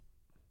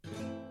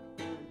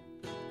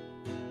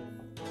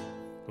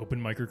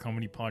Open Micro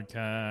Comedy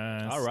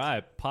Podcast. All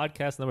right,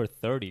 podcast number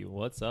 30.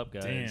 What's up,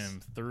 guys? Damn,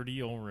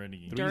 30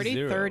 already. Dirty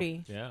 30.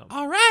 30. Yeah.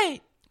 All right.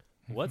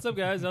 What's up,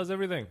 guys? How's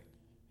everything?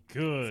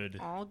 Good.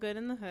 All good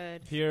in the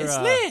hood. Here, It's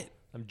lit.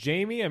 I'm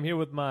Jamie. I'm here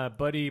with my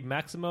buddy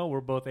Maximo.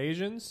 We're both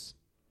Asians.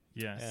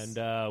 Yes.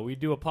 And we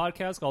do a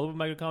podcast called Open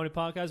Micro Comedy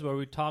Podcast where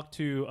we talk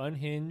to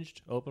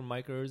unhinged open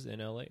micers in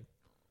LA.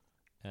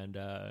 And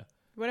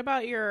What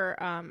about your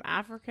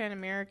African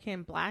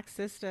American black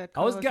sister?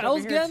 I was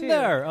getting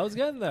there.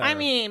 I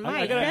mean,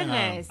 my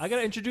goodness. I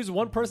gotta introduce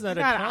one person at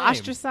a got time.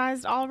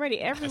 ostracized already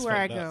everywhere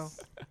I go.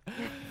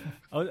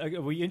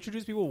 We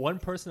introduce people one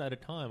person at a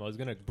time. I was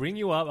gonna bring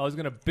you up. I was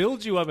gonna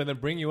build you up and then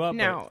bring you up.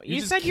 No, but you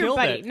just said your killed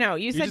buddy. it. No,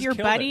 you said just your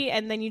killed buddy, it.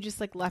 and then you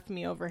just like left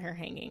me over here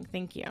hanging.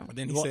 Thank you. But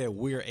then he Well- said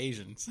we're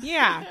Asians.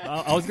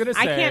 Yeah, I was gonna say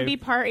I can't be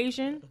part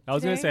Asian. I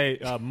was going to today.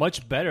 say,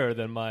 much better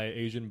than my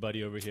Asian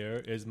buddy over here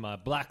is my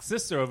black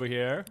sister over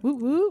here. Woo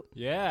woo.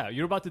 Yeah,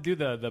 you're about to do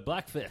the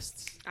black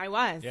fists. I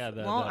was. Yeah,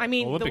 well, the I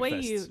mean,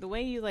 Olympic the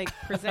way you like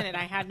presented,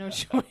 I had no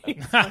choice.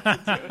 But to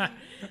do it.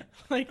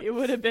 Like it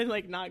would have been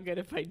like not good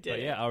if I did.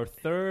 But yeah, our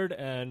third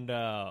and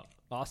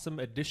awesome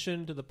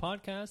addition to the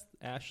podcast,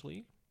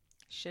 Ashley,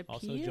 Shapiro.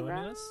 also joining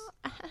us.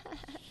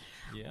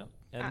 Yeah,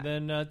 and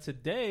then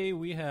today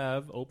we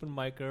have open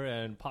micer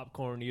and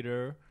popcorn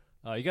eater.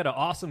 You got an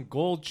awesome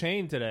gold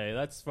chain today.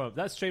 That's straight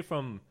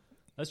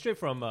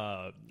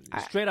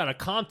out of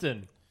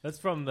Compton. That's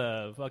from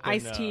the fucking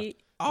Ice-T.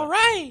 All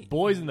right.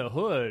 Boys in the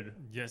Hood.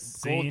 yes,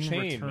 Gold Zane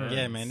chain, returns.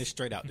 Yeah, man, it's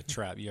straight out the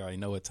trap. You already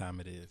know what time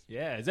it is.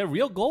 Yeah, is that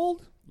real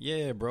gold?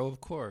 Yeah, bro, of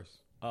course.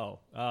 Oh,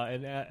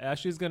 and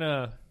Ashley's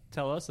gonna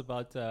tell us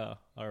about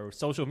our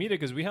social media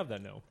because we have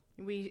that now.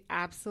 We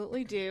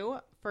absolutely do.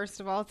 First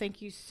of all,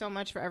 thank you so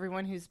much for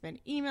everyone who's been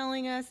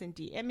emailing us and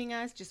DMing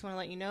us. Just want to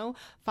let you know,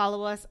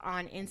 follow us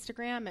on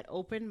Instagram at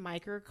Open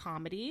Micro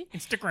Comedy.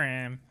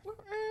 Instagram.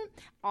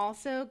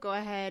 Also, go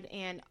ahead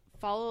and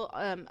follow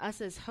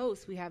us as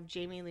hosts. We have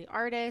Jamie Lee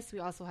Artist. We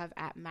also have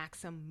at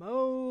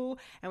Maximo,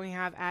 and we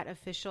have at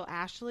Official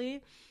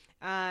Ashley.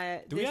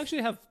 Do we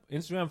actually have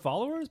Instagram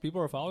followers? People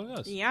are following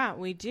us. Yeah,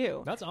 we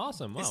do. That's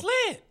awesome. Wow. It's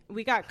lit.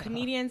 We got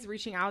comedians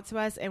reaching out to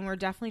us, and we're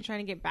definitely trying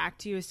to get back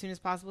to you as soon as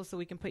possible so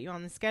we can put you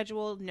on the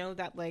schedule. Know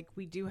that like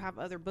we do have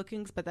other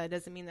bookings, but that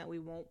doesn't mean that we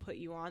won't put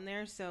you on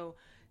there. So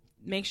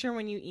make sure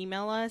when you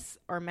email us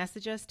or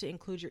message us to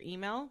include your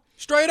email.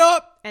 Straight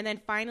up. And then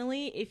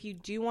finally, if you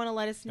do want to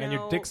let us know, And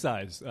your dick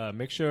size.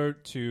 Make sure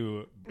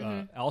to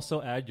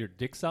also add your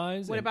dick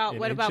size. What in about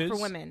for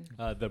inches. women?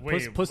 The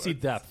Wait, pussy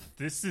what? depth.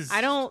 This is. I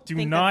don't Do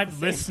think not that's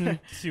the listen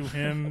to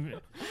him.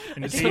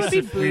 In It's case supposed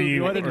to be if boob. we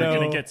You are wanna going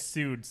know to get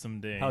sued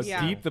someday. How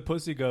Yeah. deep the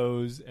pussy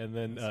goes, and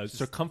then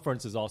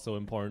circumference is also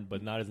important,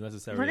 but not as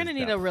necessary. We're gonna as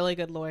need a depth. really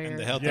good lawyer. And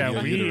the health Yeah, of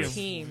your we uterus.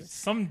 Team.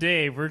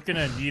 someday we're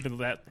gonna need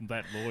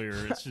that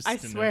lawyer. It's just I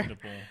swear.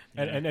 inevitable.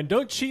 And, Yeah. and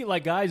don't cheat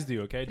like guys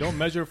do, okay? Don't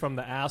measure from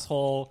the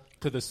asshole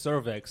to the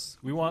cervix.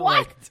 We want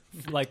What?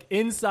 like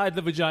inside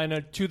the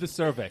vagina to the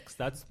cervix.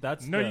 That's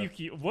no, the,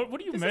 what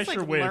do you This is measure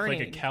like with? learning.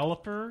 Like a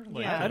caliper?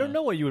 Like, Yeah. I don't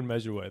know what you would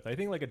measure with. I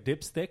think like a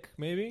dipstick,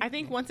 maybe. I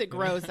think once it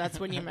grows, that's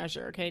when you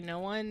measure. Okay, no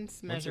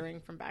one's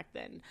measuring from back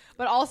then.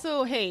 But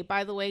also, hey,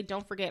 by the way,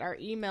 don't forget our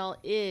email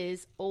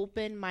is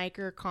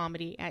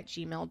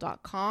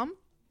openmicercomedy@gmail.com.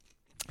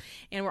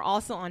 And we're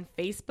also on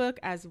Facebook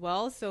as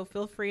well, so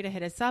feel free to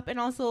hit us up. And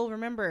also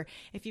remember,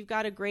 if you've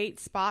got a great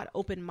spot,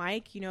 open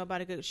mic, you know about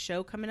a good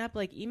show coming up,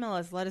 like email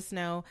us, let us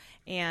know,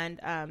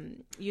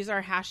 and use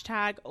our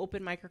hashtag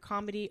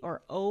openmicercomedy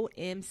or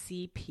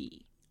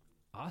OMCP.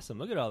 Awesome.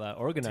 Look at all that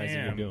organizing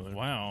Damn, you're doing.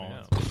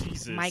 wow. Yeah.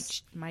 Jesus.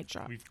 Mic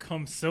drop. We've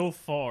come so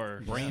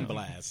far. Brain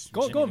blast.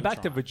 Going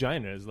back to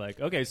vaginas,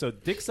 like, okay, so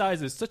dick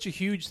size is such a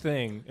huge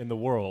thing in the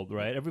world,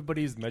 right?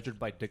 Everybody's measured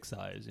by dick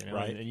size, you know,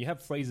 Right. and you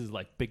have phrases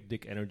like big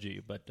dick energy,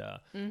 but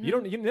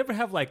you never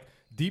have like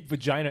deep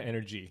vagina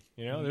energy,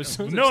 you know? There's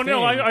no such No, thing.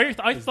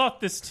 I thought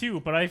this too,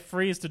 but I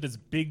phrased it as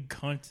big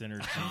cunt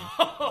energy.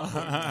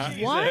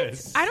 What?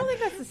 Jesus. I don't think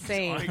that's the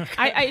same.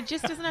 It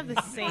just doesn't have the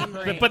same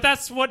ring. But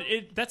that's what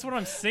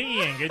I'm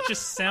saying. It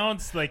just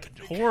sounds like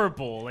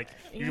horrible. Like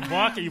you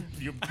walk, you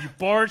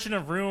barge in a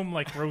room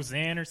like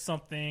Roseanne or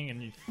something,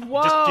 and you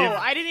Whoa, just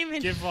I didn't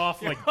even... give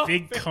off like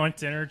big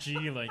cunt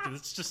energy. Like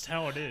it's just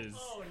how it is.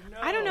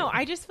 I don't know.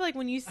 I just feel like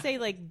when you say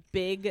like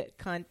big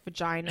cunt,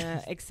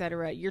 vagina,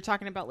 etc., you're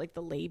talking about like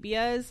the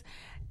labias,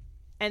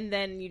 and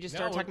then you just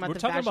start No, talking about we're the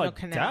talking vaginal about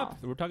canal.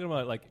 depth. We're talking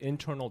about like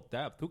internal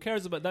depth. Who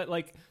cares about that?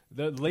 Like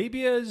the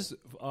labias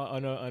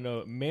on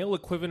a male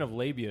equivalent of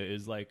labia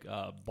is like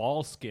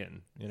ball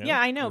skin. You know? Yeah,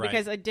 I know, Right.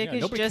 because a dick Yeah,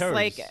 is nobody just cares.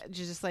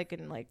 like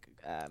in like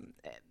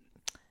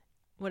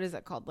what is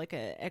that called? Like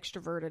a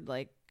extroverted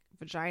like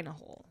vagina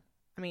hole.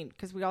 I mean,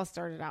 because we all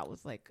started out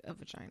with like a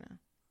vagina.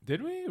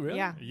 Did we really?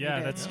 Yeah. Yeah,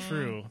 we did. that's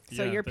true.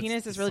 So Yeah, your that's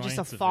penis the is really just a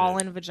science of it.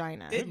 fallen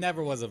vagina. It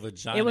never was a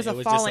vagina. It was a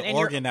just fallen- an and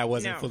your- organ that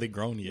wasn't no. fully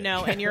grown yet.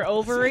 No, and your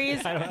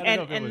ovaries I don't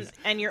know if it was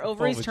and your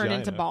ovaries full turn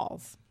into vagina.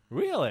 balls.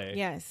 Really?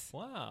 Yes.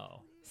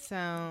 Wow.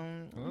 So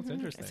that's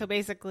interesting. So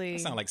basically, That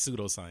sounds like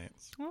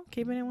pseudoscience. well,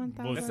 keeping it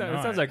 1,000. Well,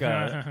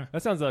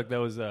 That sounds like that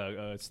was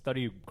a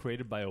study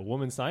created by a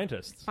woman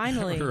scientist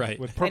Finally, Right.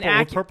 with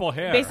An purple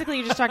hair. Basically,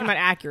 you're just talking about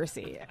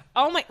accuracy.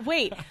 Oh my!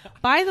 Wait.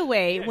 By the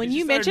way, when you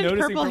you started mentioned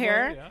noticing purple purple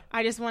hair, hair, yeah.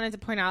 I just wanted to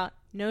point out,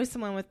 know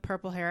someone with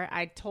purple hair.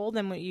 I told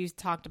them what you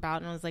talked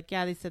about, and I was like,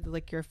 yeah, they said that,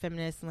 like, you're a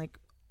feminist and like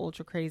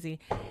ultra crazy,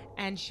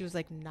 and she was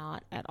like,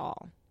 not at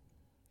all.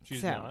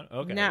 she's so, not.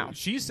 Okay. no.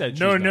 She said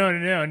No, she's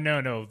not.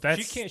 no.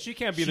 That's She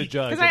can't be the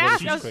judge of 'Cause I whether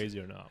asked, she's I was- crazy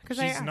or not. Because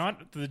She's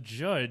not the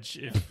judge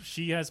if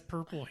she has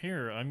purple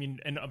hair. I mean,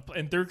 and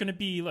they're gonna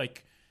be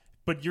like,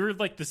 but you're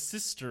like the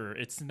sister.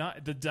 It's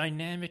not, the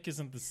dynamic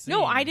isn't the same.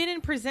 No, I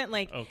didn't present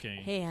like, Okay.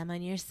 hey, I'm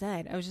on your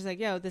side. I was just like,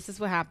 yo, this is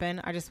what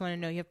happened. I just want to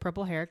know you have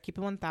purple hair. Keep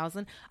it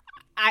 1,000.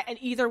 And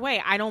either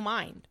way, I don't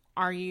mind.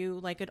 Are you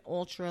like an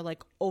ultra,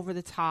 like over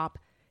the top,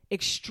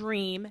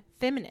 extreme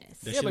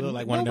feminist? Does Yeah, she but look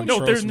like one of them No,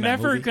 trolls they're from that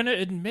never movie? gonna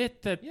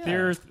admit that Yeah.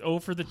 they're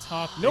over the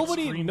top.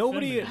 Nobody-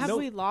 feminist. Have no-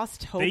 we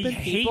lost hope They in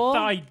hate people? the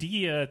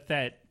idea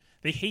that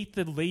they hate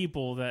the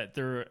label that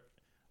they're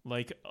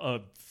like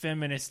a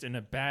feminist in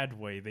a bad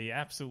way. They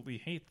absolutely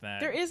hate that.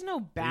 There is no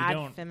bad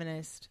don't-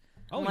 feminist.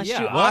 Oh, unless yeah.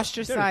 you What?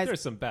 ostracize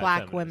There's some bad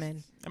black feminists.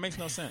 women. That makes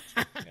no sense.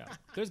 Yeah.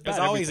 There's bad There's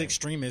always everything.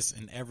 extremists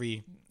in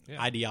every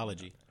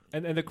ideology.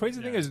 And the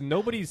crazy thing Yeah. is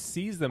nobody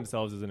sees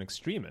themselves as an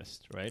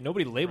extremist, right?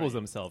 Nobody labels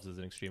themselves as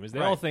an extremist.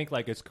 They all Right. think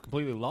like it's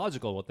completely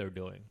logical what they're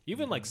doing.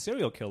 Even like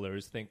serial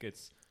killers think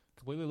it's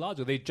completely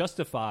logical. They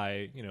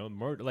justify,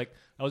 murder. Like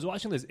I was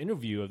watching this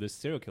interview of this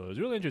serial killer. It was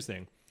really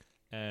interesting.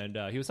 And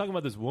he was talking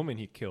about this woman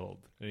he killed.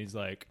 And he's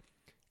like,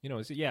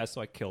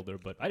 so I killed her,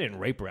 but I didn't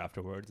rape her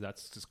afterwards.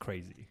 That's just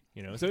crazy,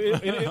 So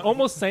it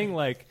almost saying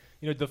like,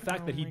 the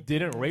fact that he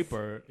didn't rape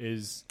her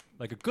is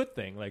like a good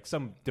thing. Like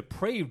some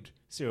depraved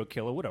serial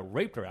killer would have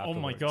raped her Oh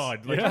afterwards. my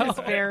god! You Like, know? It's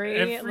very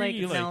every, like,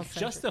 like, male-centric.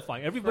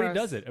 Justifying. Everybody Gross.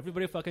 does it.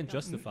 Everybody fucking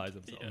justifies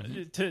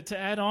themselves. to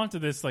add on to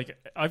this, like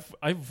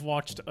I've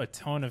watched a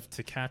ton of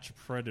To Catch a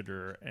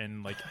Predator,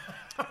 and like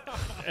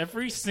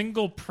every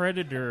single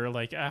predator,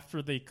 like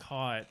after they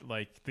caught,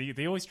 like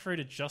they always try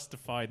to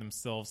justify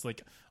themselves,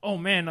 like, oh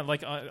man,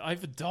 like I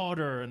have a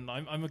daughter and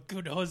I'm a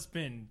good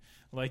husband.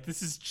 Like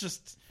this is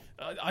just.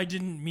 I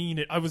didn't mean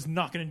it. I was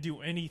not going to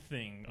do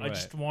anything. I Right.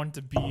 just wanted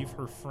to be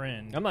her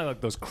friend. I'm not like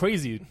those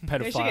crazy They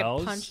should get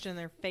pedophiles. punched in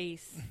their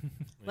face,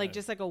 like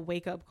just like a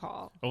wake up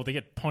call. Oh, they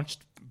get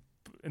punched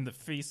in the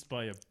face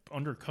by a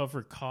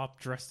undercover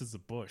cop dressed as a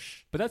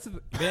bush. But that's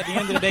But at the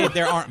end of the day,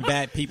 there aren't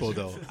bad people,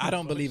 though. I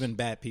don't believe in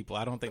bad people.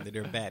 I don't think that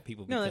they're bad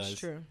people. No, Because, that's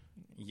true.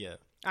 Yeah.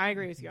 I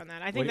agree with you on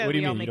that. I think What that do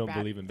you we all mean you make don't bad.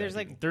 believe in There's bad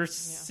like people? They're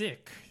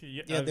sick.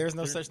 Yeah, there's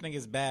no they're- such thing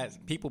as bad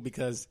people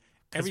because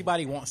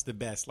everybody wants the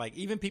best. Like,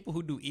 even people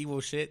who do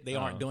evil shit, they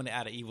aren't doing it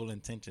out of evil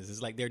intentions.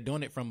 It's like they're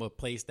doing it from a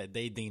place that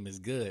they deem as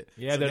good.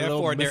 Yeah, they're a little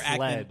therefore they're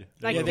misled. acting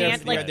like yeah,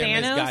 Thanos,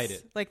 they're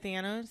misguided. like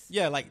Thanos.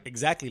 Yeah, like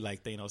exactly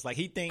like Thanos. Like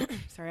he thinks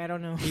Sorry, I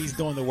don't know. he's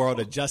doing the world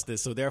a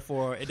justice, so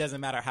therefore it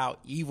doesn't matter how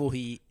evil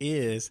he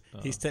is.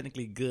 Uh-huh. He's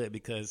technically good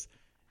because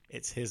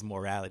it's his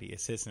morality.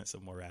 It's his sense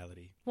of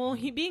morality. Well,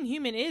 being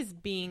human is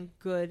being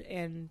good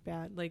and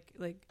bad, like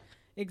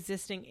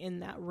existing in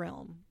that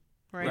realm,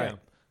 right? Right.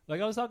 Like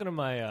I was talking to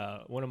my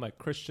one of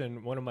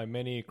my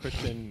many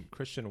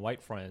Christian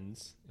white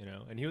friends,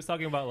 and he was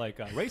talking about like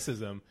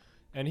racism,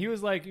 and he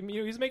was like,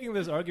 he's making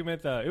this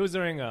argument that it was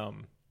during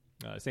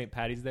St.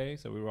 Patty's Day,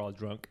 so we were all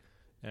drunk,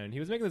 and he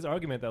was making this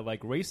argument that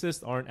like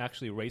racists aren't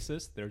actually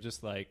racist; they're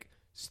just like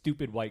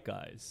stupid white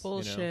guys.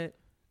 Bullshit.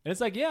 And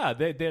it's like, yeah,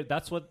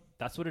 that's what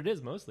it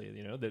is mostly.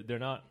 They're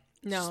not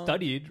No.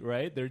 studied,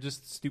 right? They're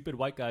just stupid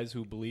white guys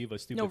who believe a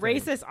stupid No, thing.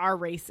 racists are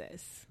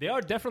racist. They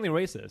are definitely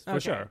racist, for Okay,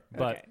 sure.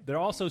 But okay. they're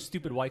also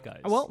stupid white guys.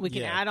 Well, we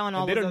can Yeah. add on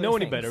all. and they those don't know other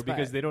any better things,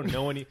 because but- they don't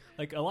know any.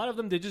 Like, a lot of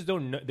them, they just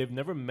don't know. They've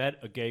never met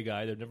a gay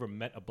guy. They've never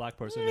met a black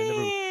person.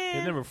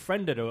 They've never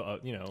friended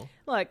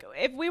Look,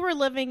 if we were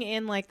living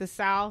in like the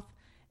South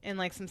in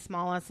like some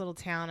small ass little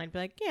town, I'd be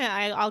like,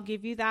 yeah, I'll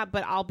give you that.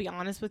 But I'll be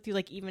honest with you,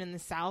 like even in the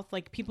South,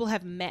 like people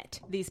have met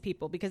these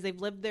people because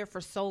they've lived there for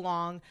so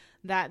long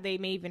that they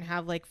may even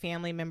have like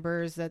family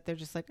members that they're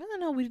just like, oh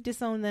no, we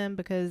disown them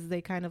because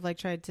they kind of like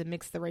tried to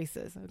mix the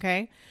races.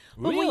 Okay.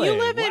 But when you Really?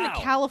 live in Wow.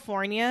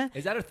 California,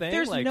 Is that a thing?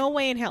 there's Like, no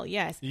way in hell.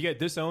 Yes. you get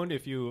disowned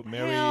if you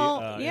marry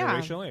Hell, yeah.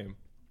 interracial.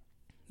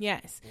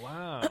 Yes.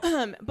 Wow.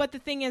 But the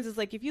thing is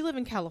like, if you live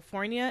in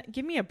California,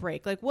 give me a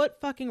break. Like,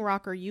 what fucking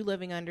rock are you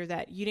living under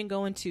that you didn't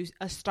go into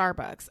a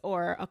Starbucks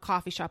or a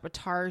coffee shop, a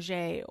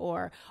Target,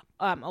 or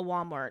a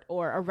Walmart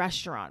or a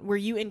restaurant where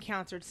you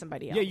encountered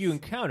somebody else? Yeah, you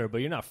encounter, but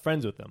you're not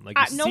friends with them. Like,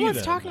 you no see one's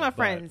them, talking about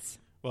but- friends.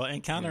 Well,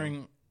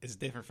 encountering is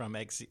different from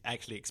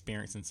actually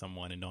experiencing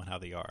someone and knowing how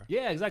they are.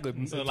 Yeah, exactly.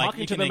 So, Talking like,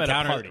 you to can them at a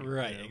encounter party.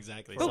 right?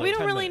 Exactly. But like we don't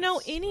 10 really know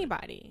minutes.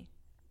 anybody.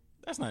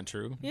 That's not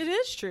true. It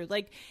is true.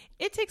 Like,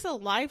 it takes a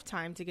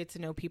lifetime to get to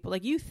know people.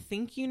 Like, you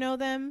think you know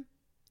them,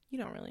 you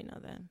don't really know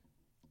them.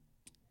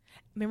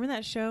 Remember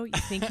that show? You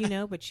think you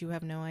know, but you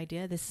have no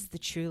idea. This is the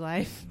true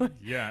life.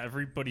 Yeah,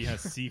 everybody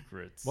has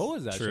secrets. What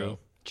was that True. show?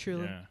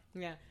 Truly. Yeah.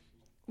 Yeah.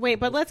 Wait,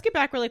 but let's get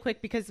back really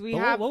quick because we But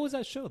have. what was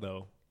that show,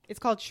 though? It's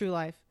called True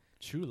Life.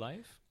 True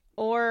Life?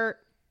 or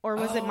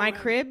was it My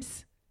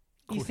Cribs?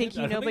 You Cribs? think I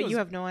you don't know, think but it was- you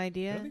have no I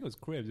idea. don't think it was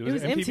Cribs. It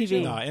was an MTV.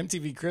 show? No,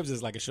 MTV Cribs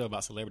is like a show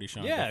about celebrity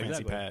showing Yeah, their fancy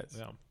exactly. pads.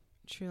 Yeah.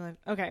 True Life.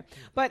 Okay,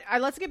 but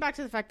let's get back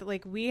to the fact that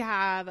like we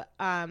have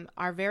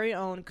our very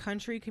own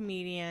country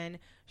comedian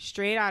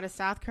straight out of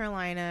South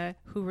Carolina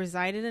who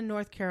resided in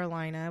North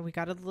Carolina. We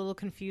got a little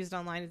confused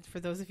online for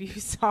those of you who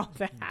saw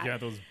that. Yeah,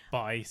 those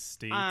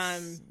bi-states. Yeah,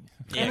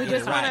 And we get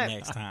just it right wanna-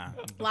 next time.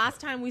 Last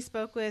time we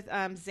spoke with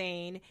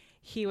Zane,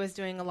 he was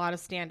doing a lot of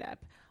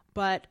stand-up,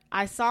 but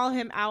I saw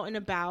him out and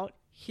about.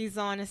 He's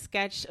on a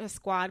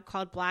squad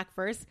called Black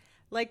Verse.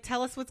 Like,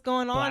 tell us what's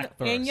going on Black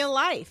in Verse. your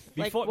life.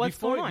 Before, like, what's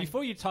before, going on?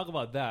 Before you talk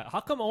about that, how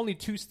come only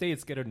 2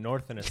 states get a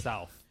north and a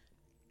south?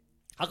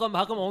 How come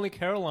only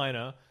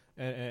Carolina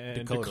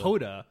and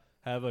Dakota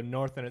have a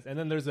north and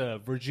then there's a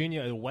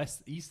Virginia, a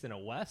west, east, and a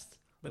west?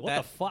 But What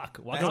that- the fuck?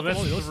 Why that's- no, not that's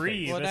only those 3.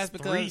 states? Well, that's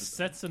that's 3 because-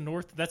 sets of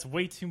north. That's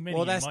way too many,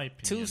 Well, that's in my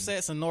opinion. 2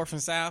 sets of north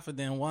and south, and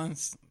then one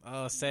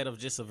set of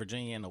just a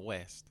Virginia and the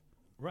west.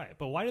 Right,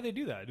 but why do they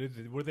do that?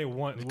 Were they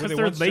want? Because were they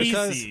they're want-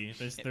 lazy.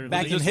 They're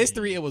Back in lazy.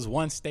 history, it was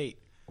one state,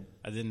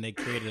 and then they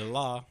created a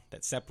law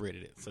that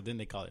separated it. So then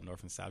they call it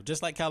north and south,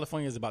 just like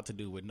California is about to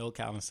do with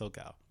NorCal and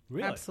SoCal.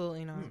 Really?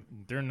 Absolutely not.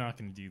 They're not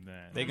going to do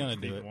that. They're gonna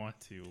They do it. want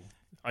to.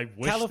 I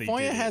wish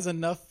California they did has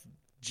enough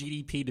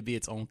GDP to be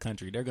its own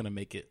country. They're gonna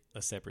make it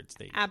a separate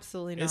state.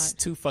 Absolutely not. It's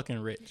too fucking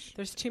rich.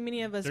 There's too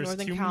many of us There's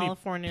Northern too many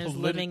Californians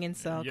living in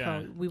SoCal.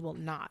 yeah. We will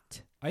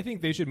not. I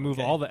think they should move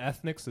Okay. all the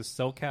ethnics to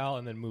SoCal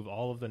and then move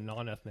all of the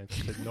non-ethnics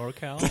to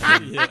NorCal.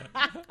 Yeah,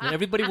 And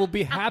everybody will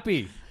be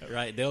happy.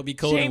 right. They'll be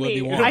cold and we'll be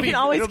Jamie, warm. I can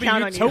always It'll be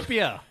count on you.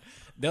 utopia.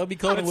 They'll be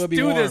cold and Let's we'll be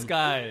do warm. this,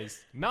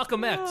 guys.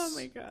 Malcolm X. Oh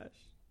my gosh.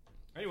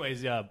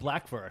 Anyways, yeah,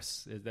 Black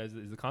Verse is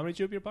the comedy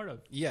troupe you're part of.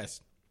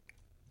 Yes,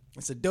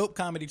 it's a dope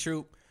comedy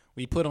troupe.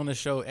 We put on the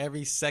show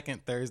every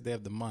second Thursday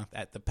of the month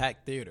at the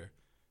Pack Theater.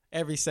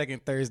 Every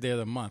second Thursday of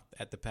the month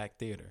at the Pack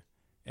Theater.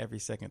 Every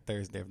second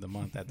Thursday of the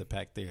month at the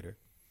Pack Theater.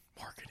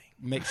 marketing.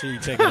 Make sure you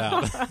check it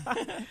out.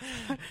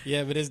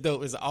 Yeah, but it's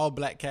dope. It's an all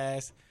black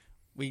cast.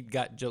 We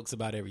got jokes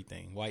about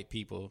everything: white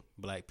people,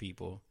 black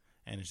people,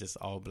 and it's just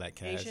all black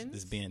cast. Asians?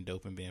 Just being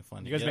dope and being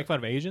funny. You guys Yep. make fun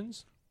of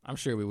Asians? I'm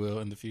sure we will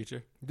in the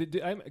future.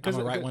 I'm Because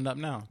gonna write one up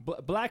now.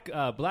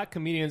 black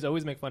comedians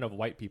always make fun of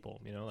white people.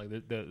 You know, like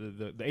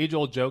the age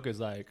old joke is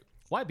like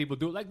white people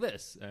do it like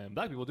this and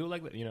black people do it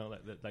like that. You know,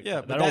 like Yeah,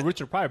 that but old that-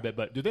 Richard Pryor bit.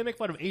 But do they make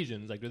fun of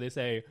Asians? Like, do they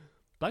say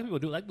black people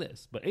do it like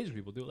this, but Asian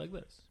people do it like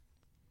this?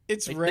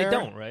 It's They rare.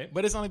 don't, right?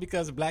 But it's only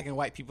because black and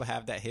white people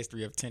have that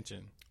history of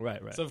tension. Right.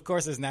 So of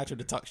course it's natural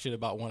to talk shit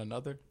about one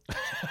another.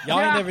 Y'all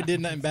ain't never did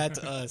nothing bad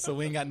to us, so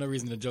we ain't got no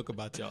reason to joke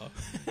about y'all.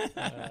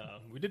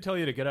 We did tell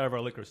you to get out of our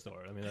liquor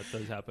store. I mean, that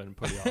does happen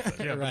pretty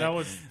often. Yeah, Right.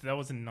 but that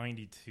was in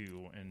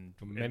 '92, and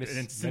Menace-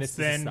 since menace to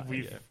then society.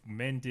 we've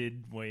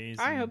mended ways.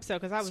 I and hope so,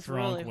 because that was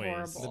strong really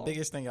ways. The horrible.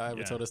 biggest thing y'all ever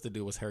Yeah. told us to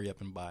do was hurry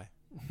up and buy.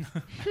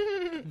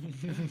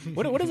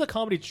 What is a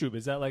comedy troupe?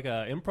 Is that like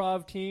an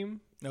improv team?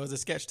 No, it was a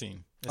sketch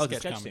team. The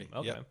sketch comedy. team.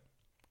 Okay, Yep.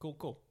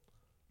 cool.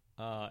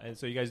 And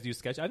so you guys do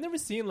sketch. I've never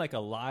seen like a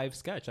live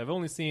sketch. I've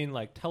only seen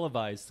like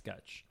televised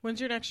sketch. When's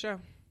your next show?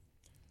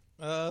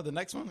 The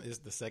next one is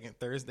the second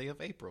Thursday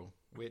of April,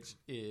 which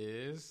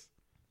is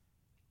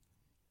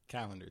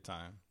calendar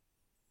time.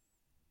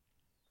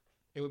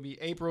 It would be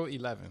April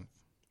 11th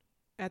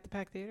At the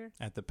Pack Theater?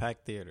 at the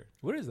Pack Theater.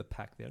 Where is the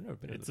Pack Theater? I've never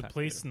been to It's the a Pack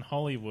place Theater. in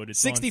Hollywood.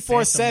 It's on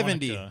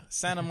 6470 Santa Monica.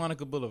 Santa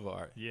Monica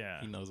Boulevard.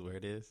 Yeah, He knows where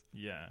it is.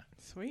 yeah.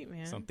 Sweet,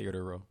 man. It's on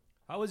Theater Row.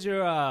 How was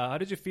your? How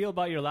did you feel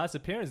about your last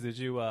appearance? Did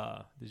you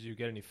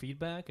get any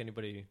feedback?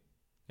 Anybody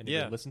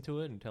Yeah. listen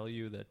to it and tell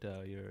you that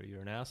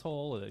you're an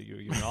asshole, or that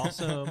you're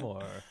awesome,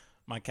 or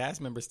My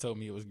cast members told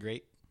me it was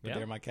great, but Yeah?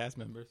 they're my cast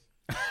members.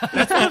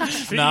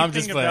 Shitty I'm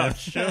just thing playing. about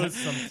shows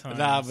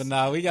sometimes.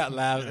 Nah, we got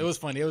laughs. It was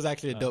funny. It was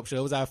actually a dope show.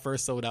 It was our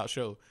first sold out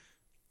show.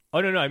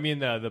 oh no, I mean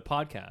the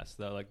podcast.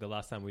 Like the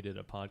last time we did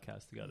a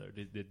podcast together.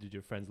 Did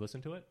your friends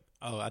listen to it?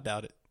 Oh, I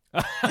doubt it.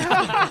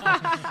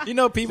 You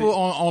know, people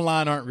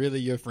online aren't really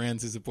your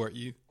friends who support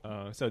you.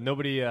 So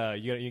nobody.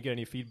 You get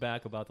any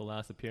feedback about the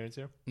last appearance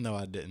here? No,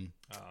 I didn't.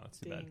 Oh, that's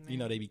too bad. Dang, You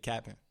know, they be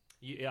capping.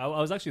 Yeah, I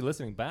was actually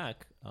listening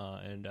back,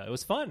 and it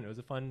was fun. It was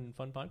a fun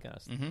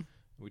podcast. Mhm.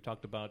 We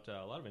talked about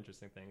a lot of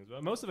interesting things.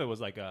 But most of it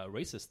was like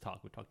racist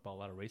talk. We talked about a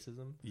lot of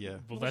racism. Yeah. Well,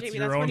 Well, that's Jamie,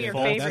 your that's one own of your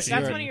fault. favorite. That's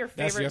That's your- one of your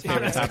that's your favorite.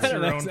 favorite topics. topic. That's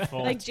your own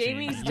fault. Like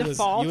Jamie's Jamie. You was-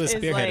 default you was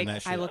is spearheading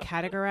like, that I shit. will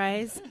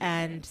categorize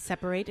and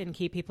separate and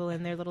keep people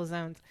in their little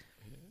zones.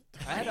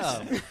 I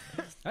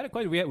had a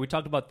question. We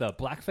talked about the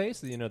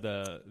blackface. You know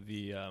the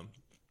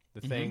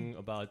thing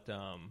about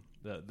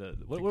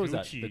what was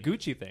that? Gucci. The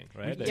Gucci thing,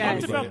 right? We That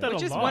Yes, talked about that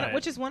which a is lot.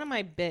 which is one of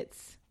my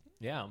bits.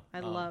 Yeah, I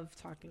love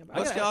talking about.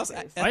 What's it. y'all's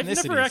I've never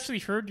ethnicities? actually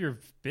heard your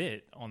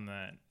bit on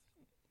that.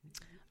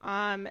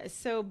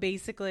 So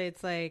basically,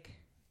 it's like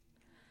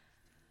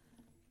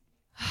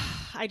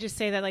I just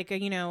say that, like,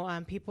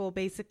 people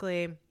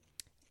basically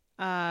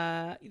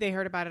they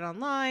heard about it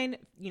online.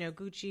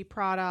 Gucci,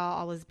 Prada,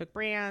 all those big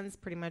brands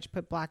pretty much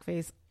put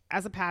blackface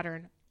as a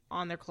pattern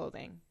on their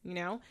clothing. You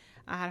know,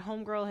 I had a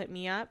homegirl hit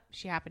me up.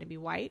 She happened to be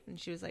white, and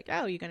she was like,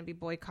 "Oh, you're going to be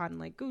boycotting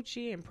like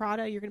Gucci and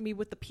Prada. You're going to be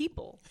with the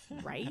people,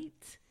 right?"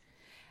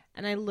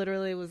 And I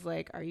literally was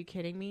like, "Are you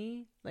kidding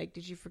me? Like,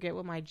 did you forget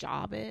what my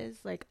job is?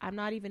 Like, I'm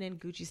not even in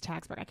Gucci's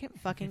tax bracket. I can't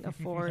fucking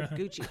afford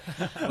Gucci.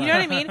 You know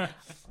what I mean?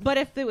 But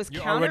if it was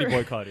You're already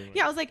boycotting.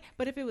 yeah, I was like,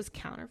 but if it was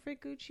counterfeit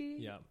Gucci,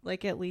 Yeah.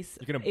 like at least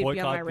You're gonna it'd be on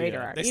boycott my the,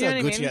 radar. They You know sell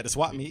what I Gucci mean? at the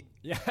swap meet.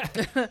 Yeah.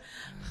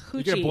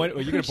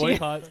 Hoochie. You're gonna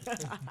boycott. They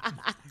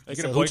You're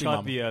sell gonna Hoochie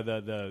boycott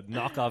Mama. the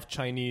knockoff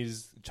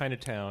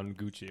Chinatown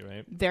Gucci,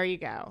 right? There you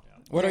go.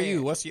 What are There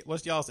you? What's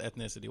y'all's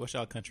ethnicity? What's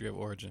y'all country of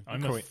origin?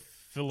 I'm a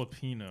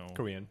Filipino.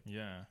 Korean.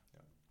 Yeah.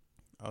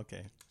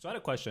 Okay, So I had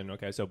a question.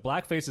 Okay, so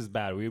blackface is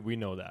bad. We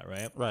know that,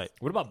 right? right.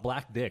 What about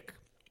black dick?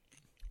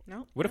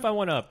 No. What if I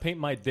want to paint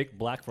my dick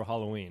black for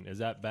Halloween? Is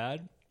that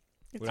bad?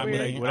 It's Would I, weird.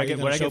 would I, would Are I you get,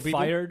 gonna would I show get people?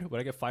 fired? Would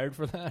I get fired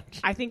for that?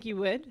 I think you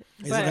would.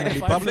 Is it going to be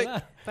Fired for public?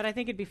 that? But I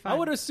think it'd be fun. I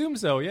would assume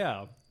so.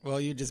 Yeah. Well,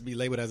 you'd just be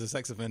labeled as a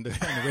sex offender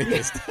and a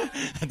rapist.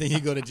 I think you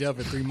go to jail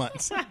for 3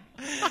 months. I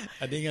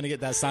think you're going to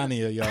get that sign in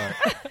your yard.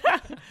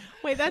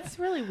 Wait, that's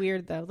really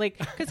weird though. Like,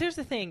 because here's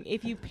the thing: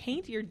 if you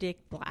paint your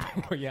dick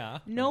black, Yeah.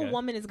 no Okay.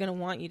 woman is going to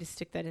want you to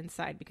stick that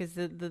inside because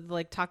the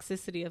like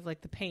toxicity of like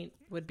the paint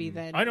would be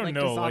then I don't like,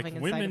 know. Like dissolving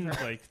inside women, of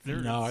her. like they're.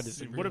 No, I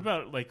disagree. What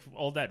about like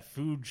all that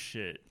food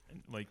shit?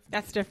 Like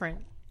That's different.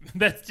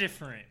 that's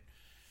different.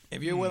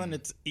 If you're willing to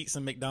eat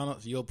some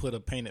McDonald's, you'll put a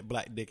painted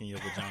black dick in your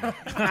vagina.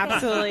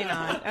 Absolutely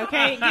not.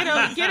 Okay, get over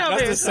That's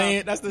the yourself.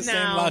 same. That's the same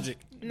No. logic.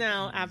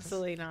 No,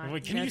 absolutely not.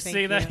 Wait, can No, you thank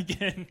say that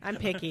again? I'm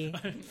picky.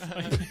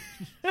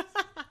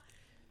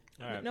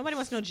 All right. Nobody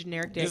wants no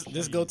generic dick.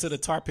 Just go to the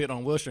tar pit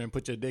on Wilshire and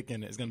put your dick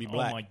in it. It's gonna be Oh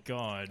black. my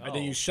god. And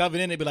then you shove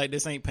it in it, be like,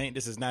 "This ain't paint.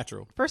 This is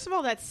natural." First of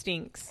all, that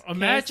stinks.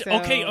 Imagine. so-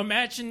 Okay,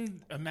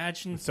 imagine.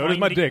 So does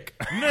my finding- dick.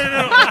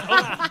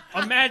 No.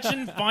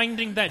 Imagine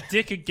finding that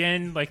dick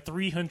again, like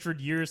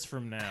 300 years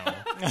from now.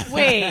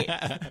 Wait,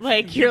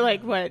 like you're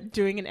like what,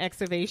 doing an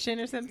excavation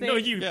or something? No,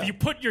 you Yeah. you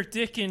put your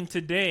dick in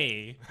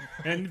today,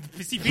 and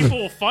see people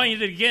will find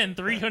it again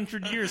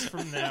 300 years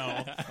from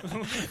now.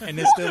 And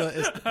it's still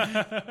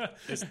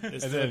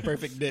it's still a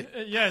perfect dick.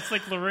 Yeah, it's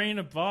like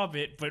Lorena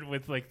Bobbitt, but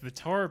with like the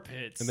tar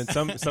pits. And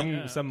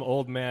then some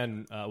old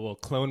man will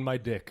clone my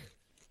dick.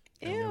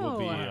 And Ew. it will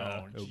be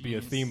Wow, it will be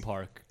a theme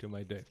park to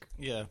my dick.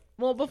 Yeah,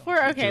 Well,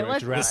 before okay,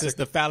 let's. this is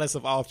the phallus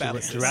of all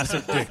phalluses.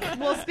 Jurassic dick.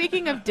 Well,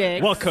 speaking of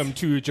dicks, Welcome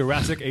to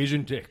Jurassic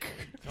Asian Dick.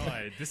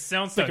 God, this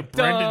sounds like a Dun,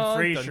 Brendan dun,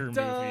 Fraser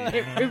dun, movie.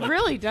 it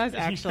really does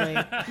actually.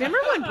 Remember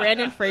when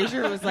Brandon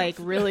Fraser was like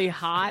really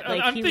hot?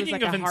 Like I'm he was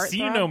thinking like of a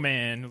heartthrob? Encino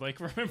Man.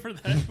 Like, remember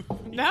that?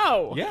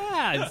 No.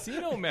 Yeah,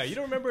 Encino Man. You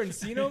don't remember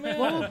Encino Man?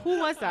 Well, who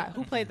was that?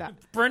 Who played that?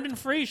 Brendan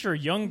Fraser,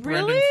 young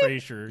Brendan Really?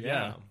 Fraser.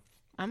 Yeah.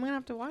 I'm gonna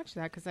have to watch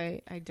that because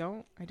I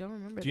don't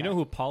remember. Do you know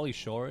who Pauly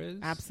Shore is?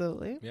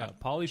 Absolutely. Yeah,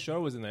 Pauly Shore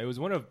was in there. It was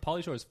one of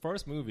Pauly Shore's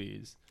first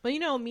movies. Well, you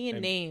know me and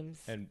And-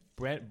 names. And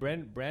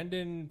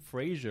Brandon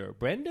Fraser.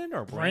 Brendan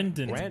or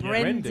Brendan.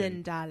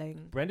 Brendan,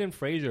 darling. Brendan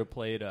Fraser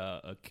played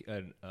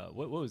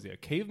what was he? A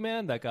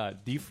caveman that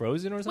got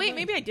defrozen or something? Wait,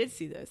 maybe I did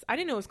see this. I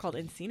didn't know it was called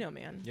Encino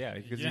Man. Yeah,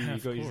 because Yeah,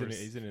 he's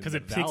in because the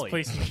it takes valley.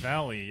 place in the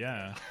valley.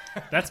 Yeah,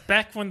 that's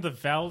back when the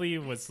valley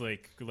was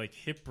like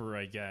hipper,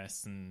 I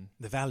guess, and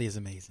The valley is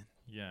amazing.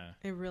 yeah.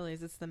 It really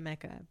is. It's the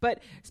mecca. But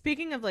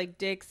speaking of like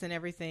dicks and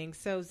everything,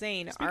 so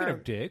Zane, Speaking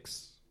of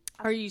dicks,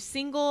 are you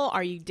single?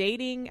 Are you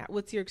dating?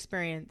 What's your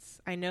experience?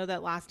 I know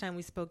that last time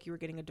we spoke, you were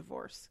getting a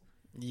divorce.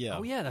 Yeah.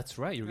 oh yeah, that's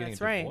right. You're getting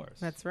That's a right. divorce.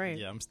 That's right.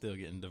 Yeah, I'm still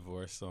getting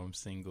divorced, so I'm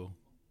single.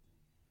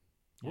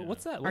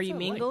 What's that? Are what's you that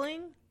like?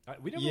 mingling?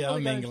 We never Yeah, really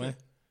I'm got mingling. into-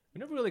 We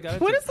never really got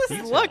into What is this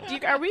detail.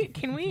 look?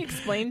 Can we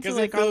explain to Because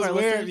like it all feels our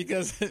weird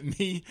listeners?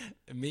 because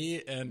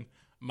me and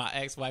my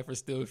ex-wife are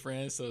still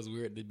friends, so it's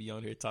weird to be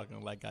on here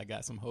talking like I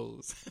got some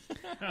hoes.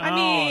 I Oh,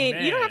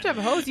 mean, you don't have to man.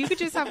 have hoes. You could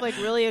just have like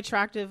really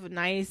attractive,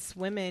 nice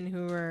women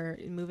who are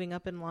moving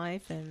up in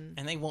life and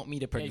And they want me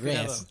to Yeah, you can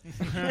have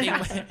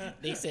progress.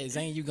 they said,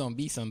 Zane, you going to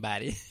be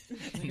somebody.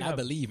 And I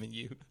believe in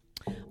you.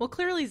 well,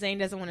 clearly Zane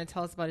doesn't want to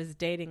tell us about his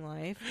dating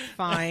life.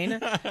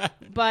 Fine.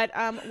 But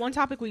one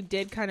topic we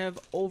did kind of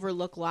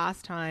overlook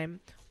last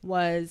time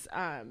was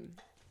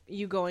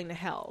you going to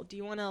hell. Do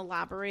you want to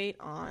elaborate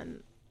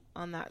on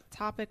that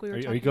topic we were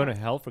Are talking you going about?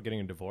 to hell for getting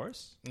a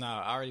divorce? No,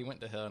 I already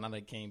went to hell, and I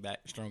came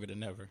back stronger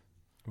than ever.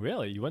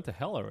 Really? You went to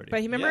hell already?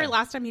 But remember Yeah.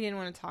 last time he didn't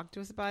want to talk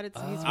to us about it,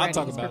 so he's I'll ready.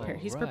 talk He's about it. prepared.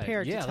 He's Right.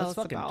 prepared Yeah, to tell let's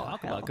us fucking about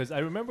talk hell. because I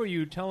remember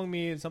you telling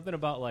me something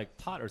about like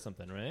pot or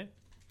something, right?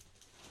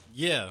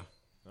 Yeah.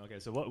 Okay,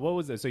 so what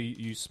was it? So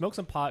you smoke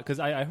some pot because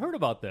I heard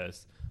about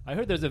this. I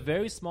heard there's a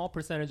very small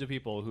percentage of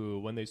people who,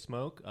 when they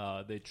smoke,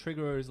 they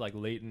triggers like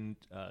latent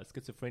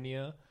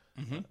schizophrenia,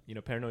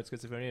 paranoid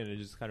schizophrenia, and it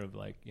just kind of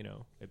like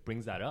it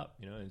brings that up,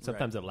 and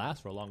sometimes it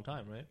lasts for a long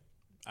time, right?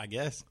 I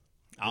guess.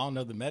 I don't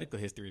know the medical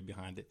history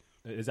behind it.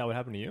 Is that what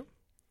happened to you?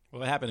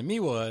 What happened to me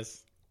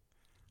was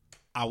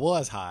I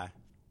was high,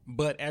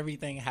 but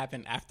everything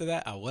happened after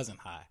that. I wasn't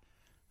high.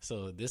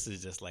 So this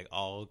is just like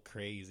all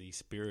crazy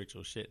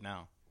spiritual shit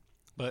now.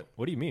 But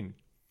What do you mean?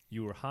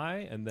 You were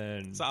high and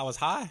then so I was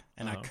high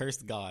and I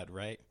cursed God,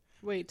 right?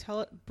 Wait,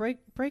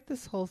 break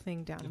this whole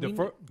thing down.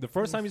 The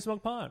first time you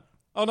smoked pot,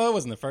 Oh no, it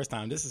wasn't the first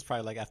time. This is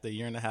probably like after a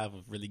year and a half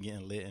of really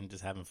getting lit and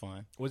just having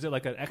fun. was it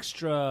like an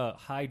extra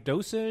high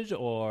dosage,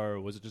 or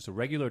was it just a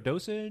regular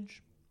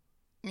dosage?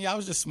 Yeah, I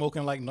was just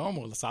smoking like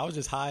normal, so I was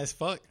just high as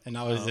fuck, and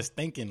I was just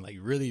thinking like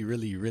really,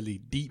 really, really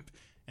deep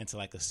into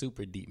like a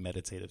super deep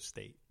meditative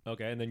state.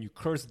 Okay, and then you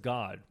cursed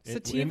God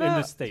sativa. in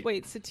this state.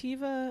 Wait,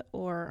 sativa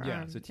or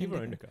Yeah, sativa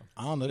or indica.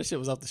 I don't know. This shit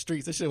was off the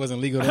streets. This shit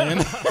wasn't legal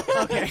then.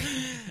 Okay.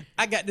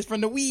 I got this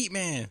from the weed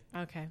man.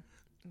 Okay.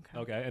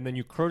 Okay, and then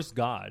you cursed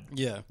God.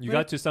 Yeah. You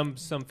got to some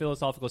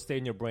philosophical state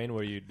in your brain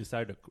where you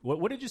decided to.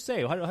 What did you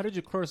say? How did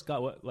you curse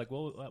God? What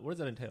does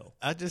that entail?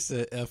 I just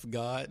said F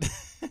God.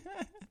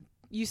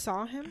 You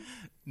saw him?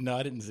 No,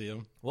 I didn't see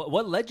him.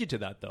 What led you to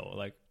that though?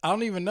 Like, I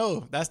don't even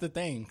know. That's the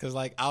thing. Because,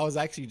 like, I was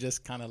actually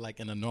just kind of, like,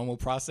 in a normal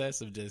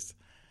process of just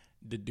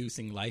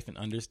deducing life and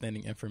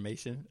understanding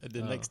information. And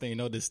the next thing you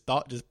know, this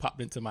thought just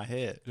popped into my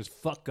head. just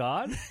fuck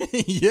God?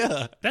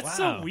 Yeah. That's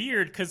Wow. so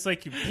weird because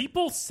like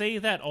people say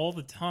that all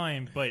the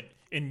time, but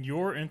in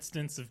your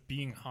instance of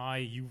being high,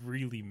 you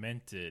really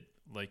meant it.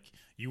 Like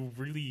you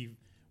really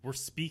were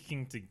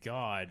speaking to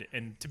God.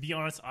 And to be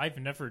honest, I've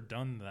never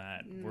done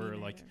that. Where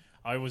like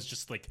I was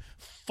just like,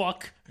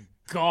 "Fuck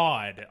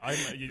God."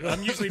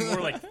 I'm usually more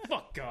like,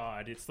 "Fuck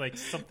God." It's like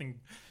something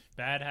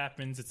bad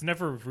happens. It's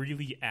never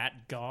really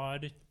at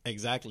God.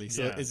 Exactly.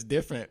 So Yeah. it's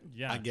different,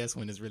 Yeah. I guess,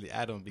 when it's really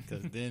at him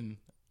because then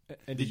And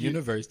the did you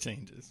universe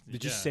changes.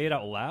 did you Yeah. say it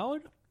out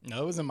loud?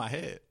 No, it was in my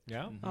head.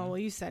 Yeah. Oh, well,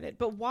 you said it.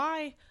 But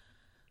why?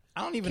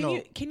 I don't even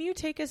know. Can you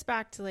take us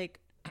back to like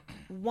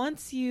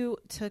once you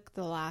took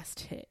the last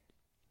hit?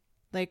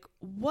 Like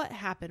what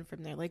happened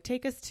from there? Like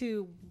take us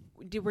to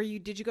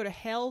did you go to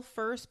hell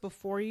first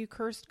before you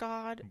cursed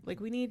God? Like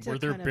we need to Were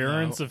there kind of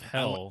barons of I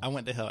hell?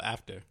 went to hell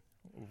after.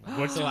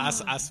 What's So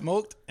I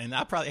smoked, and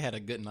I probably had a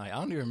good night. I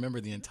don't even remember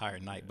the entire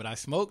night, but I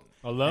smoked.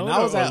 Alone and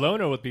I was or at- alone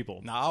or with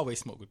people? No, I always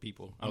smoke with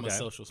people. I'm Okay. a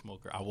social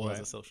smoker. I was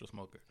Right. a social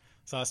smoker.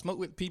 So I smoked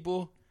with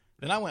people.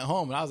 Then I went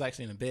home, and I was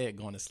actually in the bed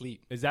going to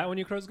sleep. Is that when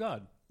you cursed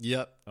God?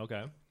 Yep.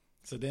 Okay.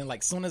 So then,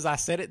 like, soon as I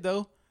said it,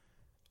 though,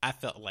 I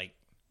felt like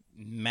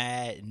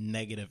mad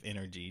negative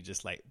energy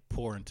just like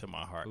pour into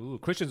my heart. Ooh,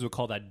 Christians would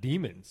call that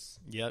demons.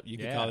 Yep, you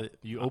could Yeah. call it.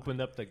 You opened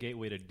up the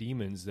gateway to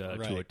demons to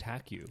Right.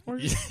 attack you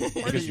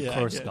because you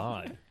cursed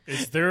God.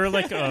 Is there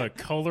like a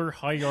color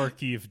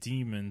hierarchy of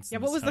demons? Yeah,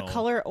 in what was the hell?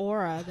 color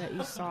aura that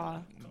you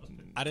saw?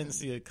 I didn't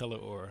see a color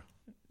aura.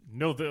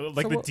 No, So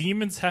the what-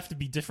 demons have to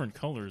be different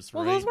colors,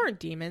 Well, right? those weren't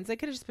demons. They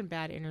could have just been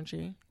bad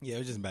energy. Yeah, it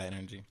was just bad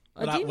energy.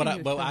 A But I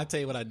demon would tell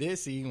you what I did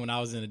see when I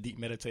was in a deep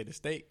meditative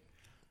state.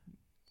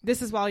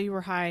 This is while you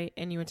were high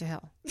and you went to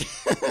hell.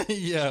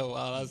 Yeah,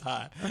 while I was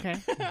high. Okay.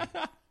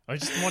 I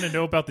just want to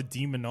know about the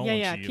demonology.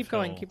 Yeah. of Keep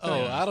going. hell. Keep Oh,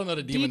 going. I don't know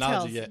the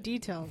demonology yet.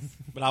 Details.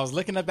 But I was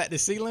looking up at the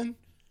ceiling,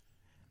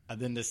 and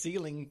then the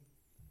ceiling,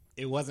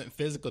 it wasn't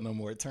physical no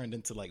more. It turned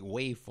into like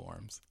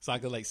waveforms, so I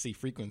could like see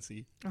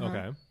frequency.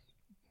 Okay.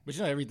 But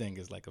you know, everything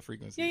is like a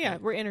frequency. Yeah.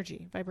 We're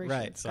energy, vibration.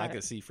 Right. So I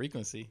could see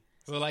frequency.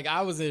 So like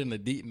I was in a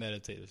deep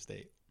meditative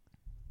state.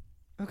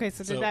 Okay,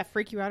 so So- did that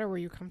freak you out, or were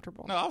you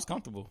comfortable? No, I was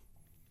comfortable.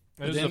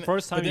 And this is then- the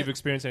first but time then- you've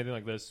experienced anything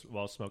like this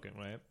while smoking,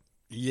 right?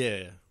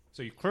 Yeah.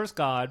 So you curse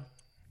God.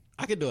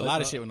 I could do a lot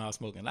of shit when I was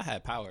smoking. I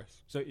had powers.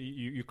 So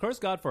you curse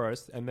God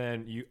first, and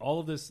then all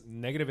of this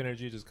negative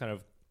energy just kind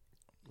of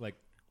like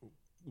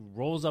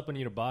rolls up into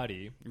your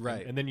body,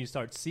 Right. And then you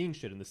start seeing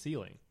shit in the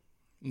ceiling.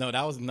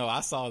 I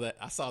saw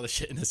the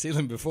shit in the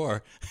ceiling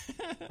before.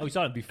 Oh, you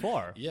saw it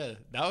before. Yeah,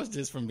 that was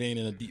just from being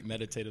in a deep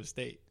meditative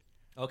state.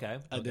 Okay.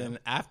 And then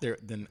after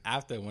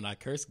when I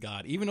cursed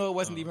God, even though it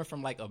wasn't even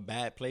from like a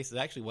bad place, it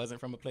actually wasn't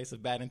from a place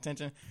of bad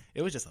intention.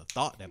 It was just a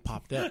thought that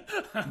popped up.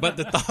 but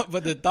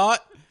the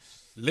thought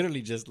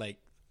literally just like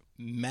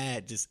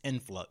mad just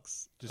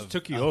influx Just of-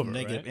 took you of over,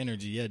 negative right?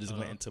 energy. Yeah, just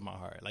went into my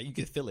heart. Like you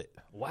could feel it.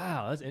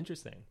 Wow, that's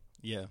interesting.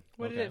 Yeah,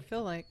 What did Okay. it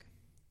feel like?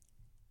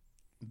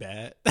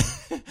 bad.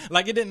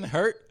 Like it didn't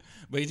hurt,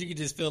 but you could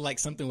just feel like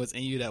something was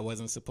in you that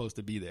wasn't supposed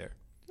to be there.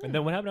 And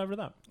then what happened after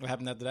that? What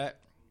happened after that?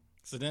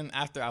 So then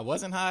after I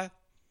wasn't high,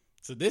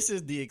 so this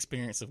is the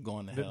experience of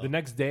going to hell. The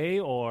next day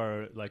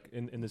or like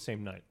in the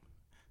same night?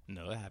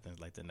 No, it happens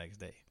like the next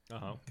day.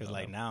 Uh-huh. Because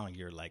like now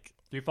you're like,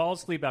 You fall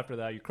asleep after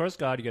that. You curse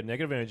God. You get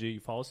negative energy. You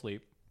fall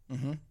asleep.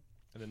 Mm-hmm.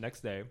 And the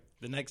next day,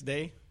 the next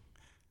day,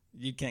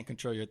 you can't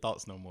control your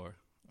thoughts no more.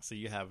 So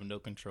you have no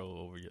control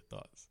over your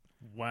thoughts.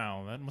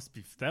 Wow,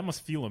 that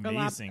must feel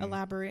amazing.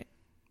 Elaborate.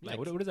 yeah,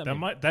 what does that That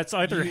mean? that's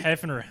either You-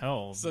 heaven or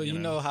hell. So you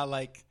know how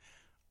like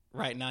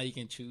right now you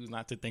can choose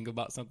not to think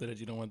about something that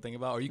you don't want to think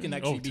about, or you can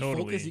actually be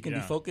totally, focused. You can be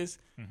yeah. focused.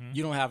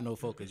 You don't have no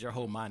focus. Your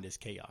whole mind is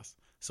chaos.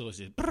 So it's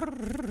just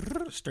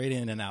straight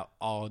in and out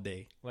all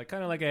day. Like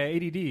kind of like a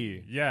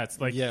ADD. Yeah,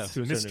 it's like Yeah. To a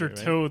certain Mr. degree,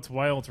 right? Toad's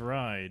Wild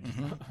Ride.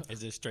 It's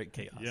just straight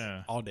chaos.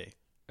 Yeah. all day.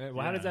 Well,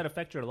 how does Yeah. that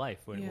affect your life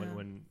when Yeah.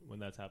 when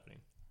that's happening?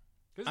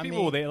 Because I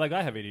people, mean- they like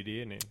I have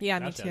ADD and Yeah,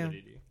 me have to have too.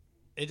 ADD.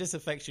 It just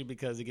affects you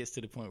because it gets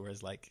to the point where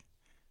it's like,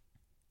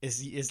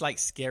 it's like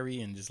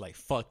scary and just like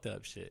fucked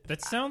up shit.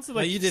 That sounds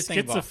like you just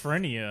think about-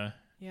 schizophrenia.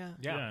 Yeah.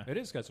 Yeah, it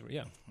is schizophrenia.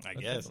 Yeah, I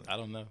guess. I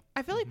don't know.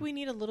 I feel like we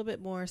need a little bit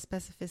more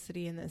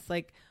specificity in this.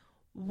 Like,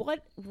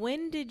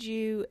 when did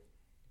you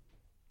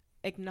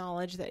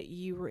acknowledge that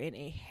you were in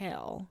a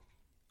hell?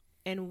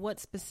 And what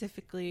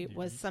specifically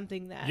was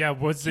something that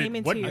was came it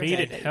into what your made head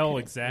it that you hell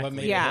couldn't- exactly? What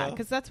made it Yeah, hell?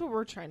 because that's what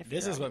we're trying to figure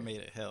out. This is what made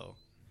it hell.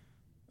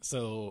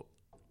 So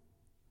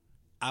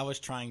I was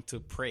trying to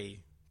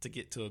pray to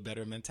get to a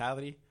better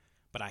mentality,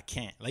 but I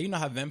can't. Like, you know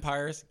how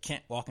vampires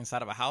can't walk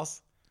inside of a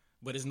house,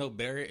 but there's no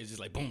barrier. It's just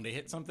like, boom, they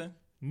hit something.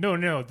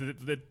 No.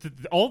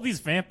 All these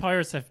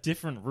vampires have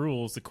different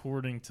rules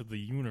according to the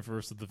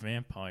universe of the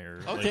vampire.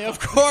 Okay, Like, of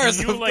course,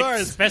 can you of like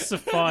course.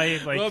 specify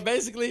like Well,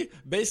 basically,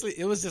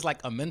 it was just like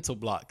a mental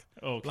block.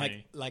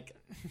 Okay. Like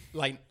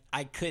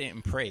I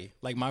couldn't pray.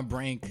 Like my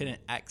brain couldn't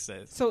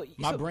access. So-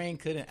 my so brain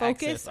couldn't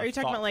focus? access. Are you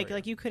talking about like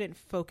like you couldn't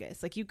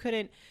focus? Like you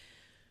couldn't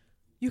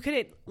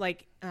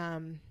like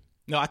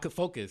No, I could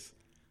focus,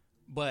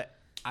 but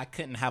I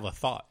couldn't have a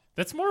thought.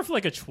 that's more of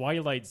like a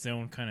Twilight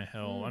Zone kind of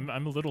hell.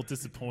 I'm a little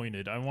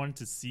disappointed. I wanted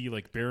to see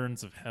like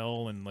Barons of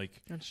Hell and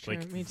like That's true,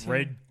 like me too.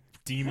 red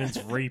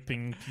demons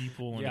raping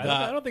people. And Yeah,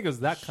 Nah. I don't think it was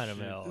that kind of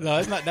hell. No,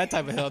 it's not that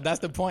type of hell. That's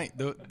the point.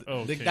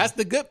 Okay. That's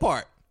the good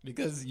part,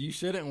 because you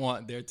shouldn't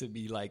want there to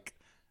be like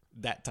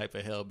that type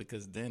of hell,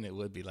 because then it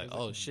would be like,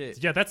 oh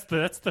shit. yeah, that's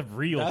the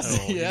real That's-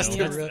 hell. yeah, that's you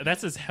know? the real-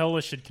 That's as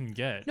hellish it can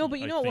get. no, but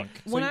you I know think.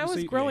 when So I you- was so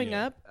you- growing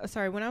yeah. up,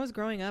 when I was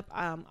growing up,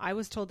 I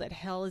was told that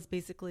hell is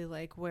basically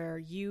like where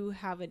you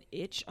have an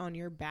itch on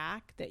your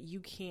back that you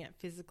can't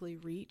physically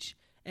reach,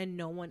 and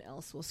no one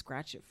else will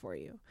scratch it for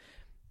you.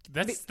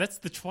 That's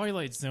the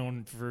Twilight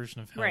Zone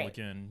version of hell Right.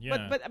 again.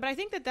 Yeah, But I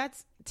think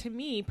that's to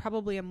me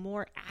probably a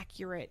more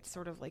accurate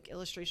sort of like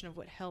illustration of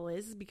what hell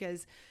is,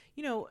 because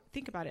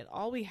think about it.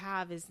 All we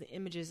have is the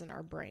images in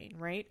our brain,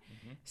 right?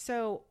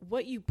 So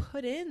what you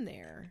put in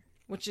there,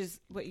 which is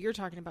what you're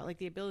talking about, like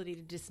the ability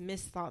to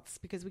dismiss thoughts,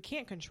 because we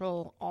can't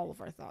control all of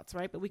our thoughts,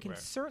 right? But we can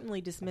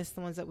certainly dismiss the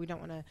ones that we don't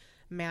want to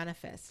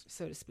manifest,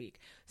 so to speak.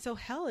 So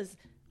hell is,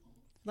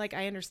 like,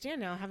 I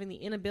understand now, having the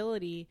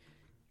inability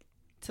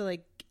to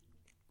like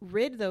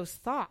rid those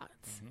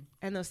thoughts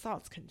and those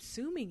thoughts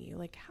consuming you.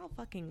 Like, how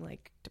fucking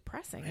like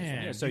depressing is Man.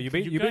 that? Yeah, so You-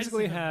 you you guys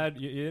basically have-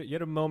 had you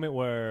had a moment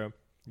where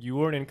you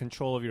weren't in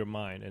control of your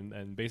mind,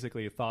 and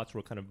basically thoughts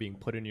were kind of being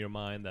put in your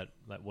mind that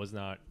was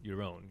not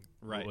your own.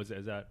 Right. Is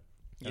that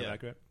Yeah.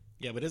 accurate?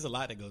 Yeah, but there's a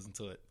lot that goes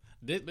into it.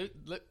 Let me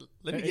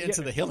get Yeah.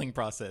 into the healing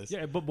process.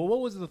 Yeah, but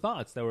what was the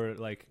thoughts that were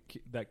like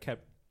that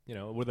kept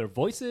were there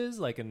voices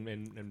like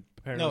in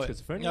paranoid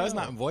schizophrenia? No, it's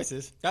not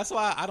voices. That's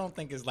why I don't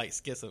think it's like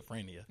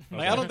schizophrenia.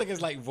 Like, I don't think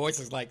it's like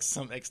voices, like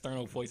some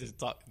external voices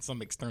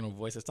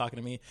talking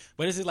to me.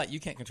 But it's just like you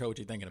can't control what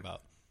you're thinking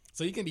about.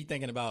 So you can be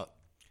thinking about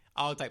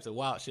all types of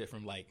wild shit,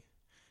 from like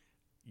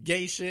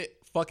gay shit,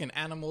 fucking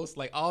animals,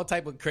 like all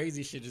type of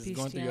crazy shit just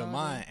going through your Bestiality.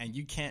 mind, and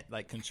you can't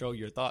like control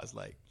your thoughts.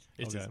 Like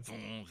it's Okay. just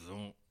zoom,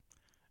 zoom,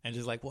 and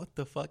just like, what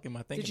the fuck am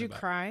I thinking Did you about?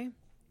 cry?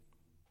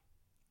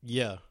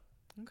 Yeah.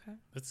 Okay.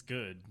 that's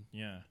good.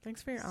 Yeah,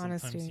 Thanks for your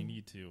sometimes honesty. you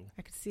need to.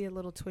 I could see a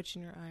little twitch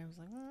in your eye. I was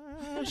like,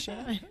 oh, should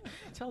I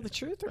tell the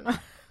truth or not?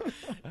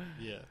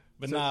 Yeah.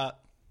 But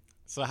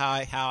so how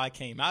I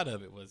came out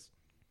of it was,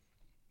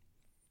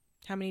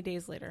 How many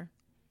days later?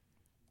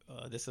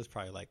 this is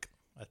probably like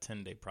a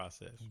 10-day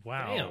process.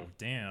 Wow,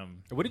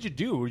 damn. What did you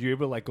do? Were you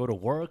able to like go to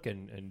work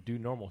and do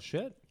normal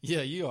shit?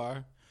 Yeah, you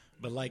are.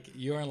 But like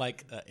you're in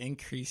like an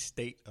increased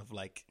state of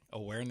like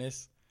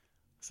awareness.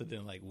 So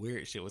then like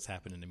weird shit was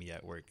happening to me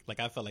at work.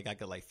 Like I felt like I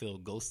could like feel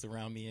ghosts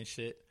around me and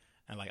shit,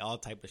 and like all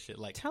type of shit.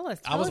 Like Tell us.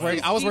 I was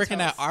these working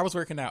details.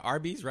 at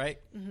Arby's, right?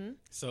 Mm-hmm.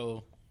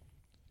 So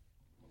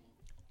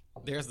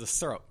there's the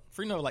syrup.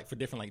 For like for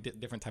different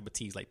different type of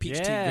teas, like peach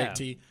tea, Yeah. grape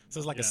tea. So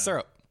it's like a Yeah.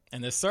 syrup,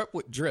 and the syrup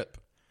would drip.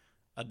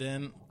 And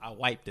then I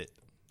wiped it.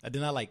 And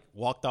then I like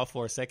walked off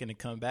for a second and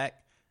come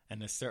back,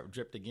 and the syrup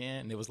dripped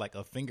again. And it was like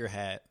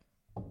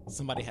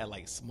somebody had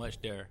like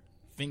smudged their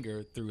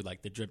finger through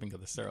like the dripping of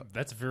the syrup.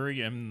 That's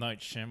very M. Night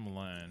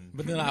Shyamalan.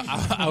 But then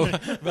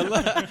but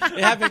look,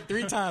 it happened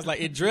 3 times.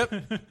 Like it dripped,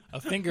 a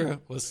finger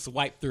was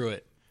swiped through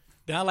it.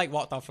 Then I like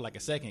walked off for like a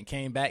second,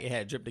 came back, it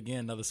had dripped again,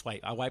 another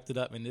swipe. I wiped it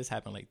up, and this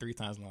happened like 3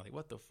 times. And I'm like,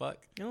 what the fuck?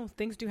 No,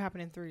 things do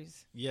happen in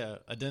threes. Yeah.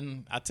 And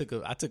then I took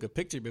a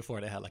picture before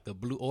that had like a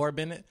blue orb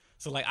in it.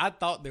 So like I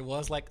thought there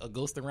was like a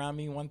ghost around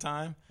me one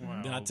time.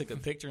 Wow. Then I took a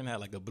picture and had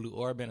like a blue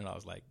orb in it. I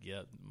was like,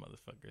 yeah,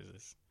 motherfuckers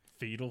is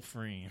Fatal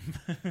frame.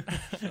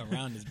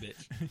 around this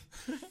bitch.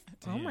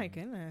 Oh my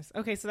goodness.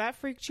 Okay, so that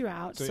freaked you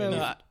out. So,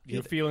 So,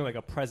 you're feeling like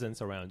a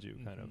presence around you,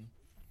 kind of.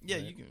 Yeah,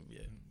 you can. Yeah.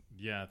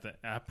 Yeah, the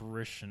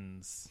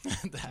apparitions.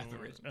 The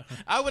apparition.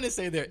 I wouldn't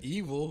say they're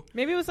evil.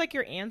 maybe it was like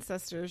your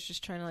ancestors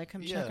just trying to like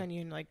come check Yeah. on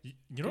you and like. You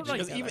know, Good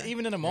like Because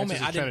even in a moment,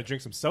 Just I trying to didn't.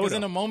 drink some Because soda.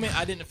 in a moment,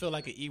 I didn't feel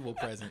like an evil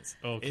presence.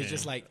 Okay. It's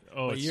just like,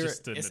 Oh, but it's you're,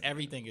 just it's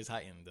everything is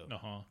heightened though. uh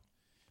huh.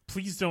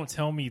 please don't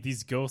tell me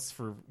these ghosts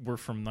were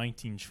from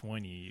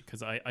 1920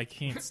 because I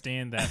can't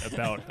stand that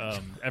about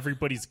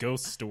everybody's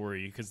ghost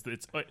story because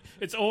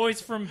it's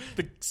always from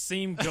the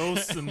same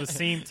ghosts in the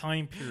same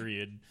time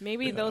period.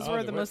 Maybe those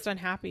were the most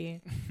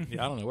unhappy.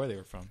 Yeah, I don't know where they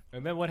were from.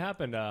 And then what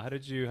happened? How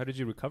did you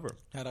recover?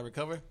 How'd I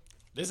recover?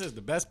 This is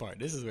the best part.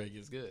 This is where it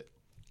gets good.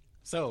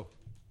 So,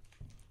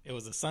 it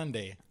was a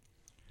Sunday,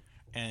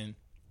 and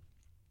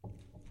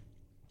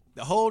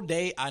the whole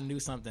day I knew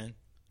something,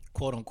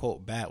 quote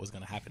unquote, bad was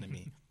going to happen to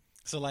me.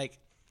 So, like,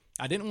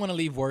 I didn't want to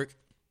leave work.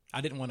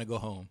 I didn't want to go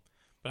home.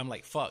 But I'm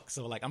like, fuck.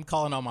 So, like, I'm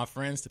calling all my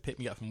friends to pick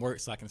me up from work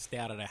so I can stay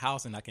out of the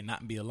house and I can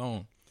not be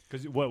alone.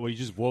 Because what? You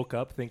just woke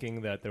up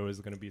thinking that there was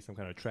going to be some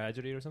kind of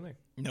tragedy or something?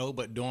 No,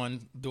 but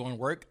during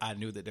work, I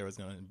knew that there was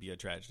going to be a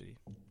tragedy.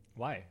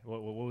 Why?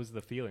 What was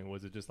the feeling?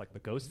 Was it just like the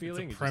ghost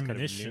feeling? It's a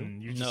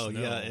premonition. You just No, know.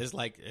 yeah, it's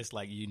like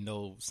you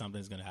know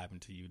something's going to happen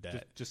to you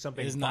that Just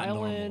something is not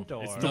violent,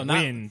 normal. or It's the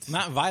wind.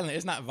 not violent.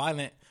 It's not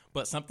violent,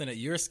 but something that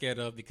you're scared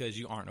of because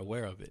you aren't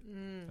aware of it.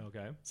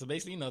 okay. So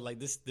basically, you know, like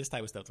this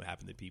type of stuff will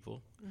happen to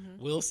people.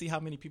 We'll see how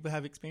many people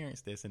have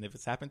experienced this, and if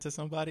it's happened to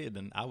somebody,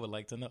 then I would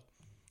like to know.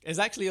 There's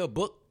actually a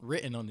book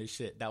written on this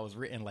shit that was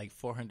written like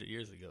 400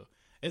 years ago.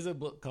 It's a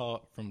book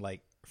called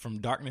From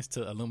Darkness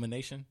to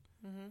Illumination.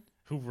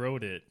 Who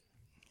wrote it?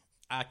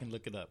 I can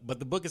look it up, but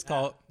the book is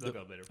called. look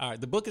it up later. All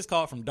right, the book is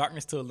called From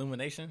Darkness to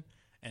Illumination,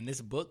 and this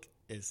book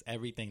is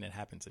everything that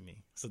happened to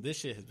me. So this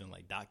shit has been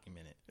like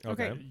documented.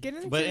 Okay, get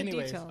into But the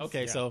anyways, details.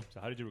 okay, Yeah. so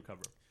how did you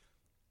recover?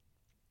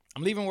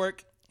 I'm leaving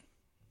work.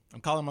 I'm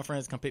calling my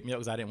friends to come pick me up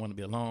because I didn't want to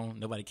be alone.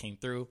 Nobody came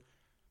through.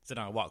 So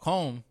then I walk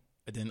home,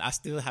 but then I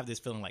still have this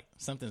feeling like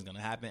something's going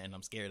to happen, and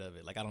I'm scared of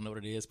it. Like, I don't know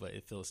what it is, but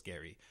it feels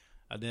scary.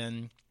 And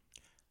then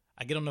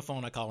I get on the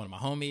phone. I call one of my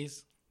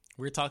homies.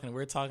 We're talking.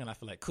 I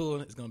feel like,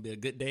 cool, it's going to be a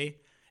good day.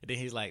 And then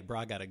he's like, bro,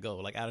 I got to go.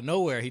 Like, out of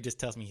nowhere, he just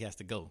tells me he has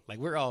to go. Like,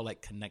 we're all,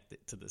 like,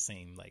 connected to the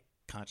same, like,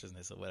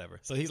 consciousness or whatever.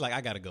 So he's like,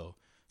 I got to go.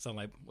 So I'm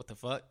like, what the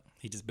fuck?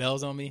 He just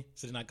bells on me.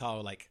 So then I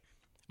call, like,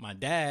 my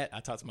dad. I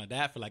talked to my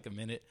dad for, like, a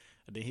minute.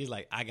 And then he's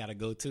like, I got to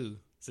go, too.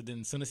 So then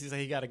as soon as he said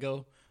he got to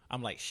go,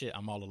 I'm like, shit,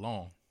 I'm all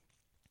alone.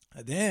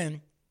 And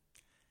then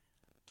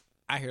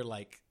I hear,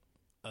 like,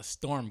 a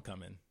storm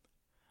coming.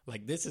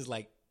 Like, this is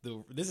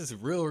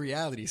real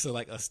reality. So,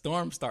 like, a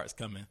storm starts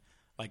coming.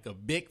 Like a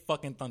big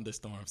fucking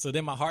thunderstorm. So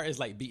then my heart is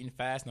like beating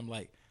fast and I'm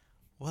like,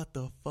 what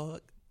the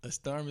fuck? A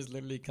storm is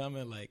literally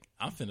coming. Like,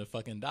 I'm finna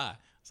fucking die.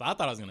 So I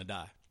thought I was gonna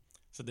die.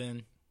 So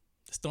then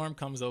the storm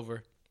comes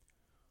over.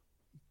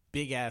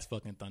 Big ass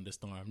fucking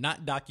thunderstorm.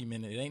 Not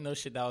documented. It ain't no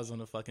shit that was on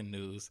the fucking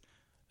news.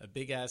 A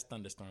big ass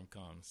thunderstorm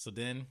comes. So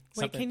then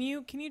Wait, can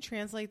you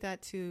translate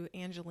that to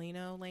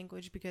Angelino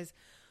language? Because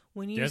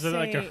when you Is say it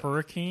like a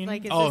hurricane?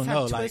 like, does Oh, this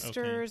no, have like-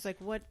 twisters?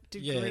 Like what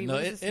degree? yeah, no, What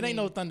does it this ain't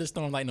no mean?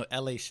 thunderstorm like no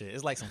LA shit.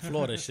 It's like some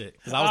Florida shit.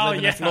 Because I was Oh,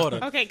 living yeah. in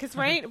Florida. Okay, because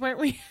weren't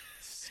we?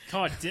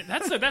 God,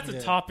 that's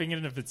a topic in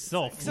and of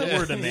itself. So,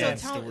 Florida Yeah. man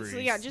so stories.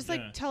 yeah, just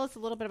like tell us a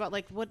little bit about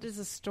like what is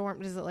a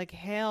storm? Is it like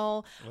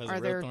hail? Was it Are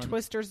real there storm?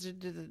 twisters?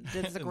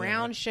 Does the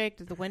ground shake?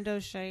 Does the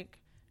windows shake?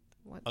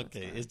 What's Okay,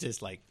 going on? it's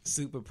just like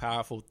super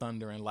powerful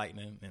thunder and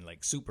lightning and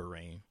like super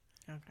rain.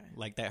 Okay.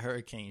 Like that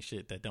hurricane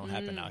shit that don't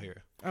happen out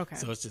here. Okay.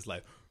 So it's just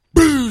like,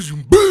 boom,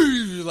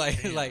 boom,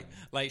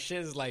 like shit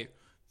is like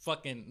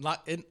fucking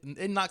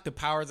it knocked the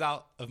powers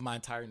out of my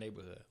entire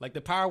neighborhood. Like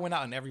the power went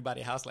out in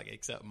everybody's house, like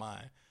except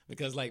mine,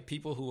 because like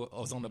people who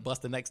was on the bus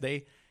the next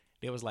day,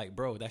 they was like,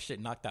 bro, that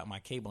shit knocked out my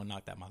cable,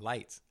 knocked out my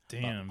lights.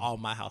 Damn. But all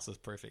my house was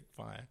perfect,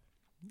 fine.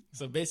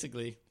 So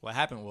basically, what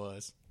happened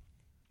was,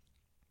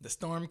 the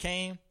storm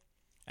came,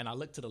 and I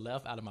looked to the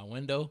left out of my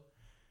window,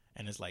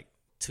 and it's like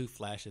 2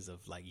 flashes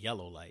of like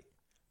yellow light.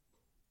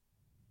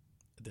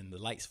 Then the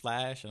lights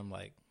flash, and I'm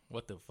like,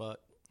 what the fuck?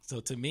 So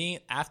to me,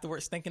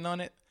 afterwards thinking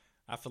on it,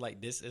 I feel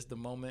like this is the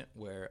moment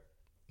where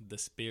the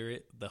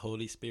spirit, the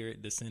Holy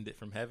Spirit descended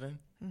from heaven.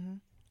 Mm-hmm.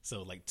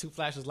 So like 2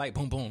 flashes light,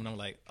 boom, boom. And I'm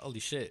like, holy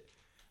shit.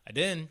 And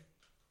then,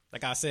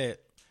 like I said,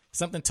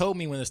 something told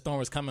me when the storm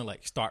was coming,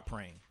 like, start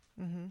praying.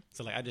 Mm-hmm.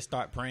 So like I just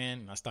start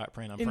praying, and I start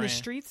praying, I'm in praying. the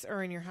streets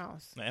or in your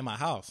house? In my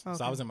house. Okay.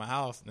 So I was in my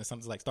house, and then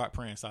something's like, start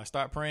praying. So I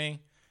start praying.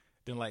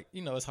 Then, like,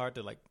 you know, it's hard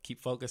to, like,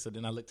 keep focused. So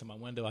then I look to my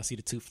window. I see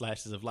the 2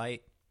 flashes of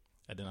light.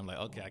 And then I'm like,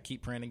 okay, I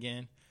keep praying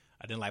again.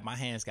 And then, like, my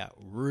hands got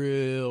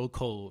real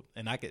cold,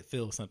 and I could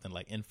feel something,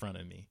 like, in front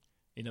of me.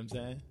 You know what I'm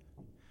saying?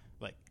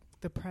 Like,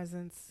 The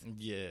presence.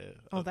 yeah.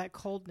 Oh, that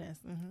coldness.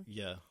 Mm-hmm.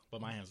 Yeah. But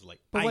my hands were, like,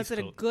 But ice was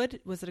it cold.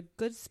 a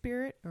good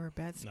spirit or a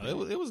bad spirit?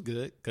 No, it was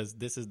good, because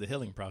this is the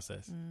healing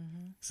process.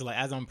 Mm-hmm. So, like,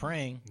 as I'm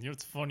praying, You know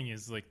what's funny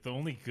is like the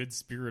only good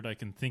spirit I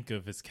can think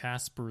of is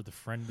Casper the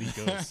Friendly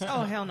Ghost.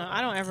 Oh hell no!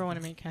 I don't ever want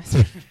to make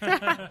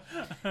Casper.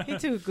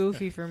 He's too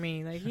goofy for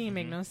me. Like he ain't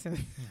make no sense.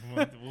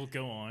 we'll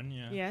go on.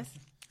 Yeah. Yes,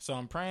 so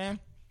I'm praying.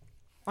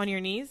 on your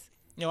knees.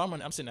 You know,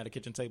 I'm sitting at a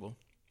kitchen table,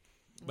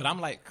 but I'm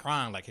like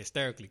crying, like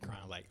hysterically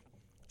crying, like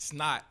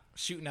snot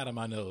shooting out of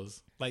my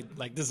nose,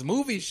 like this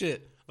movie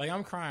shit. Like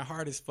I'm crying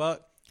hard as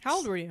fuck. How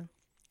old were you?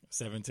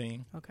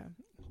 17. Okay.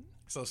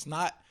 So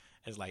snot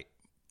is like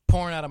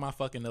pouring out of my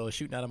fucking nose,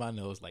 shooting out of my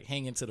nose, like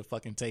hanging to the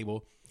fucking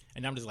table.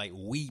 and I'm just like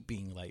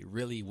weeping, like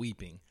really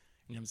weeping.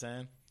 You know what I'm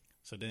saying?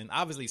 So then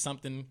obviously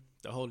something,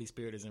 the Holy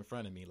Spirit is in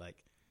front of me, like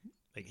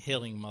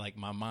healing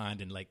my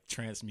mind and like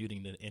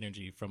transmuting the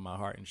energy from my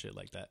heart and shit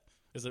like that.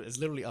 It's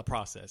literally a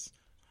process,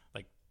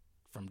 like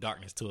from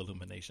darkness to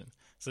illumination.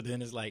 So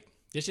then it's like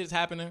this shit's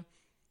happening,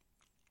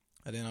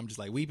 and then I'm just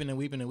like weeping and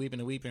weeping and weeping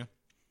and weeping.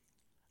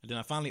 And then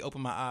I finally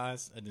open my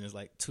eyes, and then there's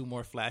like 2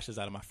 more flashes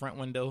out of my front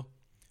window,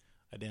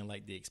 and then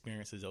like the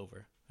experience is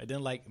over. And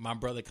then like my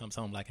brother comes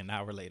home like an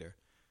hour later,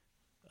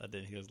 and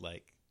then he was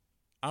like,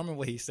 I don't remember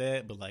what he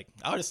said, but like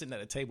I was just sitting at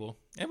the table,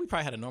 and we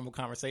probably had a normal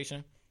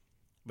conversation.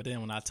 But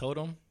then when I told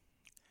him,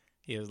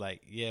 he was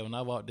like, yeah, when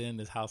I walked in,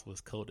 this house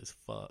was cold as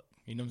fuck.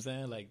 You know what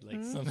I'm saying? Like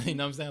something, you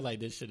know what I'm saying? Like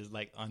this shit is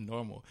like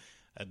unnormal.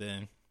 And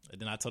then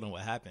I told him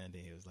what happened,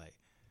 and he was like,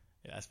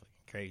 yeah, that's fucking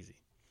crazy.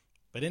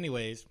 But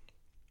anyways,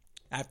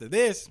 after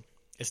this,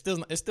 it's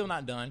still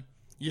not done.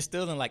 You're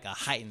still in like a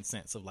heightened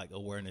sense of like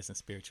awareness and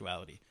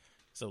spirituality.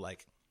 So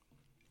like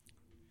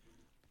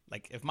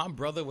if my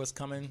brother was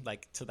coming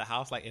like to the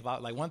house, like if I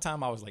like one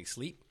time I was like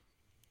asleep,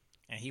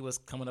 and he was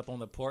coming up on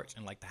the porch,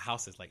 and like the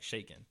house is like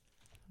shaking.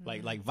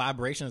 Like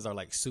vibrations are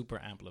like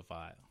super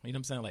amplified. You know what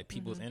I'm saying? Like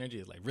people's energy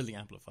is like really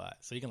amplified.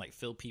 So you can like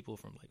feel people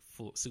from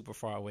like super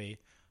far away,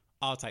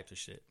 all types of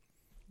shit.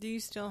 Do you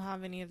still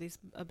have any of these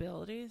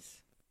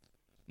abilities?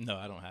 No,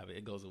 I don't have it.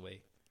 It goes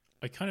away.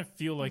 I kind of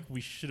feel like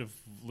we should have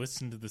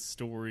listened to the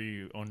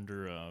story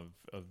under a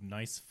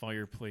nice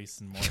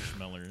fireplace and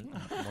marshmallows.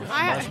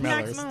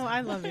 Marshmallows.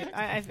 I love it.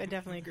 I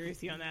definitely agree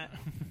with you on that.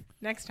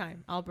 Next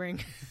time, I'll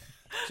bring.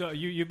 So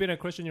you've been a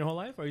Christian your whole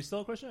life? Are you still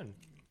a Christian?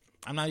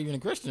 I'm not even a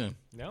Christian.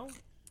 No?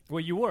 Well,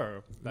 you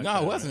were. No,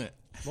 I wasn't.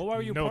 Well, why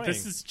were you No, praying?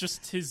 this is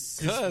just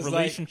his 'Cause,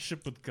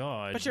 relationship with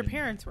God. But your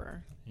parents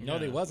were. No,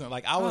 they wasn't.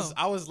 Like I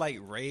was like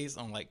raised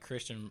on like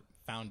Christian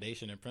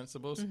foundation and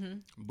principles,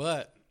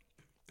 but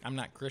I'm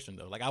not Christian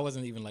though. Like I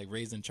wasn't even like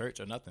raised in church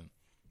or nothing.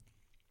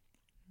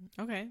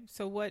 Okay,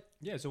 so what?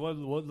 Yeah, so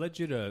what led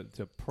you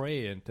to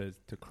pray and to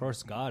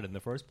curse God in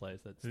the first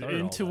place? That started all that,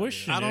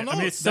 Intuition. I don't know. I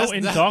mean, it's so That's the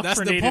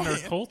indoctrinated in our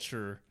point.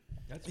 culture.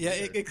 That's Yeah,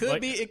 weird. it could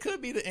Like- be. It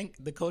could be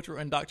the cultural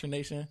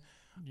indoctrination,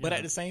 but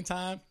at the same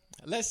time,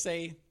 let's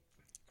say,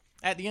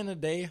 at the end of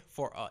the day,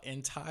 for an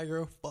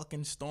entire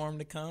fucking storm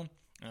to come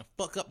and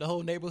fuck up the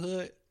whole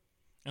neighborhood,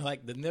 and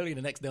like literally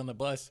the next day on the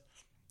bus,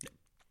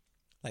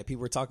 like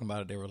people were talking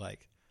about it. They were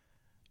like,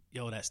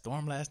 "Yo, that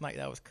storm last night,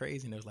 that was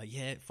crazy." And they was like,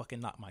 "Yeah, it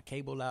fucking knocked my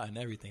cable out and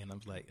everything." And I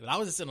was like, I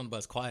was just sitting on the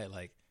bus quiet,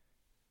 like,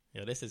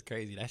 "Yo, this is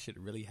crazy. That shit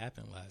really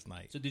happened last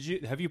night." So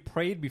have you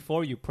prayed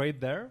before you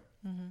prayed there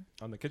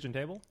on the kitchen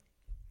table?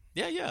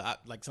 Yeah.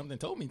 Like something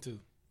told me to.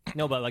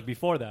 No, but like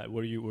before that,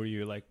 were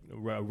you like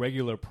a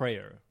regular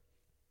prayer?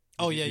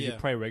 Oh Did yeah. you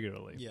pray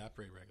regularly? Yeah, I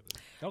pray regularly.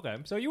 Okay,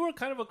 so you were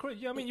kind of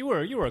I mean, you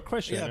were a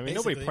Christian. Yeah, I mean,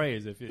 nobody basically.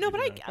 prays if you. No, if but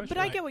you're not a Christian.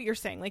 I get what you're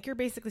saying. Like you're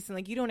basically saying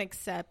like you don't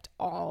accept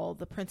all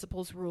the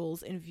principles,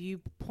 rules, and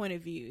point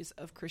of views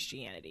of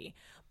Christianity,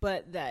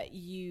 but that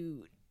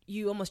you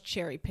almost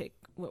cherry pick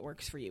what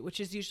works for you, which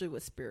is usually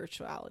what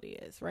spirituality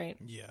is, right?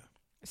 Yeah.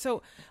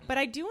 So, but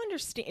I do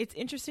understand. It's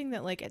interesting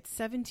that like at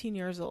 17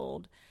 years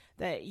old,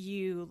 that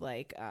you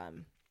like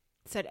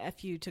said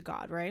 "f you" to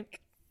God, right?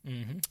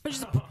 Mm-hmm.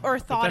 Or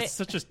But thought that's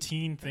such a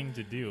teen thing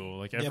to do.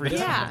 Like Yeah, every but,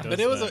 time Yeah. does but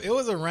it was that. it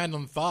was a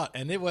random thought,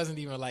 and it wasn't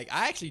even like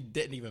I actually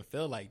didn't even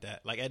feel like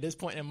that. Like at this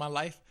point in my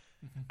life,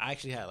 I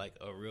actually had like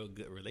a real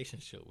good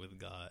relationship with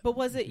God. But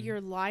was it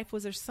your life?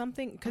 Was there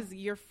something? Because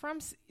you're from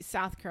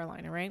South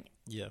Carolina, right?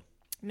 Yeah,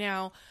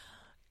 Now,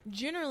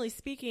 generally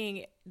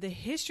speaking, the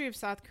history of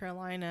South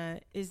Carolina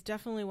is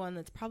definitely one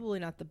that's probably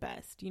not the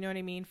best. You know what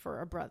I mean?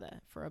 For a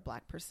brother, for a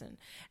black person.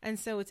 And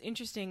so it's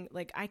interesting.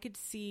 Like I could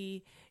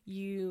see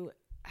you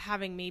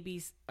having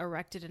maybe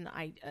erected an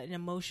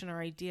emotion or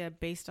idea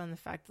based on the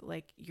fact that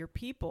like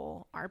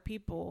our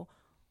people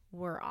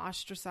were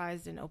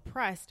ostracized and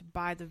oppressed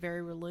by the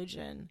very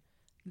religion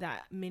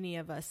that many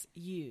of us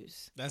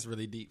use. that's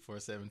really deep for a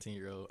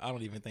 17-year-old. I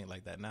don't even think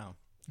like that now.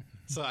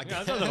 So I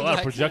Yeah, that's a lot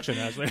of projection,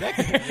 actually.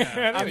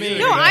 I mean,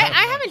 No, I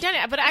haven't done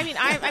it, but I mean,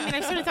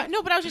 I sort of thought,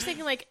 no, but I was just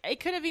thinking like,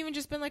 it could have even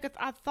just been like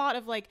a thought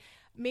of like,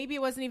 maybe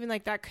it wasn't even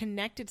like that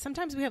connected.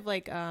 Sometimes we have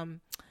like,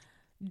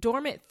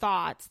 dormant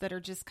thoughts that are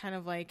just kind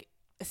of like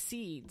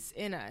seeds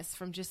in us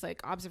from just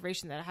like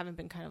observation that haven't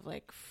been kind of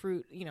like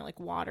fruit, like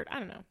watered. I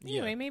don't know.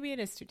 Anyway, Yeah. maybe it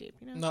is too deep,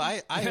 No, I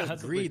Yeah,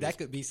 that's a agree. big That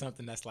could be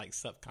something that's like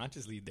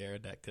subconsciously there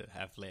that could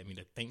have led me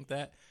to think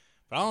that,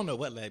 but I don't know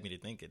what led me to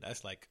think it.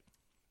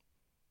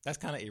 That's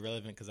kind of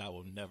irrelevant because I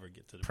will never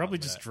get to the Probably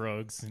bottom of just that.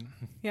 drugs.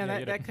 Yeah,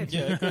 Yeah, that could,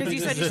 Yeah, it could because be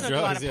you said you just smoked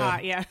a lot of drugs,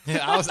 pot. Yeah.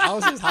 Yeah, I was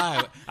just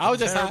high. I was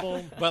just Terrible.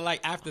 high. But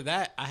like after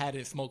that, I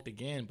hadn't smoked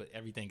again. But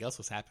everything else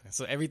was happening.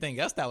 So everything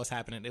else that was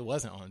happening, it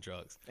wasn't on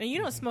drugs. And you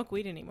don't smoke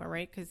weed anymore,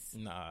 right? Because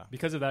Nah.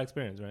 Because of that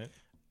experience, right?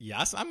 Yeah,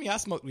 I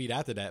smoked weed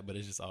after that, but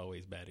it's just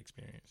always bad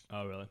experience.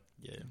 Oh, really?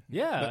 Yeah.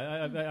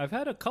 Yeah, I've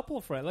had a couple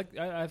of friends. Like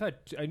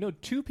I know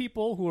 2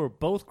 people who are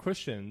both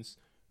Christians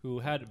who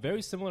had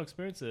very similar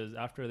experiences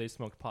after they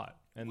smoked pot,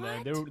 and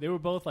then they were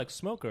both like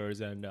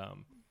smokers. And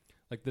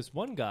like this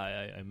one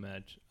guy I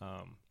met,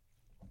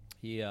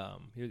 he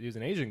was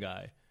an Asian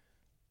guy,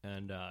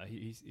 and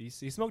he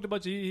smoked a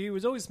bunch. He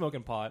was always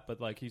smoking pot, but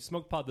like he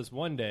smoked pot this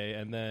one day,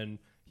 and then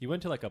he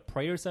went to like a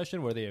prayer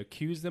session where they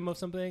accused him of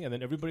something, and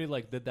then everybody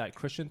like did that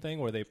Christian thing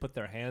where they put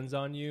their hands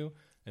on you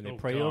and they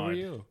pray over God.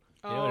 you.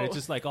 You know, and it's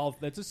just like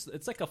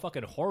it's like a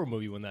fucking horror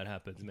movie when that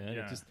happens, man.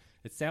 Yeah.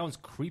 It sounds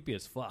creepy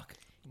as fuck.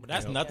 But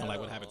that's nothing like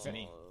what happened to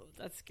me.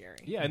 That's scary.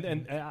 Yeah,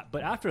 and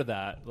but after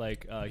that,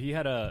 like he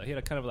had a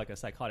kind of like a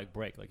psychotic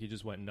break. Like he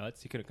just went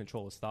nuts. He couldn't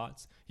control his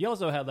thoughts. He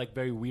also had like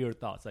very weird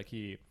thoughts. Like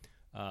he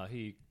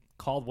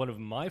called one of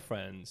my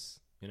friends,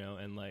 you know,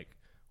 and like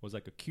was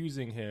like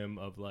accusing him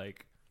of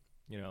like,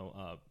 you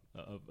know,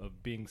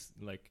 of being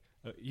like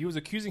he was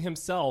accusing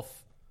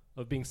himself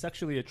of being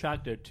sexually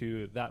attracted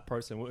to that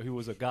person who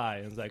was a guy,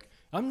 and was like,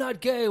 I'm not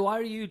gay, why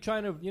are you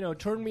trying to, you know,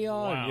 turn me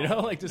on? Wow. You know,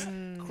 like just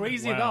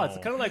crazy Wow. thoughts,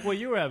 kind of like what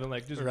you were having,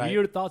 like just Right.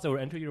 weird thoughts that would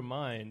enter your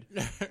mind.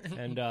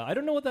 And I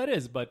don't know what that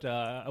is, but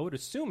I would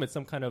assume it's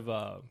some kind of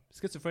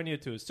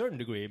schizophrenia to a certain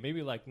degree,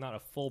 maybe like not a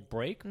full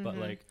break, but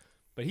like,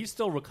 but he's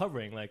still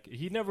recovering. Like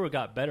he never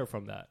got better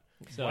from that.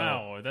 So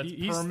Wow, that's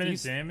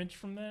permanent damage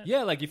from that?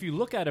 Yeah, like if you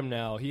look at him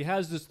now, he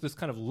has this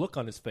kind of look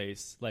on his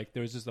face, like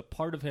there's just a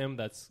part of him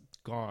that's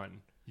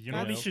gone. You know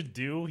what he should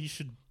do? He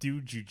should do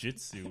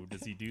jujitsu.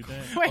 Does he do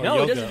that? Wait, No, he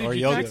yoga, doesn't do or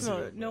jiu-jitsu. yoga.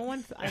 Maximo, no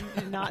one. I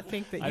did not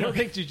think that. I don't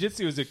think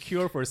jiu-jitsu is a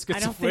cure for I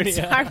don't think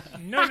so.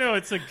 schizophrenia. No,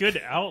 it's a good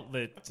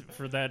outlet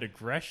for that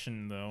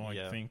aggression, though, I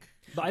Yeah. think.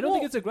 But I don't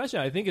think it's aggression.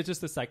 I think it's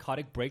just a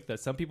psychotic break that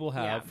some people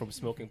have Yeah. from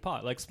smoking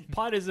pot. Like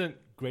pot isn't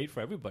great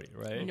for everybody,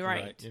 right?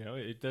 Right. You know,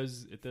 it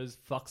does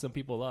fuck some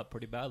people up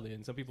pretty badly,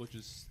 and some people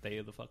just stay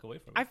the fuck away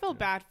from it. I feel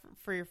bad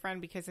for your friend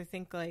because I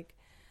think like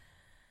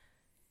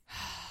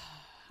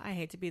I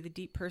hate to be the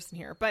deep person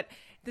here, but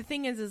the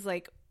thing is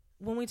like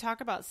when we talk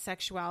about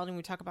sexuality and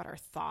we talk about our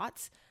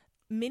thoughts,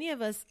 many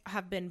of us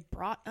have been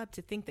brought up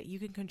to think that you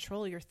can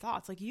control your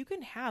thoughts. Like you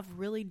can have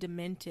really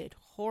demented,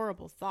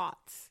 horrible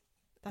thoughts.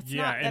 That's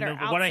Yeah, not that and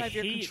are what I outside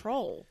your hate-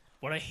 control.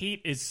 What I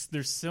hate is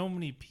there's so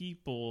many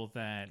people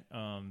that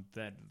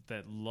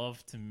that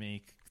love to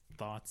make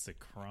thoughts a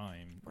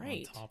crime.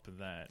 Right. On top of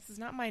that, This is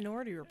not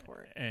Minority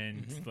Report.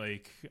 and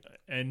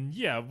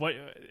what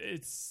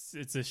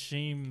it's a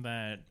shame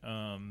that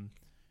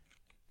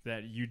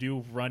that you do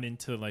run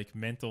into like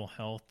mental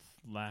health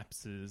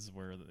lapses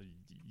where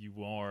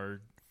you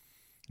are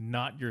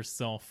not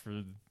yourself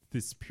for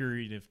this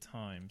period of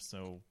time.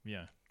 So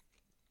yeah,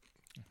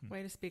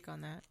 Way to speak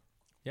on that.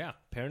 Yeah,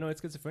 paranoid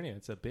schizophrenia.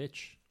 It's a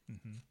bitch.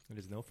 It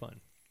is no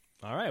fun.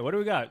 All right, what do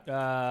we got?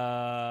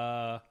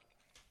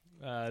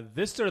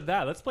 This or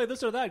that. Let's play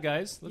this or that,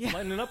 guys. Let's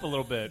lighten it up a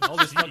little bit. All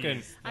this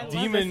fucking I love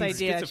demon this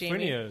idea,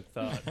 schizophrenia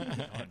thought.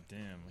 God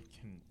damn, I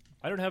can.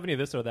 I don't have any of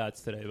this or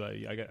that's today, but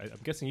I'm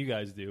guessing you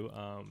guys do.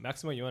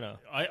 Maximo, you wanna?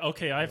 I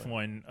have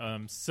one.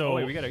 So Oh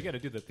wait, we gotta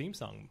do the theme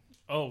song.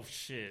 oh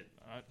shit,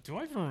 do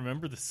I even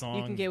remember the song?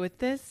 You can get with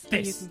this, or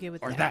you can get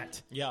with or that.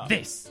 that. Yeah.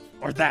 This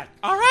or that.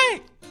 All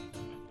right.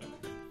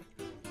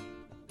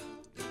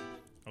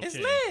 Okay. It's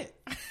lit.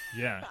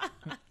 Yeah.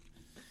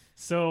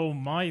 So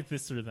my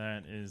this or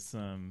that is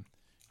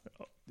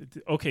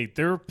okay,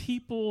 there are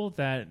people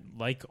that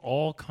like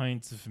all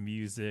kinds of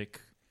music,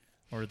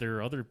 or there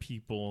are other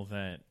people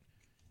that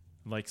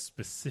like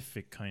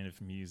specific kind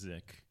of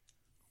music.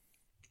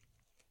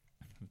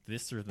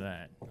 This or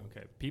that.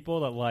 Okay, people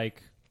that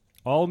like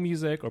all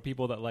music, or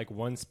people that like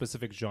one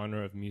specific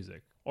genre of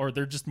music. Or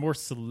they're just more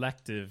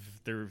selective.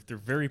 They're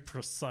very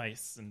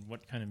precise in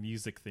what kind of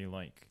music they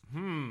like.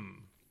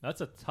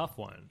 That's a tough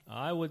one.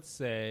 I would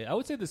say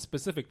the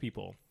specific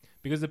people,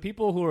 because the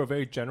people who are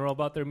very general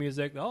about their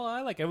music, oh,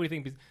 I like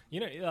everything. You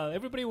know,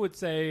 everybody would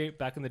say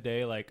back in the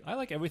day, like, I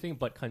like everything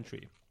but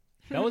country.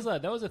 That was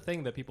a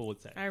thing that people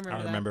would say. I remember.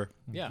 I remember.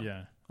 Yeah.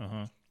 Yeah.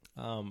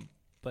 Uh-huh.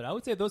 But I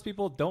would say those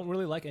people don't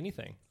really like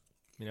anything.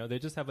 You know, they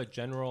just have a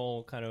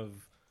general kind of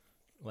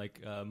like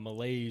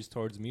malaise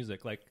towards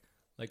music, like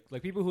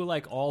people who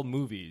like all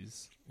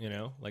movies. You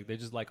know, like they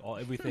just like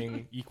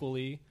everything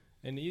equally.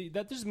 And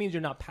that just means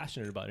you're not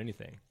passionate about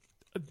anything.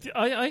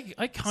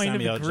 I kind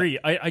Samuel of agree.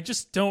 I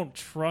just don't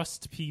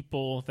trust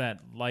people that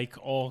like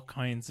all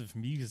kinds of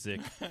music.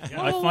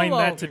 I Whoa, find whoa,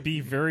 that whoa. to be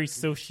very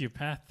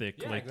sociopathic.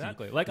 Yeah, like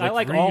exactly. you- Like I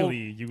like really, all.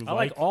 you I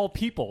like all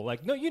people.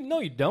 Like no,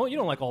 you don't. You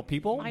don't like all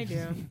people. I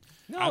do.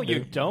 No, I you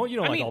do. don't. You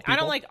don't I like mean, all people. I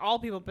don't like all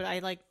people, but I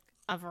like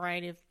a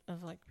variety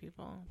of like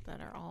people that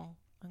are all.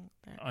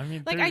 I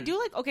mean, Like there- I do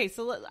like. Okay,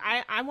 so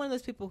I'm one of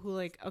those people who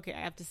like. Okay,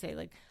 I have to say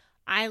like,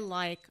 I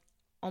like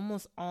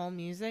almost all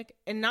music,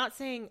 and not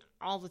saying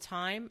all the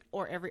time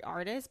or every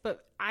artist,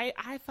 but I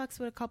fucks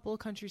with a couple of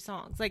country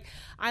songs. Like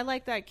I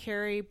like that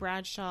Carrie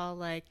Bradshaw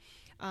like.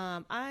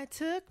 I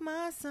took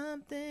my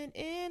something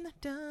in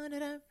da da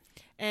da,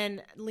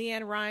 and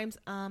Leanne Rimes.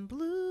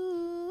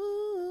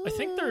 Blue.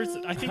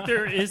 Ooh. I think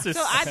there is a So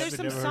there's I've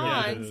some never heard any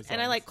of songs, those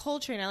and I songs. like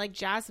Coltrane. I like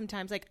jazz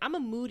sometimes. Like I'm a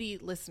moody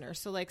listener,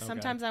 so like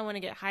sometimes I want to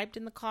get hyped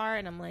in the car,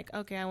 and I'm like,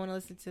 okay, I want to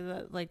listen to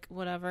the like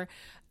whatever.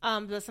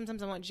 But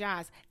sometimes I want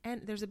jazz,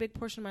 and there's a big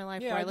portion of my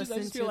life Yeah, where I I just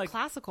listen feel to like-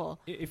 classical.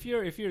 If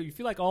you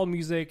like all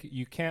music,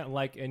 you can't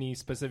like any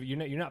specific. You're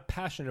not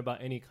passionate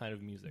about any kind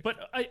of music. But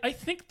I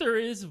think there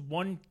is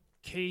one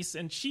case,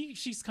 and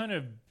she's kind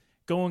of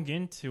going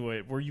into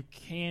it where you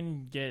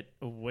can get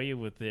away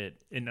with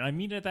it, and I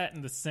mean that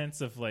in the sense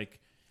of like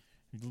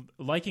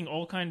liking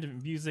all kinds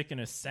of music in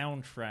a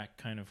soundtrack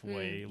kind of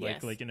way,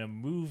 yes. like in a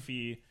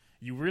movie.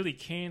 You really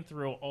can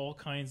throw all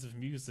kinds of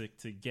music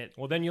to get.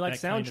 well, then you like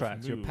that kind of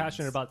soundtracks. You're moods.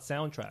 passionate about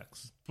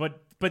soundtracks.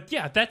 But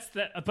yeah, that's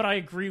that. But I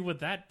agree with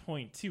that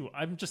point too.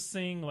 I'm just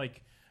saying,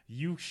 like,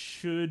 you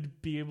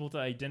should be able to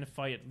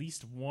identify at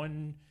least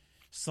one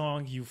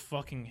song you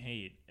fucking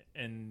hate,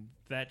 and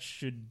that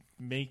should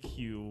make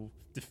you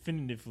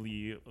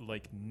definitively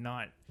like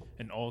not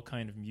an all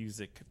kind of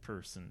music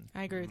person.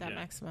 I agree with that, Yeah.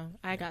 Maximo.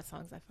 I got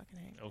songs I fucking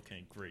hate.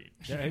 Okay, great.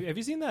 Yeah, have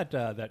you seen that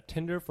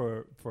Tinder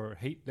for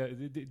hate?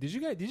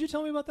 Did you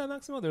tell me about that,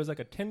 Maximo? There's like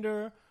a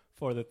Tinder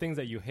for the things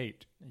that you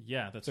hate.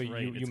 Yeah, that's So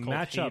right. you It's called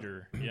match up.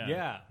 Hater.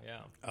 Yeah.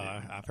 Yeah.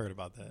 I've heard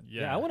about that.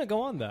 Yeah, I want to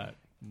go on that.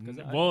 'Cause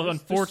Well, there's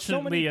so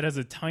unfortunately, many- it has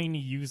a tiny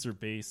user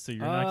base, so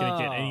you're not going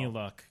to get any Oh,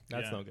 luck.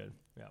 That's Yeah. no good.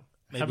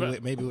 Yeah.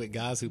 Maybe with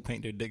guys who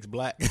paint their dicks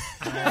black.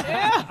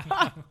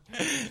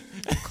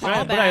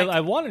 But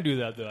I want to do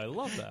that though. I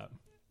love that.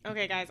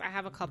 Okay, guys, I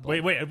have a couple.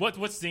 Wait.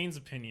 What's Zane's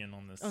opinion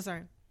on this? Oh,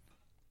 sorry.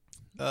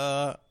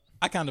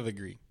 I kind of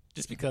agree,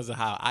 just because of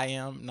how I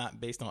am, not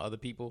based on other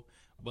people.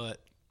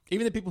 But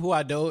even the people who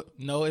I don't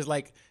know, is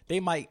like they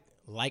might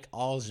like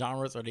all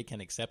genres or they can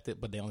accept it,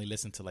 but they only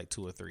listen to like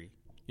 2 or 3.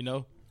 You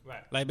know,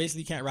 Right. like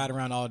basically you can't ride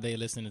around all day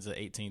listening to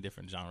 18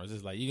 different genres.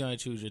 It's like you're gonna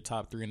choose your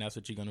top 3, and that's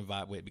what you're gonna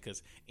vibe with.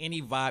 Because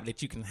any vibe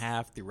that you can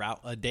have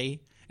throughout a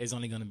day is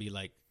only gonna be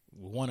like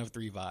one of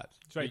 3 vibes.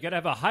 That's right. You got to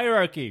have a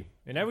hierarchy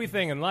in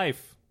everything in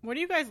life. What are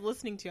you guys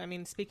listening to? I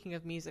mean, speaking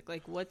of music,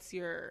 like, what's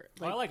your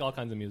like? I like all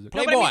kinds of music.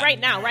 No, but I mean, Playboy.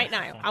 right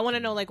now. I want to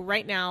know, like,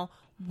 right now,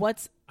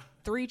 what's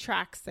 3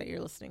 tracks that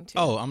you're listening to?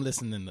 Oh, I'm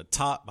listening to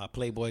Top by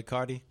Playboy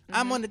Cardi.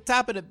 I'm on the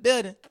top of the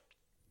building.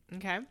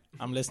 Okay.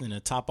 I'm listening to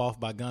Top Off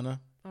by Gunna.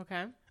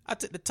 Okay. I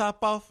took the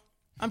top off.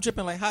 I'm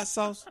dripping like hot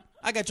sauce.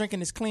 I got drinking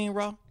this clean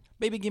raw.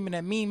 Baby, give me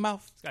that mean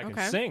mouth. I can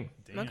Okay. sing.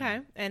 Damn. Okay.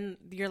 And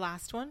your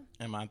last one?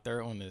 And my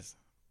third one is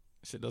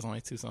shit. Those are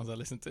only 2 songs I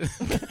listen to.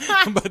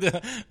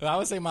 but I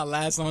would say my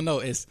last song though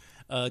is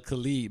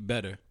Khalid,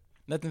 Better.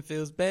 Nothing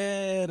feels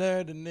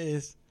better than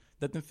this.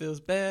 Nothing feels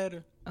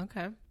better.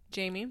 Okay.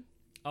 Jamie,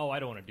 Oh, I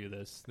don't want to do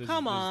this.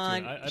 Come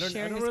on, I don't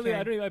sharing is really.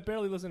 caring. I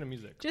barely listen to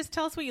music. just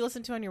tell us what you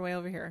listened to on your way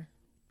over here.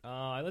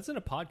 I listen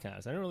to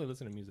podcasts. I don't really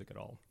listen to music at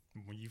all.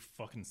 Well, you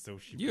fucking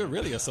sociopath. You're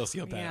really a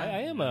sociopath. Yeah.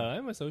 I am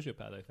a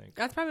sociopath. I think.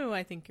 That's probably why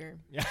I think you're.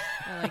 Yeah.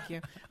 I like you.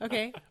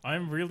 Okay.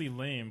 I'm really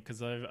lame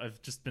because I've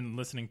just been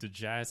listening to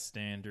jazz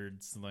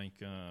standards like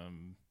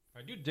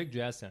I do dig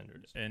jazz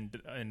standards. and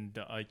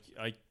I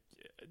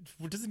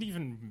it doesn't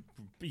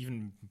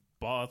even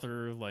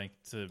bother like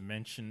to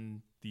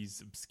mention these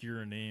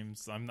obscure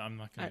names. I'm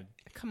not gonna.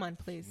 Come on,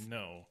 please.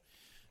 No.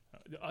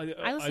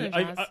 I listen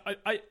to jazz.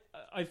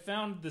 I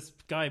found this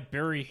guy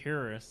Barry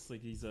Harris.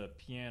 Like he's a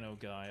piano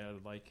guy.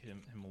 I like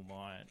him a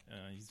lot.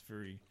 He's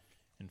very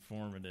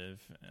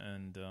informative,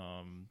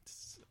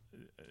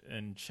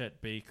 and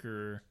Chet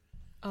Baker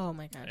Oh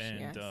my gosh. and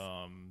yes.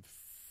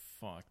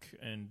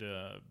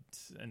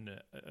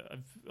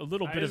 a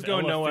little bit It's of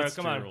going Ella nowhere.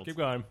 Come on, Fitzgerald. keep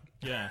going.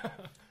 Yeah,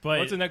 but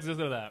What's the next list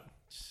of that?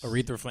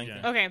 Aretha Franklin.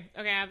 Yeah. Okay.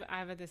 I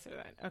have a this or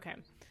that. Okay.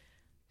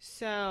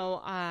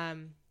 So,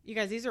 you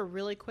guys, these are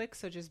really quick,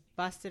 so just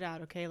bust it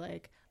out, okay?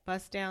 Like,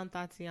 bust down,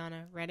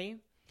 Tatiana. Ready?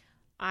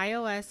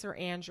 iOS or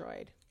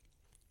Android?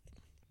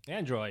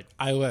 Android.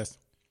 iOS.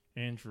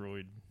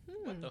 Android.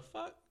 What the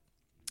fuck?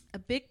 A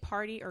big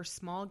party or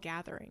small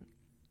gathering?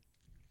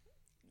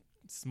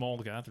 Small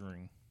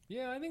gathering.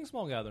 Yeah, I think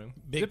small gathering.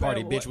 Big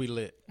party, bitch. We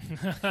lit.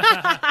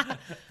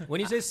 When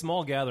you say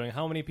small gathering,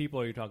 how many people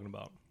are you talking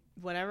about?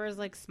 Whatever is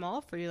like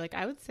small for you. Like,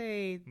 I would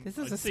say this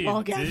is I'd a say small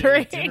a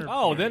gathering. dinner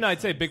Oh, party then I'd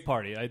say sounds- big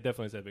party. I'd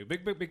definitely say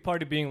big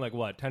party being like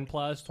what, 10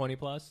 plus, 20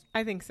 plus,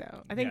 I think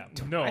so. I think.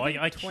 Yeah. No, think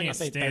I 20. can't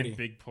say stand 30.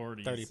 big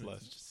parties. 30 It's plus.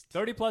 just-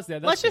 30 plus. Yeah,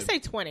 that's Let's just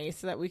good. say 20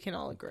 so that we can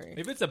all agree.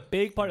 If it's a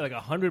big party like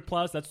 100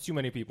 plus, that's too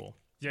many people.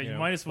 yeah, you know,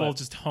 might as well but-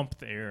 just hump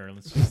the air.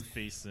 Let's just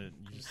face it.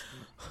 You just-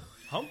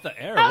 Hump the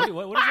air. What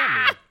does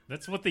that mean?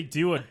 that's what they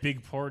do at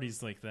big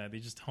parties like that. They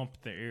just hump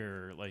the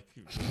air. Like,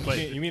 but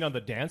You mean on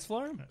the dance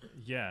floor?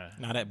 yeah,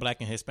 Not at Black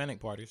and Hispanic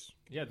parties.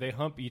 Yeah, they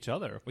hump each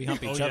other. We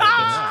hump each yeah. other.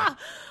 Ah!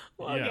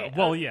 Well, yeah. okay,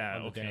 Well, yeah.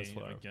 on the Okay, dance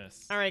floor. I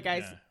guess. All right,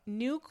 guys. Yeah.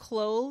 New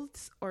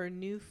clothes or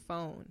new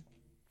phone?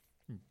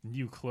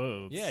 New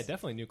clothes. Yeah,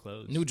 definitely new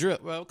clothes. New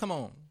drip. Well, come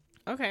on.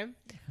 Okay.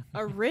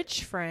 A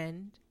rich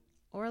friend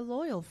or a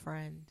loyal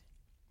friend?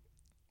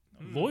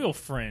 Loyal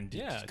friend.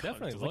 Yeah, Just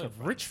definitely Like loyal a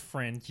friend. rich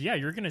friend. Yeah,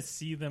 you're gonna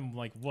see them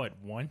like what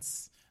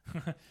once.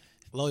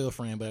 Loyal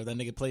friend, but if that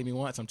nigga played me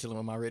once, I'm chilling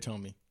with my rich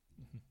homie.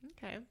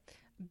 Okay.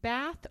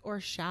 Bath or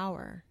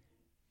shower?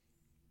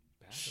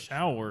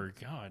 Shower,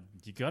 God,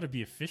 you got to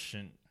be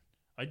efficient.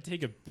 I'd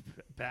take a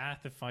bath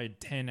if I had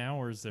 10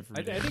 hours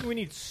every day. I think we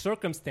need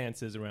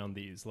circumstances around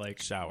these,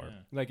 like Shower.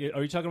 Yeah. Like,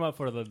 are you talking about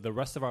for the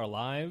rest of our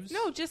lives?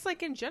 No, just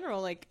like in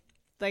general. Like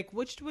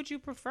which would you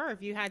prefer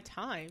if you had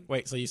time?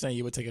 Wait, so you're saying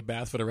you would take a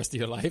bath for the rest of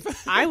your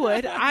life? I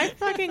would.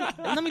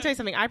 Let me tell you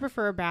something. I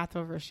prefer a bath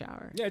over a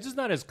shower. Yeah, it's just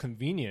not as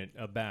convenient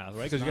a bath,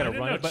 right? Because you I got to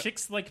don't run know. it. But,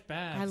 Chicks like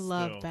baths. I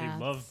love though. baths.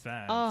 They love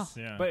baths.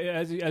 Oh. Yeah. but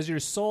as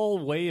your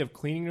sole way of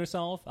cleaning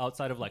yourself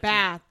outside of like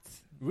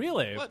Baths.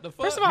 really? What the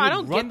fuck? First of all, You I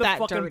don't run get the that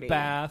fucking dirty.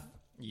 bath.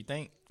 You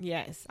think?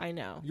 Yes, I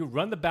know. You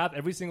run the bath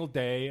every single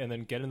day and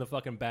then get in the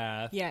fucking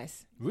bath.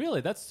 Yes.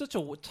 Really? That's such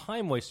a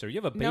time waster. You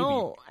have a baby.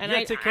 No, You and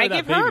gotta I take care of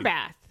that give her a baby.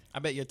 bath. I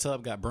bet your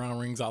tub got brown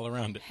rings all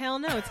around it. Hell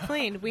no, it's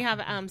clean. We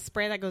have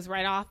spray that goes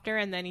right after,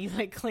 and then you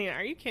like clean it.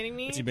 Are you kidding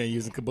me? But you been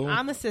using Kaboom?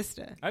 I'm a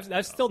sister.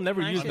 I've still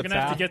never used I'm the gonna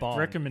have bath to get bomb.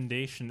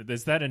 recommendation.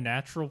 Is that a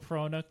natural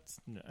product?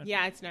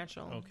 Yeah, it's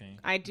natural. Okay.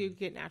 I do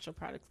get natural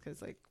products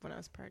because like when I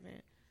was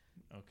pregnant.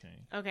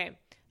 Okay.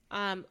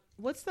 Okay.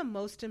 What's the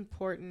most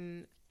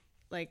important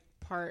like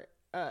part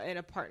in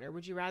a partner?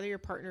 Would you rather your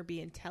partner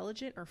be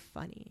intelligent or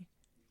funny?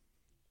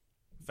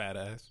 Fat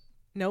ass.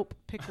 Nope.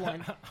 Pick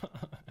one.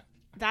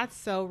 That's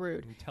so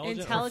rude.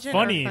 Intelligent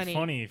Funny, or funny?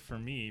 funny for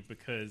me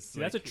because See,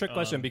 that's a like, trick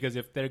question because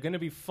if they're going to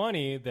be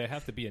funny, they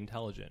have to be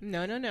intelligent.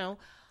 No.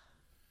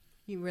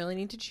 You really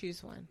need to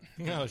choose one.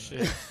 Oh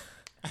shit.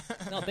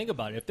 Now think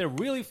about it. If they're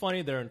really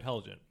funny, they're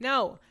intelligent.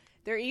 No,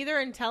 they're either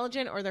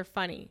intelligent or they're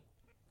funny.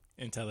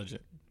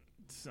 Intelligent.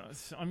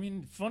 I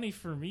mean, funny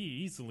for me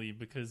easily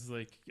because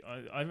like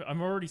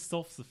I'm already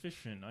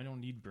self-sufficient. I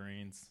don't need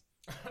brains.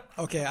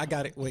 Okay, I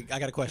got it. Wait, I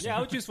got a question. Yeah, I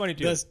would choose funny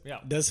too.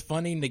 Does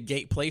funny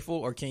negate playful,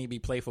 or can you be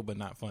playful but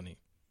not funny?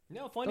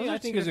 No, funny Those are I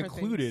think two is different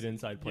included things.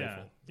 inside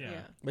playful.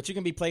 Yeah. But you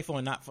can be playful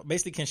and not.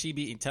 Basically, can she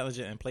be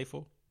intelligent and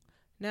playful?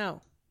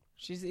 No,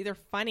 she's either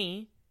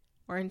funny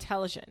or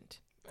intelligent.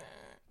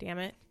 Damn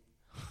it.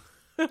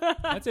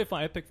 I'd say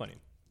funny. I'd pick funny.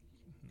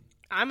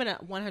 I'm going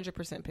to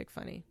 100% pick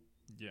funny.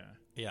 Yeah.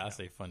 Yeah, I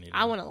say funny.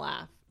 I want to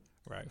laugh.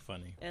 Right,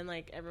 funny. And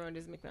like everyone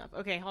just make me laugh.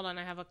 Okay, hold on.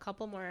 I have a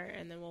couple more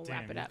and then we'll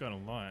Damn, wrap it you've up. got a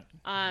lot.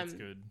 That's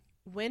good.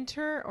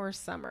 Winter or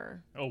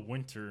summer? Oh,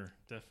 winter,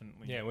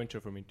 definitely. Yeah, winter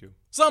for me too.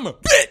 Summer,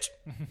 bitch.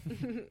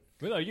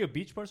 Really, are you a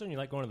beach person? You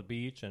like going to the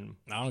beach and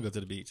I don't go to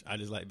the beach. I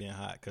just like being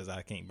hot because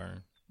I can't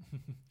burn.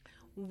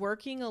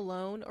 Working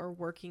alone or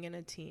working in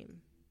a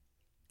team?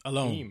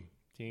 Alone.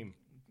 team?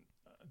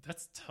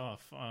 That's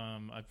tough.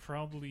 I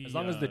probably As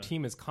long as the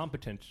team is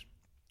competent.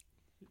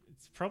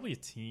 It's probably a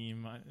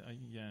team.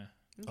 Yeah.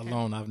 Okay.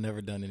 Alone, I've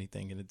never done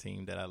anything in a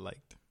team that I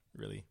liked,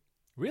 really.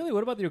 Really?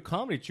 What about your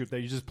comedy troupe that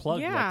you just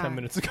plugged like Yeah. 10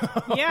 minutes ago?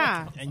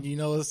 Yeah. And you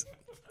know,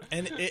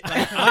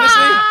 like,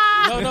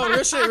 honestly,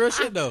 no, real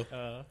shit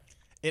though.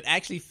 It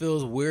actually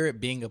feels weird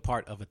being a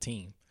part of a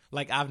team.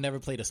 Like I've never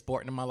played a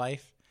sport in my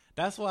life.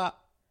 That's why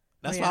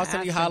I was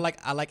telling you how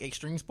I like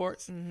extreme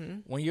sports. Mm-hmm.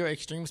 When you're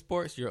extreme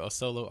sports, you're a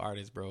solo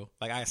artist, bro.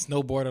 Like I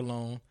snowboard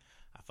alone,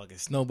 I fucking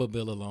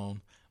snowmobile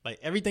alone. Like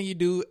everything you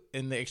do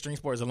in the extreme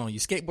sports alone. You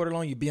skateboard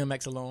alone, you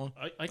BMX alone.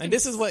 And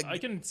this is what I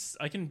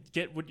can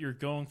get what you're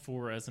going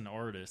for as an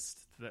artist.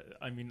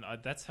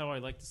 That's how I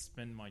like to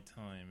spend my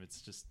time. It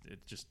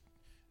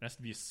has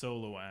to be a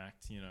solo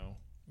act, you know.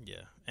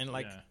 Yeah, and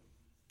like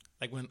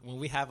when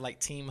we have like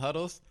team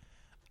huddles,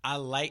 I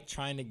like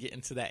trying to get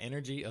into that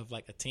energy of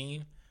like a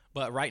team.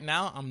 But right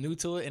now I'm new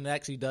to it, and it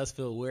actually does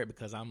feel weird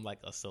because I'm like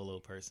a solo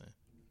person.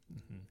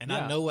 Mm-hmm. And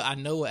Yeah. I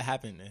know what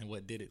happened and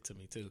what did it to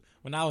me too.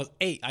 When I was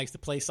 8, I used to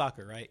play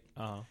soccer, right?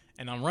 Uh-huh.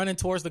 And I'm running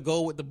towards the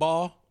goal with the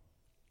ball,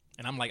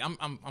 and I'm like,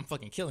 I'm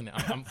fucking killing it.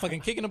 I'm fucking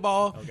kicking the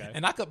ball, Okay.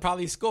 and I could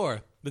probably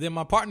score. But then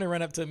my partner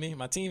ran up to me,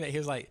 my teammate. He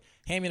was like,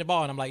 "Hand me the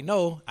ball," and I'm like,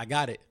 "No, I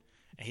got it."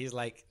 And he's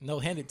like, "No,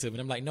 hand it to me."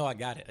 And I'm like, "No, I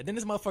got it." And then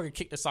this motherfucker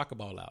kicked the soccer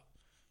ball out.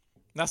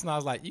 That's when I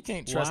was like, "You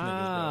can't trust niggas, bro."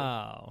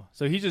 Wow.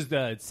 So he just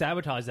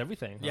sabotaged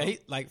everything. Yeah, huh? he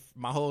like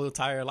my whole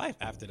entire life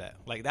after that.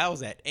 Like that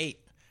was at 8.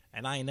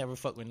 And I ain't never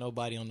fucked with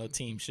nobody on no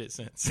team shit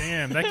since.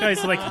 Damn, that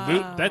guy's like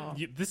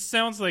this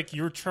sounds like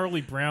you're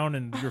Charlie Brown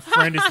and your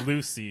friend is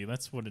Lucy.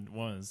 That's what it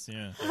was.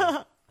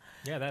 Yeah.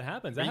 Yeah, that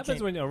happens. That You happens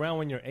can't-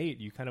 when you're 8.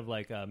 You kind of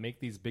like make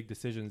these big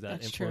decisions that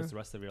That's influence true. the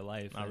rest of your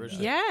life. Not And, really.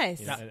 Yes.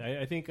 you know,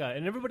 I think,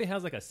 and everybody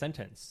has like a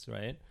sentence,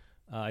 right?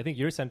 I think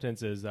your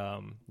sentence is, I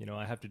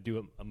have to do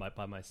it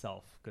by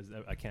myself because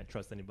I can't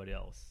trust anybody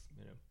else.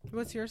 You know,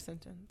 What's your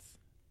sentence?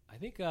 I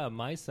think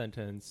my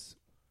sentence,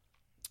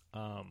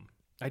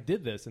 I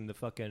did this in the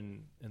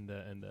fucking in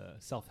the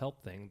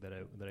self-help thing that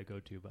I go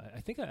to, but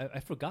I think I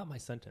forgot my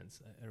sentence.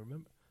 I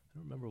don't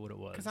remember what it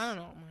was. Because I don't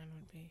know what mine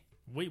would be.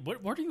 Wait,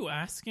 what are you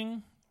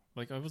asking?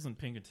 Like I wasn't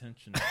paying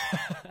attention.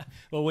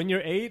 Well, when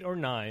you're 8 or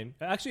 9,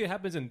 actually it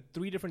happens in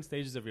 3 different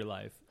stages of your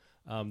life.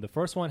 The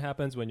first one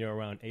happens when you're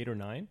around 8 or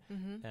 9,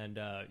 and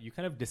you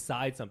kind of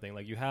decide something.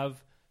 Like you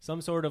have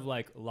some sort of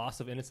like loss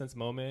of innocence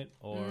moment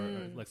or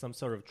like some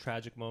sort of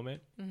tragic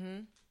moment.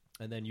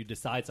 and then you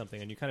decide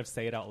something, and you kind of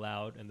say it out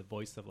loud in the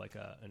voice of like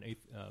an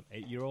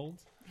 8-year-old.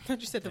 I thought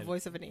you said the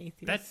voice of an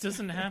atheist. That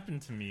doesn't happen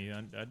to me.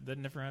 That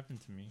never happened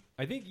to me.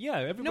 I think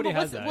everybody no, but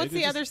has that. what's It's the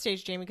just- other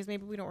stage, Jamie? Because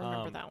maybe we don't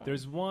remember that one.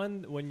 There's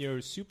one when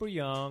you're super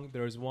young.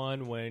 There's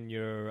one when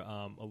you're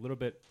a little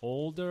bit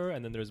older,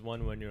 and then there's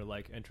one when you're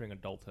like entering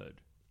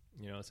adulthood.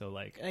 You know, so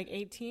like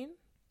 18.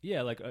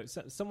 yeah, like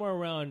somewhere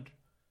around.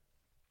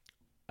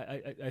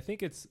 I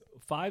think it's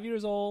 5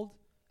 years old,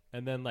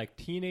 and then like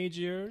teenage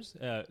years.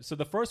 So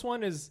the first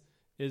one is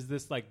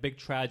this like big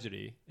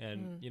tragedy,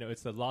 and you know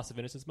it's the loss of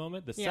innocence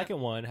moment. The second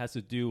one has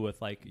to do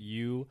with like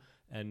you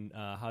and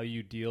how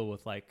you deal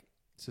with like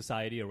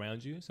society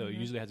around you. So it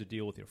usually has to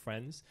deal with your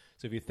friends.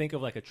 So if you think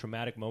of like a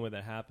traumatic moment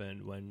that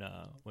happened when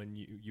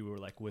you were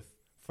like with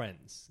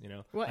friends, you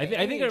know, What I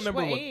think I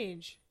remember what what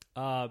age?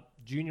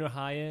 junior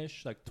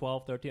high-ish, like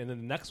 12, 13, and then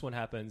the next one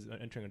happens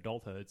entering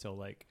adulthood. So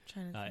like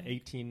Trying to think.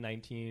 18,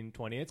 19,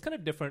 20. It's kind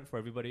of different for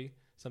everybody.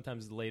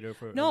 Sometimes later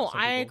for No, some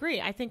I people.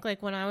 agree. I think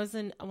like when I was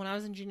in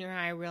junior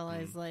high, I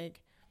realized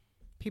like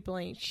people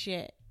ain't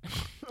shit.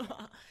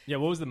 Yeah,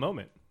 what was the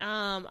moment?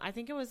 I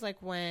think it was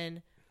like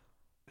when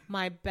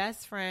my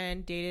best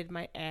friend dated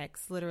my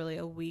ex literally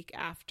a week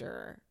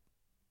after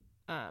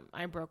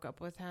I broke up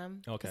with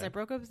him. Okay. Because I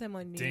broke up with him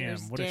on New Damn,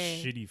 Year's what Day.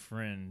 a shitty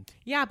friend.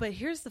 Yeah, but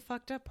here's the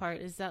fucked up part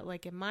is that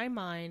like in my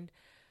mind,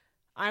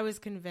 I was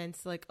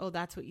convinced like, oh,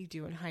 that's what you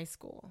do in high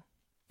school.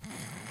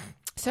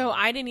 So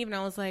I didn't even,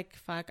 I was like,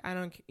 fuck, I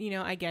don't,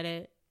 I get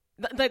it.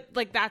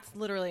 Like that's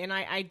literally, and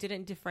I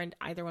didn't defriend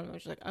either one. I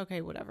was just like,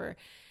 okay, whatever.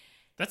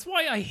 That's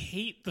why I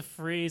hate the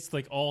phrase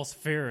like "all's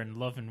fair in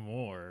love and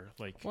war."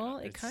 Like, Well,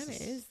 it it's kind of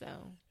just- is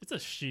though. It's a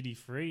shitty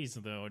phrase,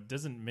 though. It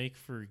doesn't make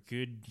for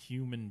good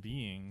human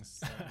beings.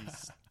 At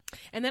least.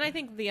 And then I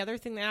think the other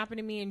thing that happened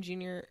to me in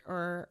junior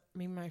or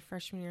maybe my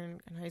freshman year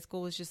in high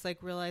school was just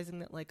like realizing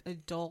that like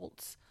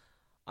adults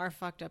are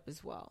fucked up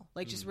as well.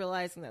 Like just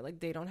realizing that like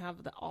they don't have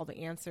all the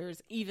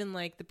answers. Even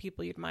like the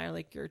people you admire,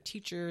 like your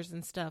teachers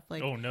and stuff.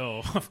 Like Oh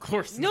no, of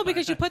course no, not.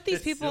 because you put these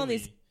That's people on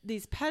silly.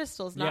 these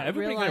pedestals. Yeah, Not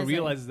everybody kind of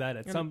realizing realizes that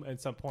at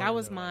some point. that in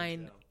was their lives,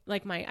 mine. yeah.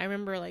 Like I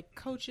remember like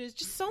coaches,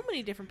 just so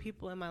many different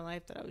people in my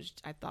life that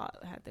I thought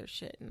had their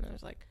shit, and I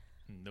was like,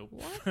 Nope.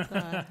 what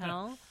the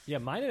hell? Yeah,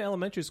 mine in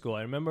elementary school.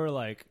 I remember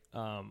like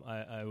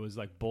I was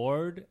like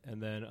bored,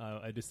 and then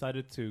I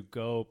decided to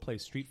go play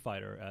Street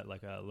Fighter at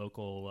like a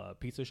local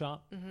pizza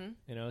shop. Mm-hmm.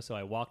 You know, so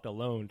I walked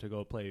alone to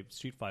go play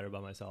Street Fighter by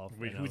myself.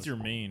 Wait, and I who's was- your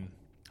main?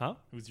 Huh?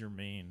 Who's your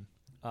main?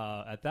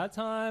 At that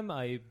time,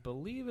 I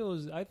believe it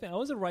was. I think I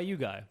was a Ryu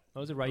guy. I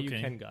was a Ryu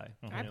Okay. Ken guy.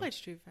 Uh-huh. I You know? played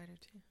Street Fighter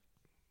too.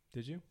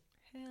 Did you?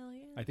 Hell yeah.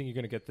 I think you're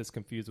gonna get this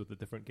confused with a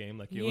different game.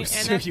 Like you Yeah, always,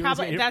 and that's you always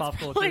probably get your that's pop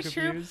culture probably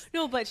true. confused.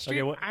 No, but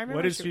Street. Okay, I remember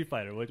what is Street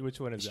Fighter? Which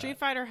one is Street that?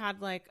 Fighter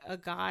had like a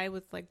guy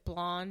with like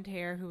blonde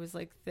hair who was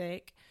like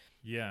thick.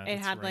 Yeah, It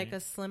that's had like right. a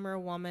slimmer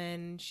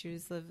woman. She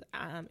was of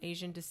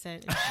Asian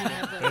descent. And she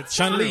had like, That's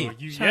Chun-Li. true.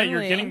 Yeah, Chun-Li.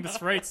 you're getting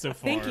this right so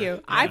far. Thank you.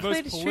 The I most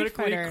played Street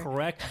politically Fighter.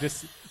 correct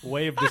this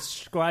way of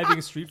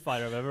describing Street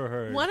Fighter I've ever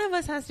heard. One of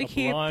us has to a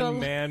keep blonde the.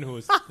 man who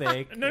was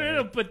fake.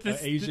 No. But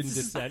this Asian this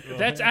is- descent.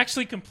 That's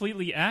actually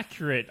completely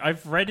accurate.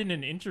 I've read in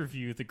an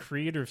interview the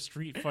creator of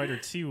Street Fighter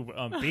 2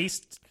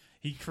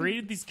 he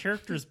created these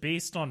characters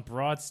based on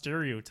broad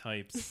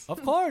stereotypes.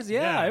 Of course,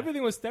 yeah. Yeah.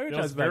 Everything was It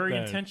stereotyped was back very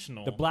then.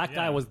 intentional. The black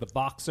guy Yeah. was the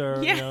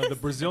boxer. Yes. You know, the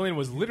Brazilian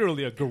was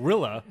literally a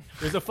gorilla.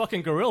 There's a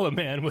fucking gorilla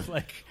man with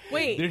like.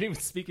 Wait. They didn't even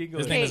speak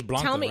English. His name Okay, is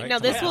Blanca, tell me right? now.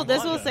 This Yeah, will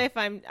Blanca. say if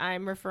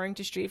I'm referring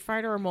to Street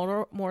Fighter or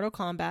Mortal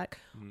Kombat.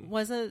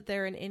 Wasn't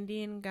there an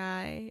Indian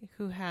guy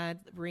who had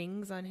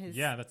rings on his?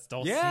 Yeah, that's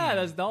Dulcine. Yeah,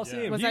 that's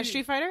Dulcine. Was that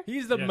Street Fighter?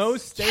 He's the Yes.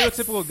 most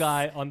stereotypical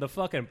guy on the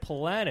fucking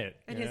planet.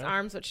 And you his know?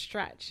 arms would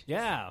stretch.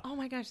 Yeah. Oh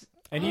my gosh.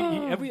 And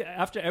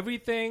after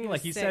everything,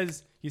 like he sick.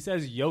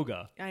 says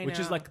yoga, I which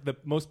is know. like the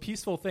most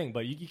peaceful thing.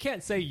 But you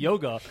can't say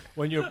yoga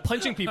when you're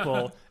punching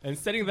people and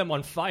setting them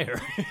on fire.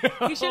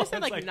 He should have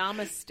said It's like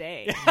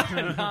namaste.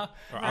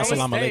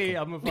 Assalamu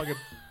alaikum.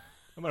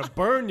 I'm gonna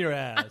burn your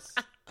ass.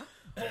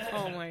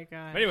 Oh my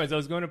god. But anyways, I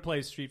was going to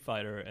play Street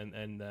Fighter,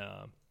 and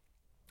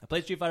I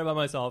played Street Fighter by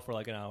myself for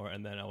like an hour,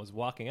 and then I was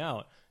walking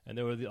out, and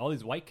there were all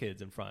these white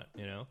kids in front,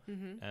 you know,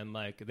 and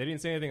like they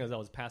didn't say anything as I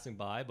was passing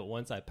by, but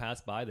once I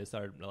passed by, they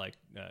started like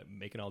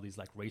making all these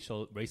like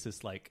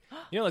racist, like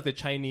like the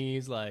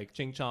Chinese, like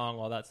ching chong,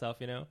 all that stuff,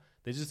 you know.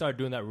 They just started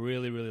doing that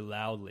really, really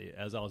loudly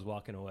as I was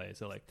walking away.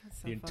 So like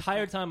That's so the fucked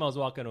entire up. time I was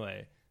walking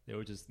away, they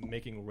were just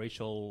making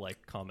racial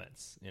like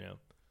comments, you know.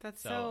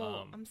 That's So,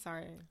 so. I'm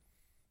sorry.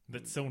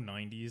 That's so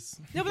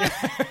 90s. No, but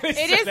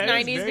it is That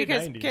 90s very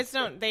because 90s. kids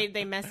don't.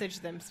 They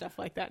message them stuff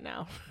like that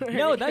now.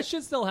 No, that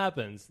shit still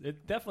happens.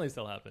 It definitely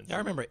still happens. Y'all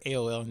remember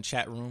AOL and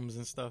chat rooms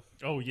and stuff?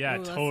 Oh yeah, Ooh,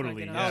 let's not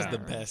totally. get Yeah. on That was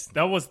the best.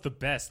 That was the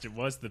best. It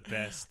was the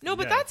best. No,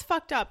 but Yeah. that's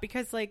fucked up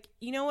because like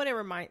you know what it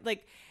reminds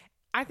like.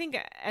 I think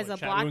as What, a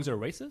chat black rooms are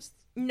racist?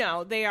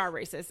 no, they are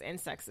racist and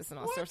sexist and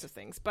all sorts of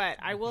things. But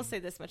I will say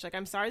this much: like,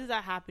 I'm sorry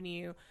that happened to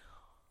you,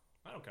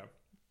 I don't care.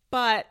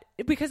 but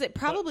because it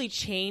probably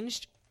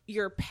changed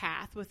your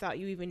path without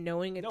you even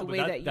knowing it No, the but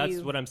way that's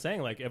you. what I'm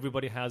saying. Like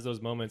everybody has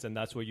those moments, and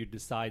that's where you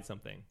decide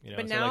something. You know?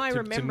 But So, now like, I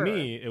remember. To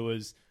me, it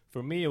was.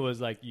 For me, it was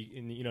like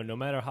no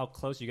matter how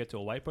close you get to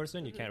a white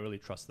person, you can't really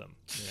trust them.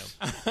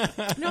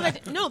 You know?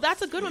 No,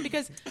 that's a good one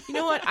because you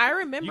know what? I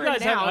remember You guys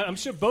now. have. I'm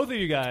sure both of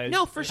you guys.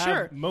 No, for have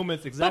sure.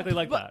 moments exactly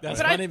like that. That's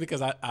But funny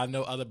because I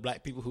know other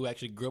black people who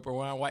actually grew up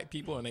around white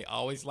people and they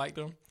always liked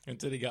them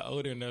until they got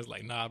older and they was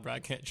like, nah, bro, I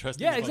can't trust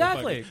Yeah, these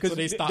exactly. motherfuckers. Because So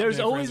they stopped there's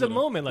being always friends a with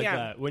them. moment like Yeah.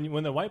 that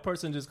when the white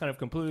person just kind of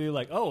completely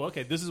like, oh,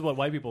 okay, this is what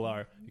white people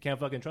are. You can't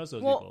fucking trust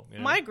those Well, people. You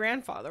know? my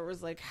grandfather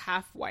was like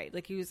half white,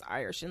 like he was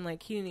Irish, and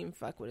like he didn't even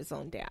fuck with his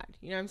own dad.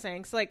 You know what I'm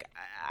saying? So like,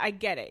 I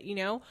get it, you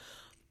know.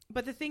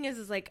 But the thing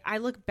is like I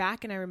look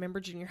back and I remember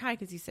junior high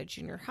because you said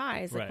junior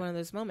high is like Right. one of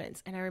those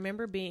moments, and I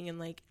remember being in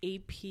like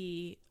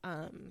AP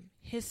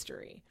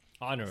history,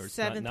 honors,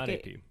 seventh not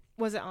grade. AP.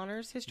 Was it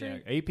honors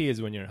history? Yeah, AP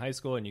is when you're in high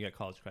school and you get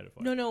college credit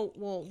for it. No.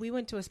 Well, we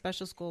went to a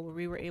special school where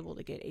we were able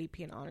to get AP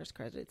and honors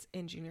credits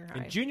in junior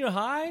high. In junior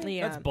high?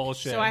 Yeah. That's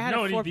bullshit. So I had a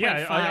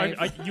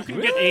 4.5. You can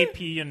Really? get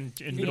AP in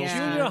middle Yeah.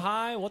 school. junior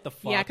high? What the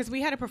fuck? Yeah, because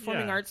we had a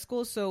performing Yeah. arts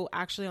school. So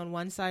actually, on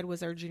one side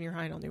was our junior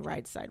high, and on the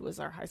right side was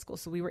our high school.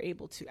 So we were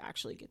able to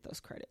actually get those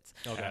credits.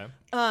 Okay.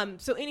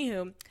 So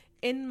anywho,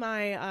 in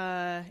my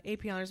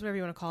AP honors, whatever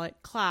you want to call it,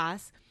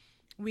 class,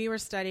 we were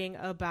studying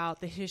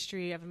about the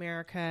history of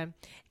America,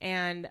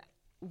 and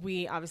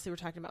we obviously were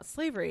talking about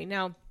slavery.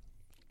 Now,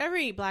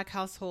 every black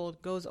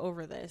household goes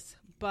over this,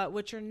 but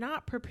what you're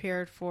not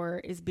prepared for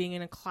is being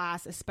in a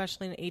class,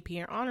 especially in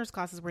AP or honors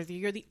classes, where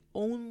you're the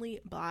only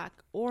black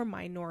or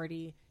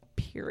minority,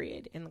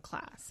 period, in the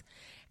class.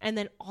 And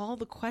then all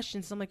the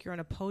questions, sound like you're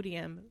on a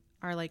podium,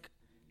 are like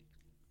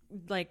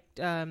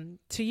to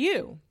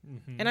you.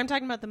 And I'm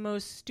talking about the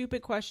most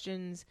stupid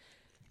questions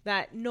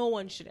that no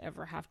one should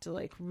ever have to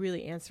like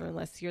really answer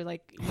unless you're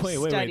like you Wait.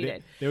 studied They,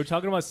 it. they were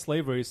talking about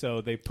slavery, so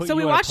they put So you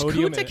we on watched a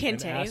podium Kunta and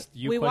Kinte. asked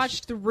you We questions.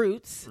 watched The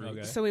Roots.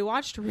 Okay. So we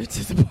watched Roots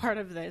as a part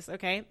of this,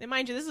 okay? And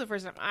mind you, this is the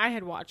first time I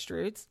had watched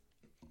Roots.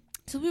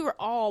 So we were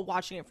all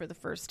watching it for the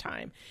first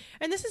time.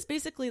 And this is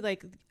basically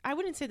like, I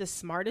wouldn't say the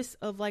smartest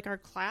of like our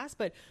class,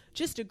 but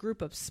just a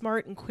group of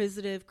smart,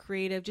 inquisitive,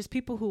 creative, just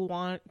people who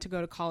want to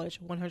go to college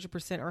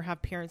 100% or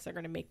have parents that are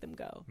going to make them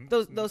go.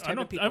 Those type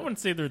of people. I wouldn't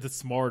say they're the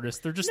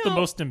smartest. They're just the No.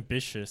 most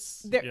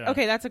ambitious. Yeah.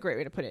 Okay, that's a great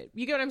way to put it.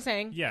 You get what I'm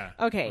saying? Yeah.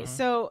 Okay,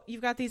 so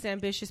you've got these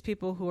ambitious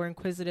people who are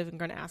inquisitive and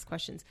going to ask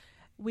questions.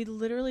 We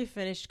literally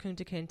finished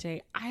Kunta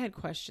Kinte. I had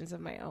questions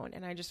of my own,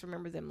 and I just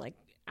remember them like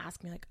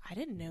asking me, like, I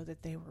didn't know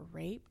that they were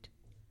raped.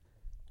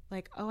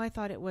 Like, oh, I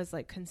thought it was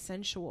like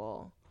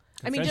consensual.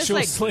 I mean, just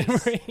Consensual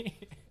like slavery.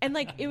 and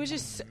like it was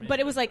just, but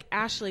it was like,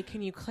 Ashley,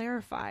 can you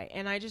clarify?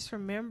 And I just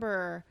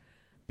remember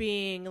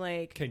being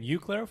like, Can you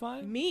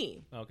clarify?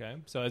 me. Okay,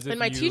 so as if And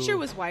my you- teacher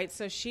was white,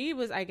 so she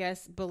was, I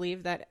guess,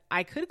 believed that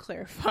I could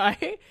clarify.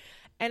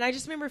 And I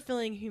just remember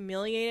feeling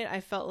humiliated.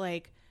 I felt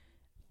like,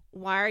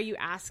 why are you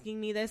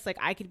asking me this? Like,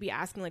 I could be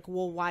asking, like,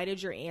 well, why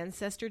did your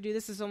ancestor do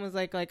this? And someone was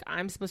like,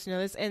 I'm supposed to know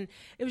this. And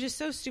it was just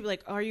so stupid.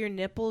 Like, are your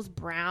nipples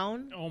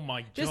brown? Oh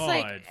my Just god.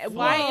 like,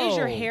 why is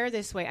your Whoa. hair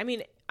this way? I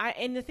mean,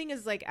 and the thing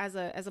is, like, as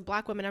a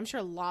black woman, I'm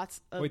sure lots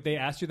of Wait, they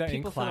asked you that in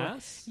people feel-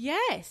 class?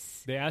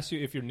 yes, They asked you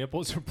if your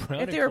nipples are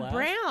brown. if in they were class?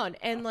 brown,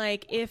 and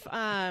like if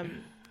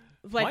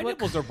like My what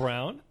nipples are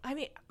brown. I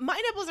mean, my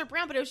nipples are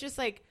brown, but it was just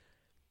like,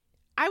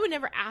 I would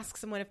never ask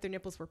someone if their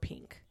nipples were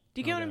pink.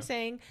 Do you get what Okay. I'm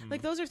saying?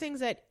 Like, those are things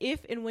that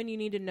if and when you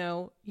need to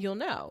know, you'll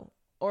know.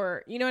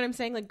 Or, you know what I'm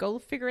saying? Like, go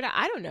figure it out.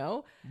 I don't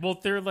know. Well,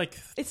 they're like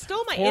It's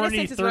still my horny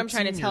innocence is what I'm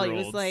trying to tell you.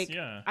 It's 13-year-olds, like,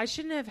 yeah. I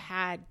shouldn't have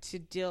had to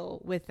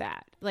deal with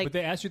that. Like, But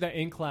they asked you that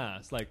in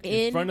class, like in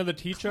in front of the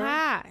teacher.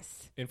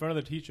 class. In front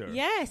of the teacher.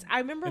 Yes. I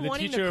remember And the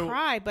wanting teacher- to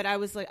cry, but I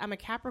was like, I'm a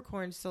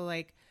Capricorn, so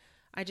like,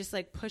 I just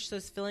like pushed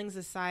those feelings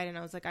aside, and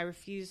I was like, I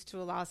refuse to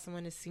allow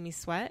someone to see me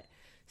sweat.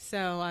 So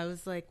I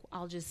was like,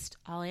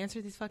 I'll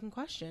answer these fucking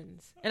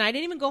questions. And I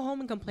didn't even go home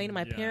and complain to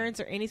my Yeah. parents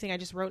or anything. I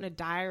just wrote in a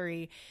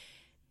diary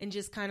and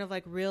just kind of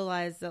like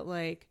realized that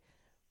like,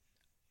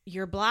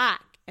 you're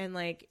black and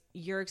like,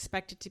 you're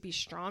expected to be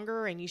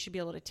stronger and you should be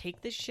able to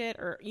take this shit,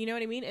 or you know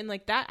what I mean? And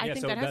like that, I think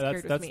so that has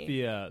carried that's with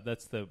me.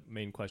 that's the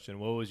main question.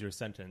 What was your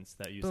sentence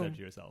that you Boom. said to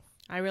yourself?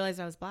 I realized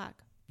I was black.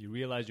 You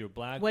realized you're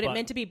black. What it but-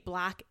 meant to be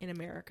black in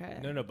America.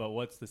 No, but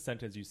what's the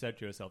sentence you said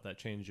to yourself that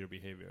changed your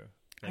behavior?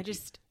 Like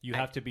you I-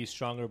 have to be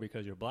stronger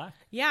because you're black.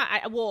 Yeah,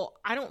 I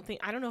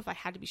don't know if I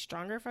had to be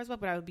stronger if I was black,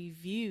 but I would be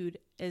viewed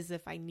as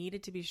if I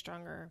needed to be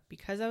stronger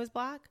because I was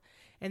black,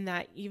 and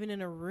that even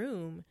in a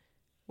room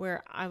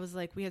where I was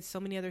like, we had so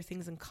many other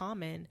things in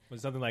common,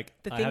 Was something like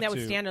the I thing have that would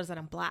to- stand out is that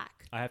I'm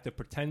black. I have to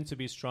pretend to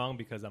be strong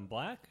because I'm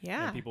black.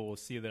 Yeah. and people will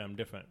see that I'm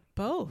different.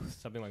 Both,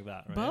 Something like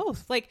that. Right?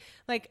 both. Like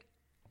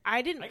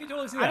I didn't. I can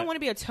totally see I that. don't want to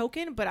be a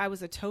token, but I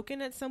was a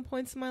token at some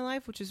points in my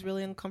life, which is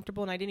really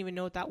uncomfortable, and I didn't even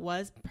know what that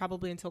was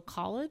probably until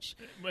college.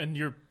 and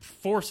you're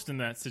forced in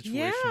that situation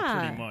Yeah.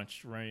 pretty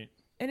much, right?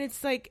 And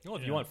it's like, Well,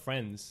 if Yeah. you want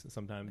friends,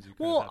 sometimes you.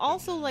 well, have to-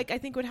 also like I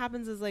think what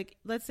happens is like,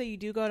 let's say you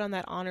do go down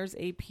that honors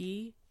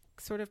AP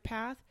sort of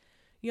path,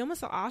 you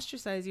almost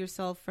ostracize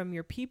yourself from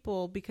your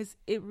people because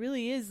it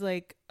really is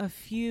like a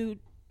few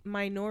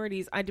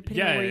minorities.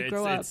 Depending on where you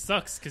grow up. It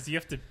sucks because you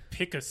have to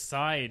pick a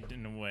side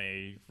in a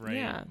way, right?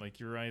 Yeah. Like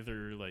you're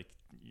either like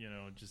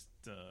just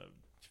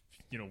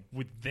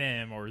with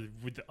them or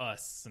with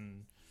us,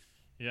 and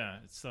yeah,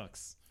 it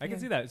sucks. I can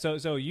see that.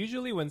 So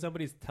usually when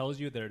somebody tells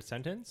you their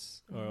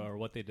sentence or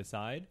what they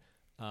decide,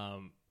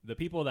 the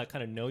people that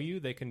kind of know you,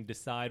 they can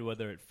decide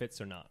whether it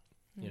fits or not.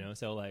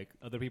 So like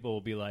other people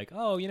will be like,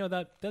 oh,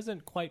 that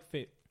doesn't quite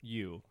fit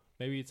you.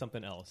 Maybe it's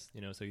something else,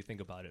 so you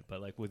think about it.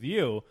 But like with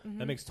you,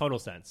 that makes total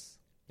sense,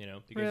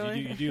 because Really?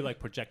 you do like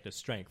project a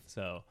strength.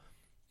 So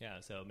yeah,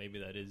 so maybe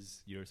that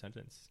is your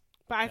sentence.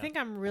 But I think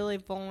I'm really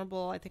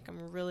vulnerable. I think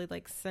I'm really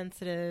like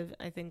sensitive.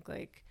 I think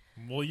like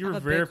Well, you're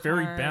have a very big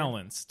very heart.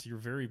 balanced. You're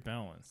very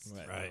balanced.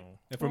 Right. So-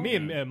 And for me,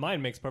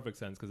 mine makes perfect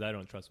sense because I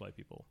don't trust white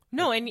people.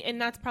 no, and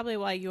that's probably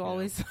why you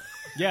always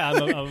Yeah,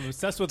 I'm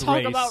obsessed with talk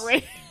race. about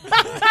race. Yeah,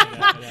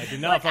 I do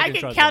not Like, I fucking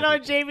can trust count white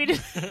on Jamie to.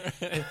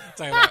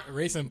 Talking about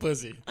race and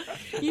pussy.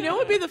 You know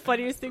what would be the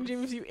funniest thing,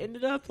 Jamie, if you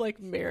ended up like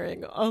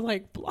marrying a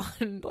like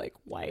blonde like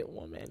white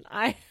woman?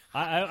 I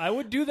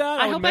would do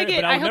that. I would hope marry, I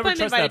get. but I would hope never I'm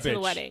trust invited that to the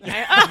bitch. wedding.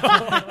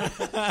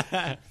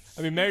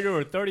 I mean, married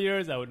her for 30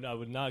 years. I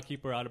would not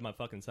keep her out of my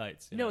fucking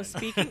sights. You know No, what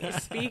I mean?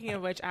 speaking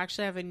of which,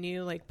 actually, I have a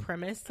new like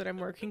premise that I'm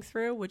working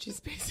through, which is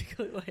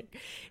basically like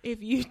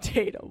if you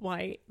date a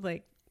white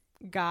like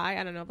guy,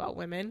 I don't know about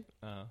women,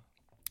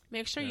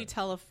 make sure you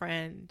tell a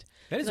friend.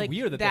 That is like,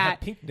 weird that they have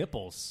pink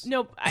nipples.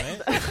 No,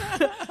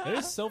 That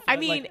is so. I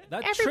mean, like,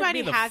 that tripped me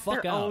everybody the has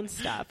fuck their out. own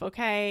stuff,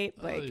 okay?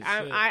 Like, Holy shit.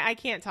 I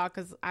can't talk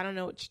because I don't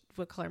know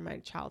what color my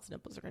child's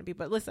nipples are going to be.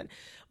 But listen,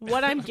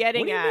 what I'm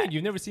getting What do you at. mean?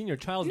 You've never seen your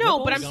child's No,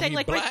 nipples? but I'm Gonna saying be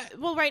like black?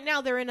 right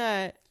now they're in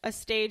a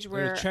stage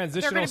where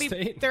transitional they're gonna be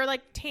state? they're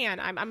like tan.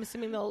 I'm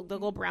assuming they'll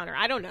go browner.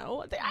 I don't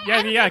know.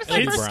 Yeah, yeah, It's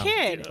my kids- first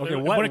kid. Okay,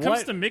 when it comes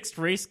what- to mixed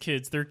race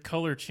kids, their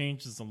color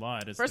changes a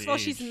lot. As First they of all,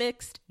 age. she's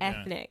mixed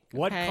ethnic.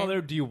 What okay?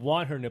 color do you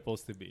want her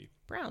nipples to be?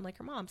 Brown, like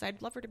her mom's.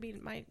 I'd love her to be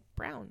my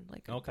brown,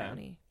 like a Okay.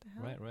 brownie. The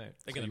hell? Right. They're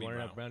So gonna you be want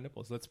her to have brown. brown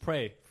nipples. Let's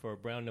pray for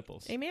brown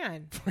nipples.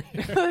 Amen.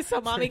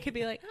 So mommy could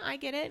be like, oh, I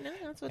get it. No,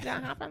 that's what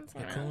that happens.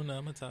 You know?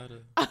 Hakuna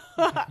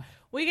Matata.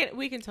 We can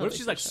totally. What if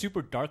she's like switch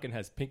super dark and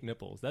has pink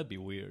nipples? That'd be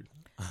weird.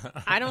 them.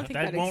 I don't think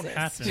that, That won't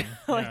exists. happen.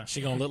 Like, Yeah.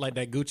 She gonna look like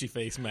that Gucci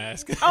face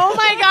mask. oh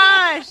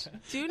my gosh!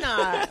 Do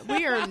not.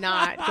 We are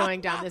not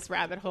going down this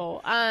rabbit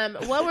hole.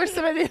 What were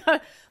some of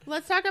the?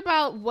 Let's talk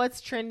about what's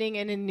trending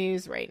in the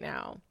news right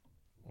now.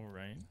 All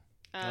right.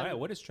 All right,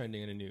 what is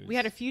trending in the news? We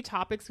had a few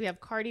topics. We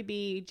have Cardi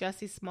B,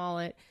 Jussie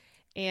Smollett,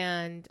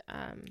 and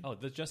Oh,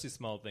 the Jussie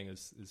Smollett thing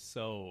is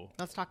so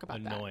let's talk about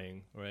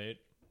annoying, right?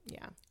 that.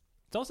 Yeah.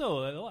 It's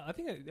also, I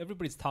think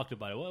everybody's talked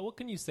about it. What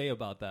can you say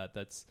about that?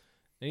 That's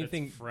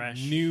anything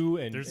fresh. new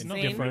and There's and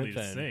nothing different really to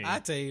than. say. I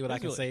tell you what I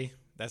can That's say.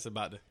 That's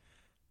about it.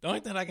 The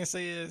only thing I can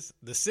say is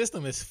the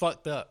system is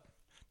fucked up.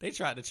 They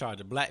tried to charge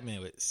a black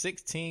man with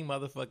 16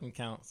 motherfucking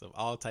counts of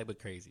all type of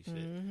crazy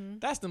shit.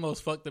 That's the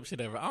most fucked up shit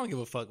ever. I don't give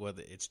a fuck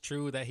whether it's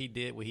true that he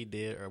did what he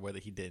did or whether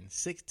he didn't.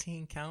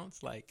 16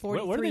 counts, like What are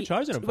they 43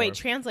 charging him for? Wait,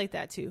 translate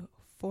that to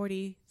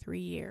 43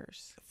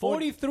 years.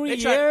 43 they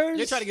years?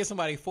 They try to get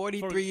somebody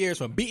 43 years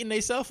from beating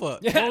themselves up.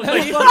 Yeah,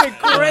 that's fucking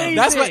crazy.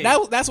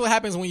 That's what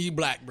happens when you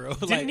black, bro.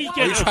 Like, he you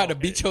get- try to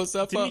beat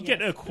yourself Didn't up. he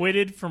get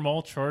acquitted from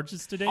all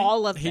charges today?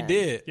 All of them. He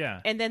did. Yeah.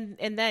 And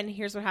then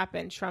here's what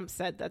happened. Trump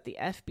said that the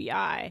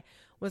FBI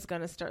was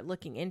going to start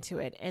looking into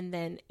it. And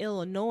then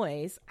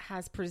Illinois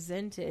has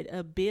presented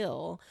a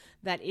bill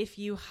that if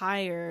you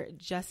hire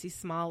Jussie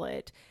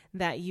Smollett,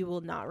 that you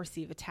will not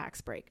receive a tax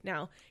break.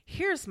 Now,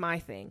 here's my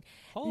thing.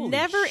 Holy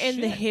Never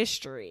in the shit.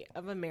 history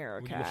of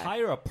America. When you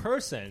hire a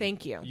person,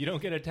 Thank you. You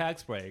don't get a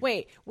tax break.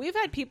 Wait, we've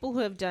had people who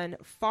have done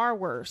far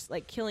worse,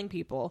 like killing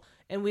people,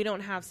 and we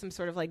don't have some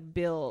sort of like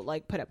bill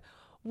like put up.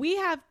 We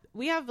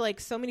have like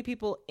so many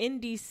people in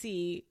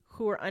DC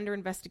who are under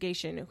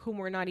investigation whom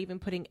we're not even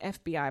putting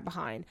FBI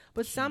behind.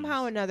 But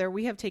somehow or another,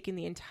 we have taken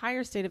the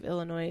entire state of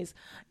Illinois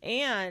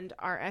and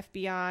our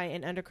FBI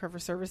and undercover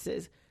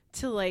services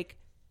to